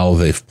and how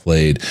they've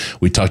played.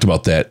 We talked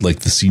about that. Like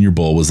the Senior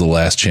Bowl was the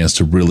last chance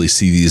to really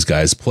see these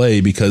guys play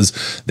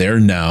because they're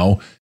now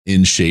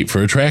in shape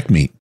for a track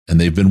meet. And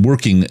they've been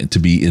working to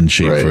be in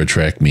shape for a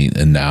track meet.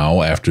 And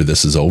now after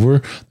this is over,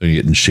 they're going to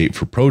get in shape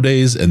for pro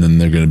days. And then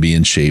they're going to be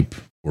in shape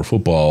for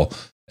football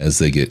as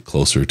they get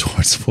closer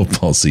towards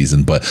football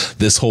season. But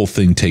this whole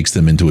thing takes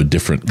them into a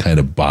different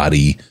kind of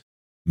body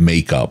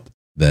makeup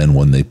than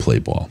when they play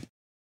ball.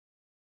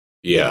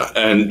 Yeah.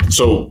 And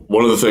so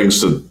one of the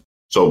things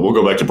so we'll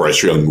go back to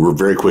Bryce Young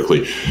very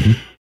quickly. Mm-hmm.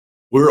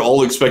 We're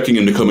all expecting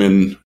him to come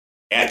in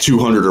at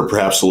 200 or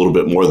perhaps a little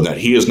bit more than that.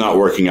 He is not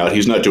working out.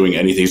 He's not doing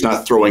anything. He's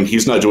not throwing.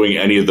 He's not doing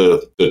any of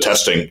the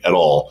testing at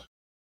all.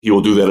 He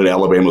will do that at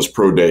Alabama's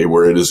Pro Day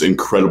where it is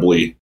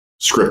incredibly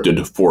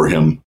scripted for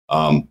him.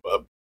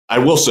 I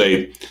will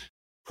say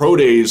Pro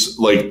Days,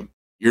 like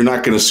you're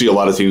not going to see a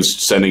lot of teams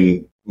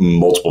sending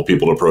multiple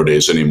people to Pro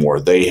Days anymore.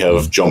 They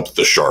have jumped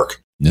the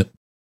shark. Yep.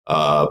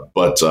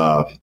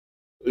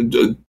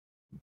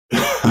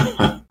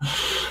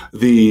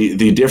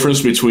 The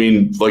difference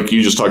between, like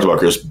you just talked about,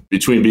 Chris,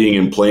 between being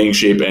in playing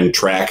shape and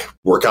track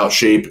workout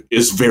shape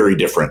is very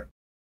different.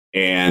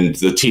 And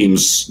the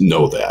teams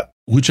know that.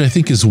 Which I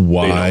think is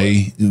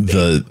why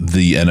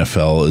the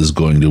NFL is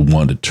going to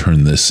want to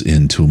turn this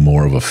into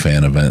more of a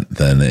fan event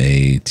than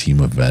a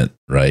team event,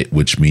 right?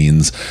 Which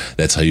means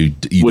that's how you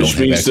which don't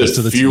means have access that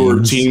to the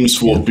fewer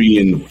teams will be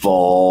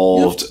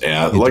involved.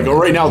 Yep. And like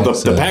right now,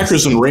 the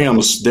Packers and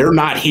Rams, they're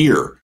not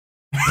here.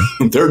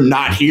 They're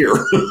not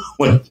here.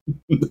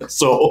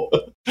 So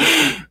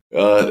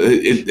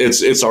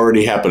it's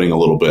already happening a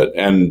little bit.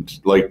 And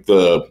like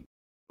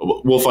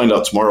we'll find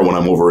out tomorrow when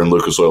I'm over in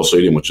Lucas Oil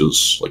Stadium, which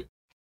is like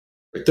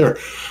right there.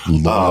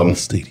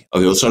 Stadium.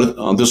 On the other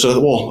side of the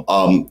wall.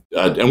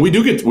 And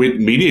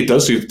media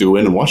does go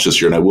in and watch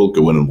this year, and I will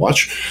go in and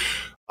watch.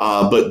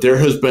 But there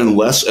has been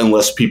less and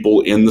less people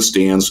in the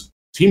stands,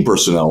 team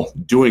personnel,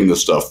 doing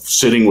this stuff,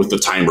 sitting with the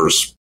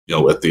timers,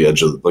 at the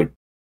edge of like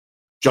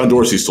John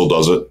Dorsey still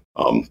does it,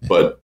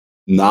 but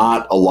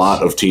not a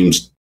lot of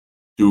teams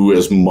do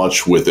as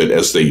much with it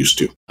as they used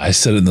to. I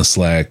said in the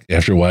Slack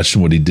after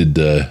watching what he did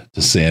to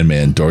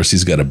Sandman,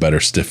 Dorsey's got a better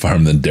stiff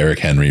arm than Derrick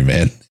Henry,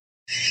 man.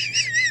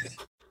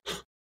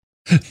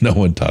 No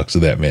one talks to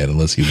that man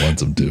unless he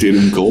wants him to. Did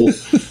him cold.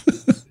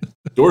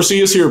 Dorsey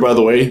is here, by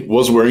the way.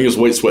 Was wearing his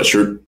white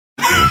sweatshirt.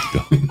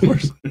 Of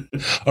course.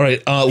 All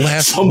right.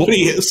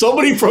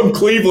 Somebody from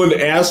Cleveland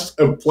asked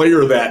a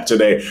player that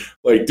today.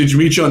 Like, did you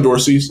meet John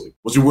Dorsey? Like,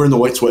 was he wearing the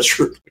white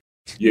sweatshirt?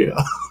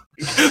 Yeah.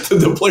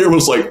 The player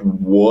was like,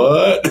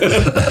 what?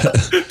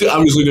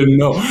 Obviously didn't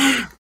know.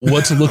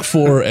 What to look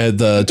for at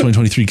the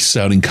 2023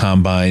 Scouting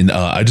Combine.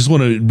 I just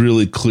want to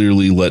really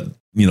clearly let,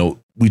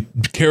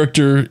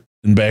 character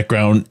and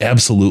background,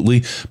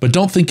 absolutely. But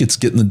don't think it's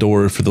getting the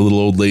door for the little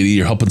old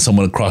lady or helping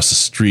someone across the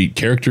street.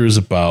 Character is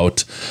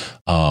about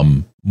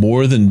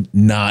more than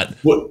not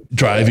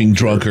driving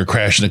drunk or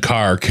crashing a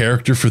car.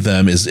 Character for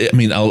them is,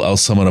 I'll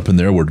sum it up in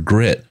their word,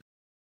 grit.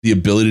 The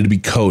ability to be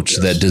coached,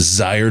 yes. That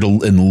desire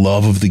and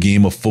love of the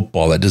game of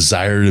football, that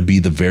desire to be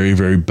the very,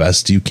 very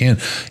best you can.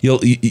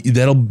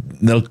 That'll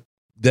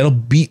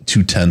beat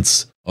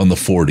 2/10 on the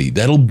 40.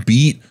 That'll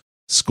beat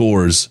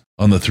scores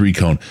on the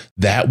 3-cone.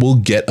 That will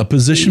get a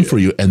position for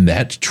you. And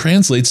that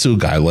translates to a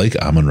guy like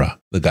Amon-Ra,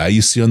 the guy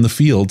you see on the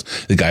field,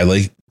 the guy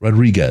like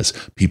Rodriguez,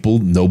 people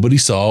nobody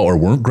saw or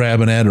weren't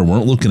grabbing at or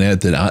weren't looking at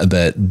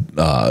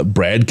that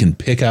Brad can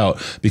pick out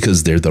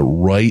because they're the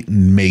right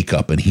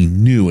makeup. And he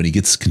knew, and he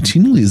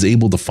continually is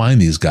able to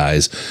find these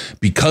guys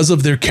because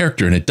of their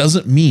character. And it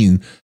doesn't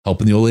mean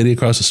helping the old lady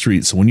across the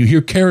street. So when you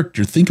hear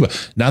character, think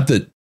about, not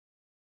that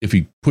if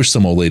you push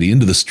some old lady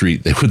into the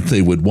street,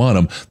 they would want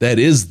them. That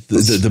is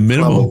the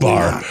minimum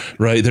bar,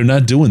 right? They're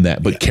not doing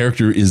that, but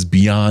character is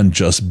beyond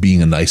just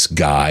being a nice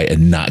guy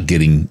and not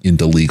getting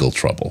into legal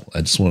trouble.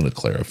 I just wanted to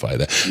clarify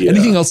that. Yeah.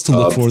 Anything else to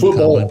look for?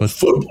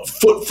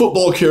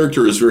 Football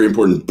character is very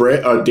important.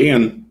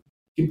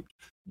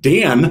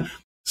 Dan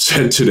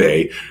said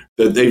today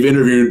that they've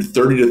interviewed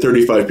 30 to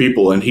 35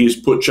 people, and he's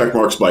put check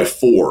marks by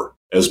 4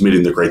 as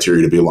meeting the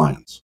criteria to be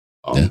Lions.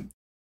 I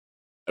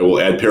will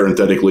add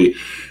parenthetically,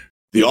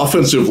 the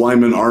offensive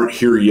linemen aren't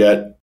here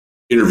yet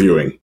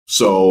interviewing.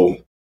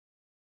 So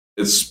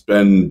it's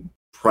been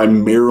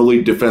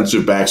primarily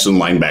defensive backs and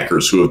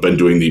linebackers who have been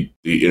doing the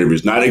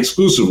interviews, not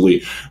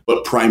exclusively,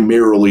 but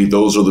primarily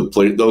those are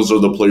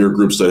the player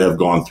groups that have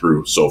gone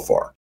through so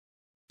far.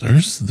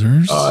 There's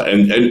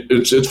and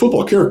it's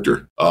football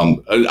character.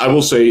 I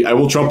will say, I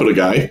will trumpet a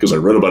guy because I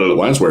read about it at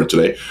Lionswire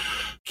today.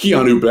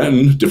 Keanu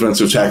Benton,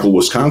 defensive tackle,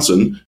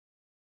 Wisconsin,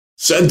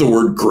 said the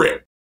word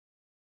grit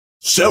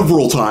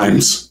several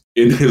times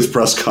in his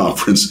press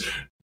conference.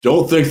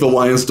 Don't think the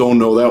Lions don't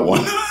know that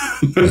one.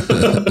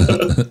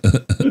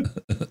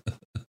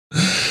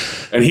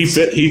 And he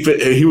fit.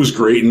 He was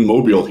great in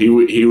Mobile. He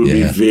would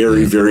be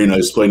very, very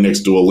nice to play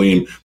next to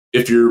Aleem.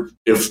 If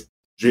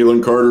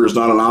Jalen Carter is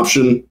not an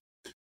option,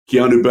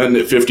 Keanu Benton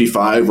at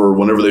 55 or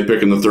whenever they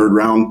pick in the third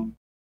round,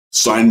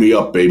 sign me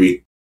up,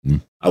 baby.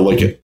 I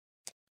like it.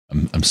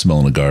 I'm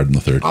smelling a guard in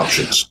the third.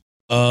 Options.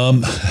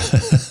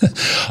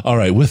 All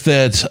right. With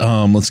that,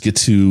 let's get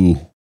to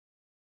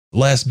the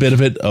last bit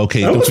of it.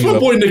 Okay. That was my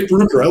boy Nick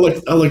Bruker.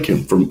 I like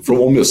him from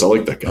Ole Miss. I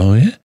like that guy. Oh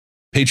yeah.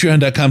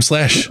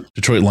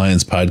 Patreon.com/Detroit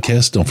Lions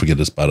Podcast. Don't forget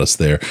about us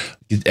there.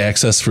 Get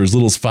access for as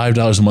little as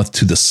 $5 a month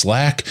to the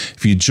Slack.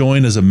 If you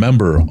join as a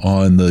member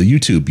on the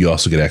YouTube, you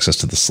also get access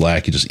to the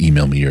Slack. You just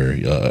email me your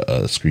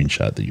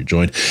screenshot that you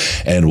joined,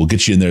 and we'll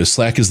get you in there.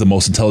 Slack is the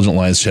most intelligent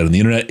Lions chat on the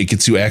internet. It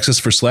gets you access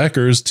for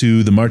Slackers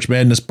to the March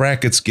Madness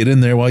brackets. Get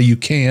in there while you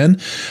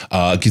can.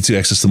 It gets you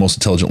access to the most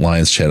intelligent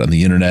Lions chat on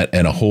the internet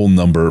and a whole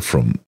number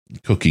from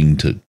cooking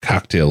to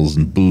cocktails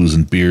and booze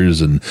and beers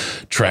and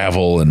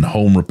travel and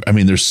home. I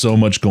mean, there's so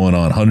much going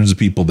on. Hundreds of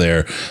people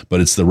there,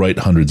 but it's the right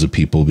hundreds of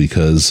people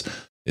because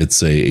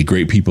it's a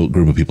great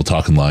group of people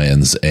talking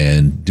Lions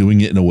and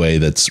doing it in a way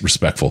that's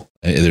respectful.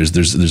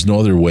 There's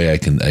no other way I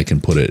can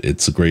put it.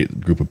 It's a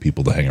great group of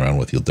people to hang around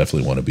with. You'll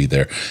definitely want to be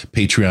there.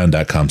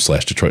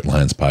 Patreon.com/Detroit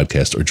Lions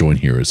Podcast or join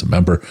here as a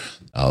member.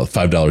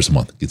 $5 a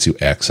month gets you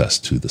access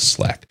to the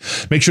Slack.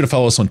 Make sure to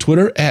follow us on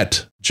Twitter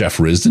at Jeff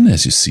Risdon,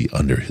 as you see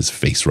under his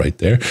face right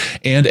there,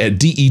 and at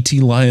DET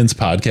Lions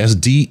Podcast.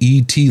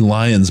 DET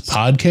Lions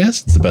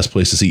Podcast. It's the best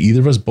place to see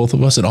either of us, both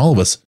of us, and all of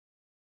us.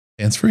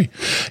 Hands free.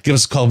 Give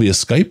us a call via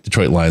Skype,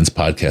 Detroit Lions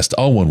Podcast,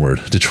 all one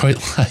word, Detroit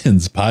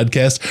Lions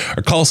Podcast,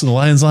 or call us on the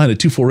Lions line at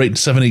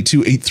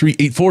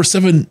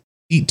 248-782-8384,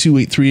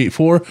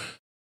 782-8384,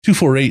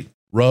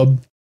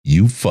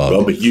 248-RUB-YOU-FUG.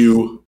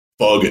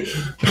 Rub-you-fug.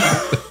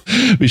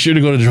 Be sure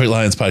to go to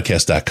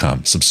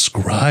DetroitLionsPodcast.com.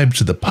 Subscribe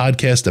to the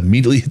podcast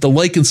immediately. Hit the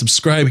like and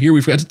subscribe here.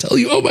 We forgot to tell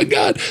you, oh my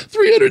God,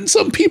 300 and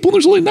some people.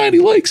 There's only 90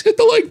 likes. Hit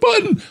the like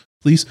button,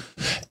 please.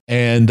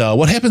 And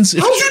what happens if...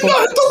 How'd you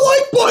not hit the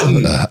like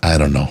button? I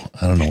don't know.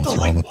 What's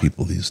wrong with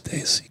people these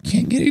days.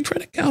 You try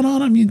to count on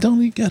them. You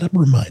got to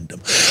remind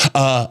them.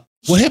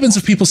 What happens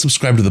if people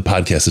subscribe to the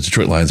podcast at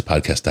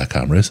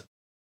DetroitLionsPodcast.com, Riz?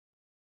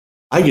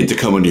 I get to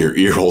come into your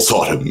ear holes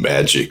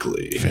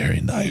automatically.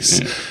 Very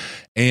nice.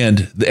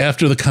 And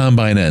after the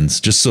combine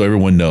ends, just so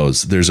everyone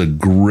knows, there's a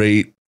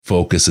great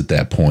focus at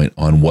that point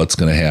on what's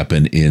going to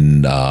happen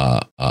in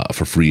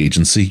for free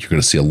agency. You're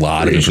going to see a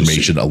lot of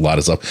information, a lot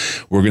of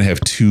stuff. We're going to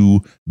have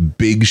 2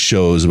 big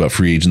shows about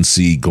free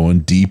agency, going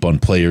deep on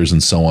players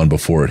and so on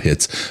before it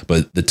hits.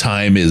 But the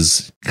time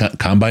is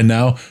combine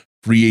now.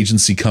 Free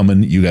agency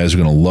coming. You guys are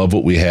going to love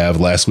what we have.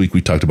 Last week,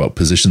 we talked about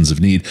positions of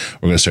need.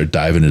 We're going to start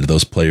diving into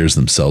those players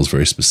themselves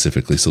very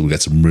specifically. So we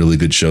got some really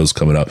good shows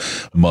coming up.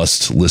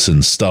 Must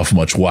listen stuff,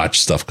 much watch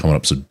stuff coming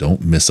up. So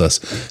don't miss us.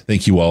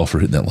 Thank you all for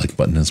hitting that like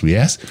button as we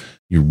asked.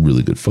 You're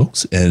really good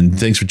folks. And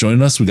thanks for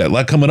joining us. We got a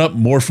lot coming up.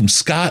 More from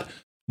Scott,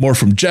 more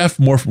from Jeff,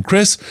 more from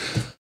Chris.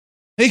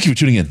 Thank you for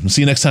tuning in. We'll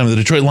see you next time on the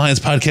Detroit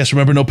Lions Podcast.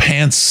 Remember, no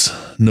pants,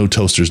 no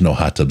toasters, no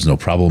hot tubs, no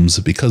problems,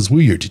 because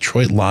we're your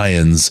Detroit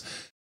Lions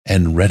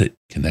and Reddit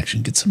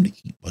connection. Get something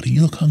to eat, buddy.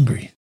 You look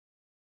hungry.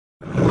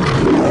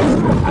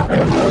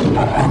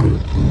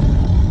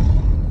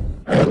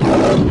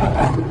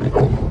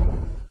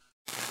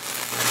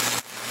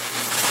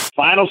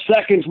 Final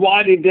seconds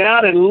winding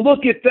down, and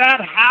look at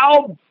that.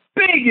 How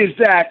big is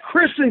that?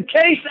 Chris and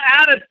Case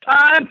out of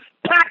time.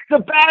 Pack the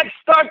bag,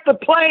 start the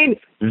plane.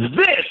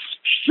 This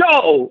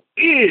show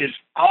is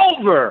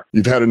over.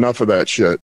 You've had enough of that shit.